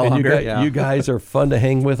for a while longer. You guys are fun to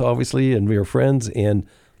hang with, obviously, and we're friends, and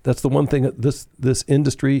that's the one thing. This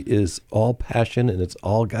industry is all passion, and it's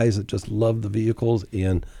all guys that just love the vehicles,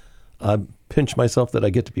 and I pinch myself that I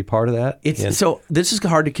get to be part of that. So this is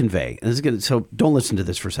hard to convey. So don't listen to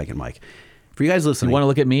this for a second, Mike. For you guys listening, you want to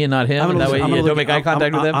look at me and not him. That way you don't make eye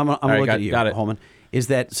contact with him. I'm going to look at you, got it. Holman. Is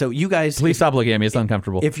that so? You guys, please stop looking at me. It's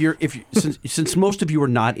uncomfortable. Since most of you are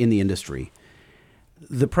not in the industry,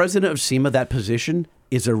 the president of SEMA, that position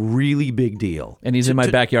is a really big deal. And he's in my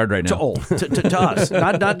backyard right now. To us,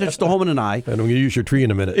 not just to Holman and I. And I'm going to use your tree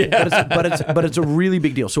in a minute. But it's a really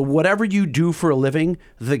big deal. So whatever you do for a living,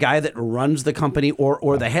 the guy that runs the company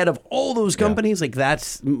or the head of all those companies, like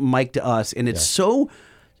that's Mike to us. And it's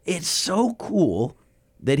so cool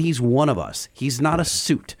that he's one of us. He's not a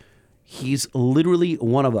suit. He's literally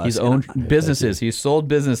one of us. He's owned businesses. He's sold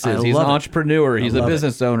businesses. He's an entrepreneur. He's a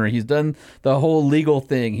business owner. He's done the whole legal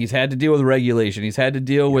thing. He's had to deal with regulation. He's had to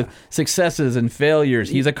deal with successes and failures.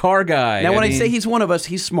 He's a car guy. Now, when I say he's one of us,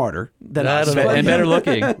 he's smarter than us. And better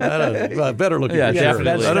looking. Better looking. Yeah, for sure.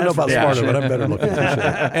 definitely. I don't know about Yeah, smarter, sure. but I'm better looking for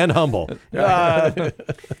sure. And humble.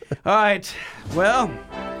 All right. Well,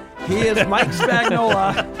 he is Mike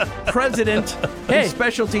Spagnola, president of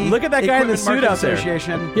Specialty Look at that guy in the Equipment suit Market out there.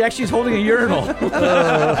 Association. He actually is holding a urinal.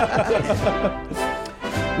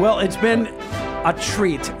 Well, it's been a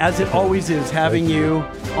treat, as it always is, having you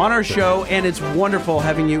on our show, and it's wonderful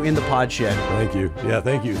having you in the pod shed. Thank you. Yeah,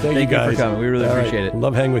 thank you. Thank Thank you you for guys. coming. We really All right. appreciate it.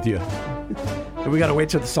 Love hanging with you. We got to wait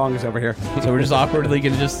till the song is over here. So we're just awkwardly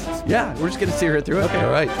going to just... Yeah, we're just going to sit here through it.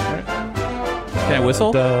 All right. Can I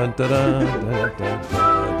whistle? Dun, dun, dun, dun, dun,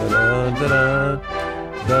 dun, dun,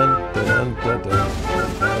 dun, dun, dun, dun, dun.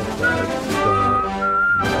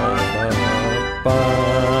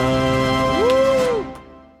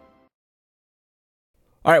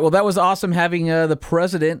 All right, well, that was awesome having the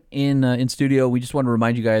president in studio. We just want to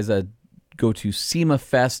remind you guys, go to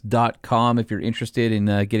semafest.com if you're interested in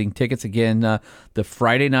getting tickets. Again, the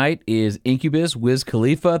Friday night is Incubus, Wiz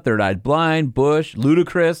Khalifa, Third Eyed Blind, Bush,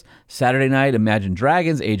 Ludacris. Saturday night, Imagine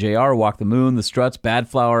Dragons, AJR, Walk the Moon, The Struts, Bad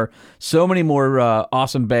Flower. So many more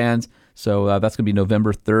awesome bands. So that's going to be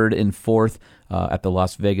November 3rd and 4th at the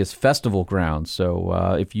Las Vegas Festival Grounds.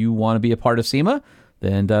 So if you want to be a part of SEMA,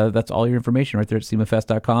 then that's all your information right there at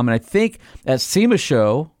semafest.com. And I think at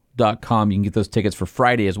semashow.com you can get those tickets for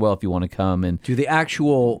Friday as well if you want to come and To the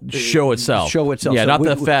actual show itself. Yeah, So not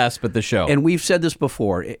the fest, but the show. And we've said this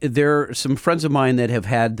before. There are some friends of mine that have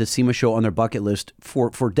had the SEMA show on their bucket list for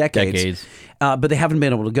decades. But they haven't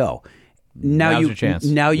been able to go. Now's your chance.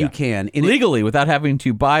 Now you can. And legally, without having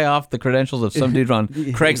to buy off the credentials of some dude on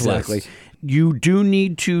Craigslist. Exactly. You do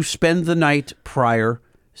need to spend the night prior,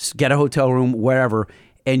 get a hotel room, wherever,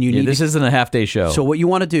 and you need This isn't a half-day show. So what you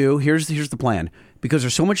want to do, here's the plan. Because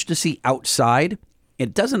there's so much to see outside,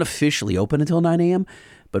 it doesn't officially open until 9 a.m.,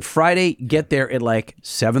 but Friday, get there at like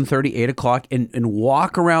 7:30, 8 o'clock, and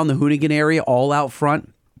walk around the Hoonigan area all out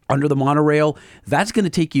front under the monorail. That's going to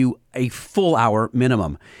take you a full hour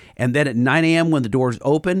minimum. And then at 9 a.m. when the doors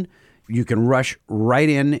open, you can rush right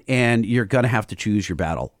in, and you're going to have to choose your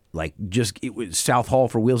battle. Like it was South Hall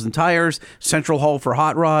for wheels and tires, Central Hall for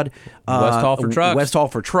hot rod, West Hall for trucks. West Hall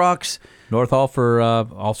for trucks, North Hall for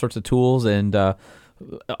all sorts of tools and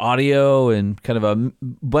audio and kind of a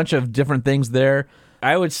bunch of different things there.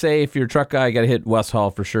 I would say if you're a truck guy, you got to hit West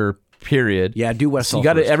Hall for sure. Period. Yeah, do West Hall. You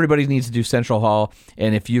got to. first. Everybody needs to do Central Hall,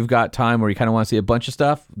 and if you've got time where you kind of want to see a bunch of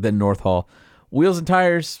stuff, then North Hall. Wheels and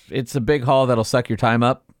tires. It's a big hall that'll suck your time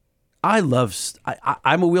up. I'm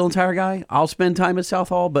a wheel and tire guy. I'll spend time at South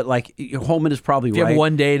Hall, but like Holman is probably If you right. have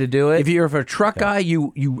one day to do it, If you're a truck guy,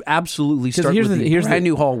 you absolutely start with the brand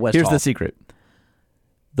new hall West Here's Hall. the secret.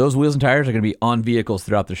 Those wheels and tires are going to be on vehicles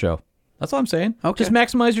throughout the show. That's all I'm saying. Okay. Just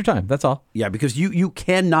maximize your time. That's all. Yeah, because you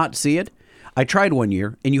cannot see it. I tried one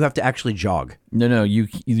year, and you have to actually jog. No, you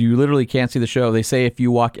literally can't see the show. They say if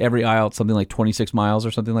you walk every aisle, it's something like 26 miles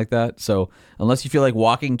or something like that. So unless you feel like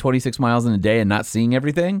walking 26 miles in a day and not seeing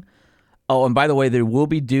everything. Oh, and by the way, there will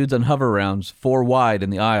be dudes on hover rounds 4 wide in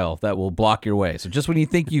the aisle that will block your way. So just when you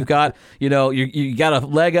think you've got, you got a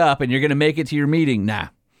leg up and you're going to make it to your meeting, nah,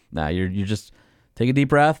 you're just take a deep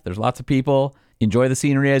breath. There's lots of people. Enjoy the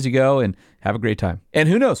scenery as you go and have a great time. And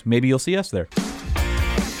who knows, maybe you'll see us there.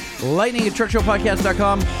 Lightning at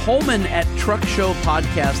truckshowpodcast.com, Holman at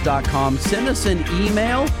truckshowpodcast.com. Send us an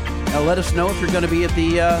email and let us know if you're going to be at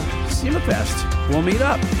the SEMA Fest. We'll meet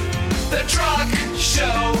up. The Truck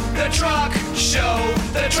Show, the Truck Show,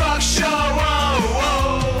 the Truck Show.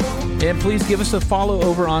 Oh, And please give us a follow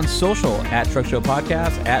over on social at Truck Show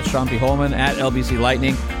Podcast, at Sean P. Holman, at LBC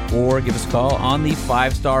Lightning, or give us a call on the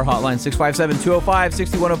 5-star hotline,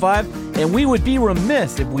 657-205-6105. And we would be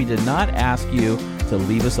remiss if we did not ask you to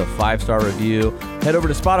leave us a 5-star review. Head over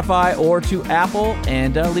to Spotify or to Apple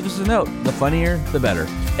and leave us a note. The funnier, the better.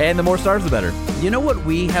 And the more stars, the better. You know what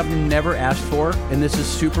we have never asked for, and this is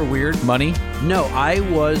super weird? Money? No, I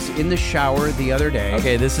was in the shower the other day.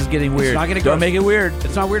 Okay, this is getting weird. not gonna Don't go- make it weird.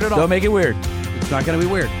 It's not weird at all. Don't make it weird. It's not going to be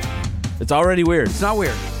weird. It's already weird. It's not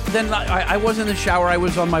weird. Then I was in the shower. I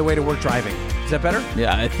was on my way to work driving. Is that better?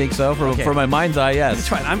 Yeah, I think so. Okay. For my mind's eye, yes. It's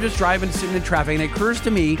fine. I'm just driving, sitting in traffic, and it occurs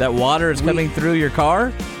to me That water is coming through your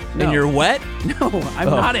car? No. And you're wet? no, I'm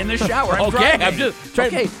not in the shower. I'm Okay, driving. I'm just trying-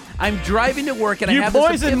 Okay, I'm driving to work, and You I have this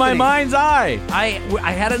poisoned my epiphany. mind's eye.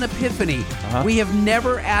 I had an epiphany. We have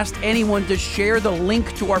never asked anyone to share the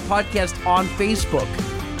link to our podcast on Facebook.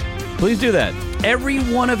 Please do that. Every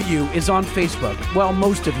one of you is on Facebook. Well,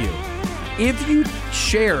 most of you. if you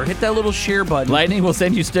share, hit that little share button. Lightning will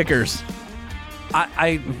send you stickers.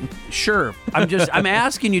 Sure. I'm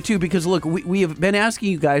asking you too, because look, we have been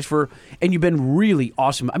asking you guys and you've been really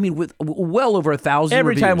awesome. I mean, with well over 1,000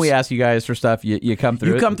 Every reviews. time we ask you guys for stuff, you come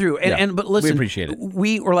through. You come through. But listen, we appreciate it.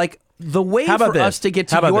 We were like, the way How about for this? us to get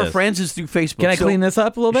How to about your this? friends is through Facebook. Can I clean this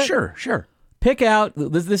up a little bit? Sure. Pick out,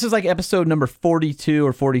 this is like episode number 42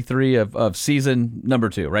 or 43 of season number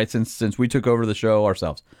 2, right? Since we took over the show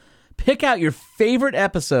ourselves. Pick out your favorite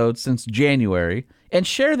episode since January and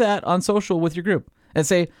share that on social with your group. And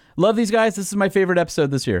say, love these guys. This is my favorite episode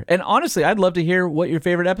this year. And honestly, I'd love to hear what your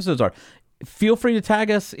favorite episodes are. Feel free to tag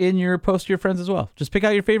us in your post to your friends as well. Just pick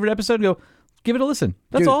out your favorite episode and go, give it a listen.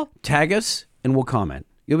 That's Dude, all. Tag us and we'll comment.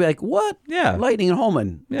 You'll be like, what? Yeah. Lightning and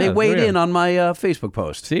Holman. Yeah, they weighed there we in are. on my Facebook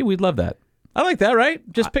post. See, we'd love that. I like that, right?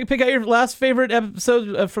 Just pick out your last favorite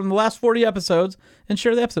episode from the last 40 episodes and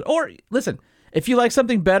share the episode. Or listen, if you like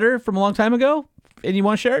something better from a long time ago and you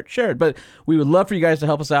want to share it, share it. But we would love for you guys to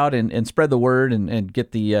help us out and spread the word and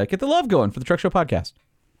get the love going for the Truck Show podcast.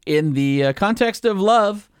 In the context of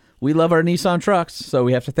love, we love our Nissan trucks, so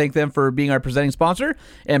we have to thank them for being our presenting sponsor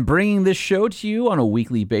and bringing this show to you on a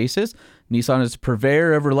weekly basis. Nissan is a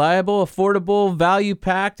purveyor of reliable, affordable,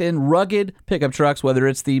 value-packed, and rugged pickup trucks, whether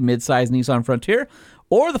it's the mid-size Nissan Frontier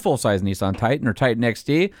or the full-size Nissan Titan or Titan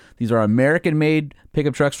XD. These are American-made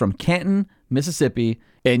pickup trucks from Canton, Mississippi,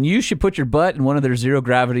 and you should put your butt in one of their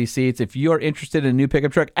zero-gravity seats. If you are interested in a new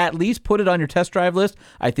pickup truck, at least put it on your test drive list.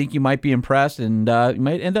 I think you might be impressed, and you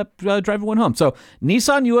might end up driving one home. So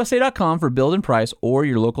NissanUSA.com for build and price, or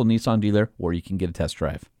your local Nissan dealer where you can get a test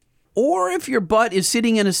drive. Or if your butt is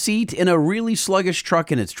sitting in a seat in a really sluggish truck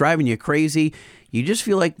and it's driving you crazy, you just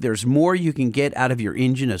feel like there's more you can get out of your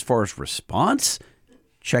engine as far as response,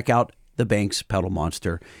 check out the Banks Pedal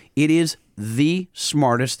Monster. It is the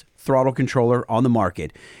smartest throttle controller on the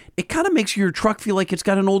market. It kind of makes your truck feel like it's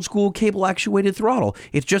got an old school cable actuated throttle.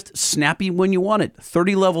 It's just snappy when you want it.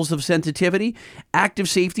 30 levels of sensitivity, active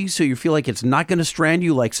safety so you feel like it's not going to strand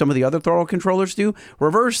you like some of the other throttle controllers do,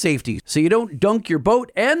 reverse safety so you don't dunk your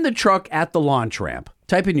boat and the truck at the launch ramp.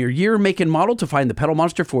 Type in your year, make, and model to find the pedal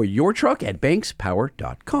monster for your truck at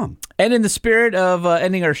bankspower.com. And in the spirit of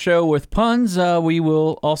ending our show with puns, we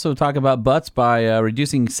will also talk about butts by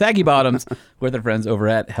reducing saggy bottoms with our friends over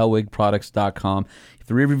at hellwigproducts.com. If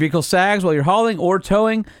the rear of your vehicle sags while you're hauling or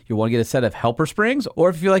towing, you'll want to get a set of helper springs. Or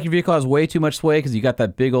if you feel like your vehicle has way too much sway because you got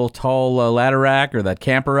that big old tall ladder rack or that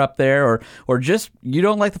camper up there, or just you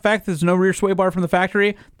don't like the fact that there's no rear sway bar from the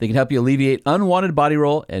factory, they can help you alleviate unwanted body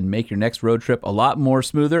roll and make your next road trip a lot more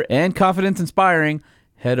smoother and confidence-inspiring.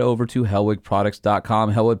 Head over to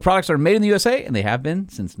hellwigproducts.com. Hellwig products are made in the USA, and they have been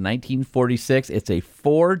since 1946. It's a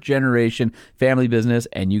 4-generation family business,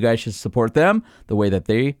 and you guys should support them the way that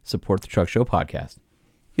they support the Truck Show podcast.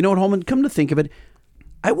 You know what, Holman? Come to think of it,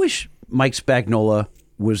 I wish Mike Spagnola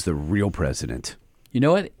was the real president. You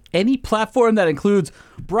know what? Any platform that includes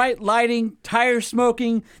bright lighting, tire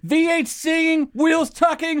smoking, V8 singing, wheels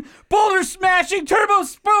tucking, boulder smashing, turbo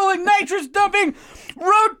spooling, nitrous dumping,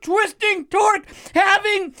 road twisting, torque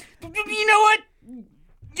having, you know what?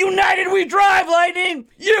 United we drive, Lightning!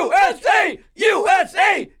 USA!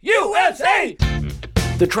 USA! USA!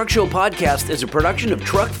 The Truck Show Podcast is a production of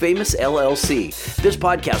Truck Famous LLC. This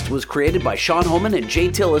podcast was created by Sean Holman and Jay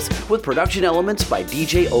Tillis with production elements by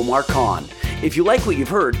DJ Omar Khan. If you like what you've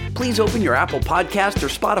heard, please open your Apple Podcast or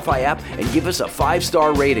Spotify app and give us a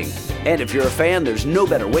 5-star rating. And if you're a fan, there's no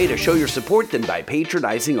better way to show your support than by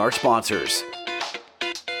patronizing our sponsors.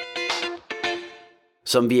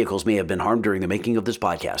 Some vehicles may have been harmed during the making of this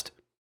podcast.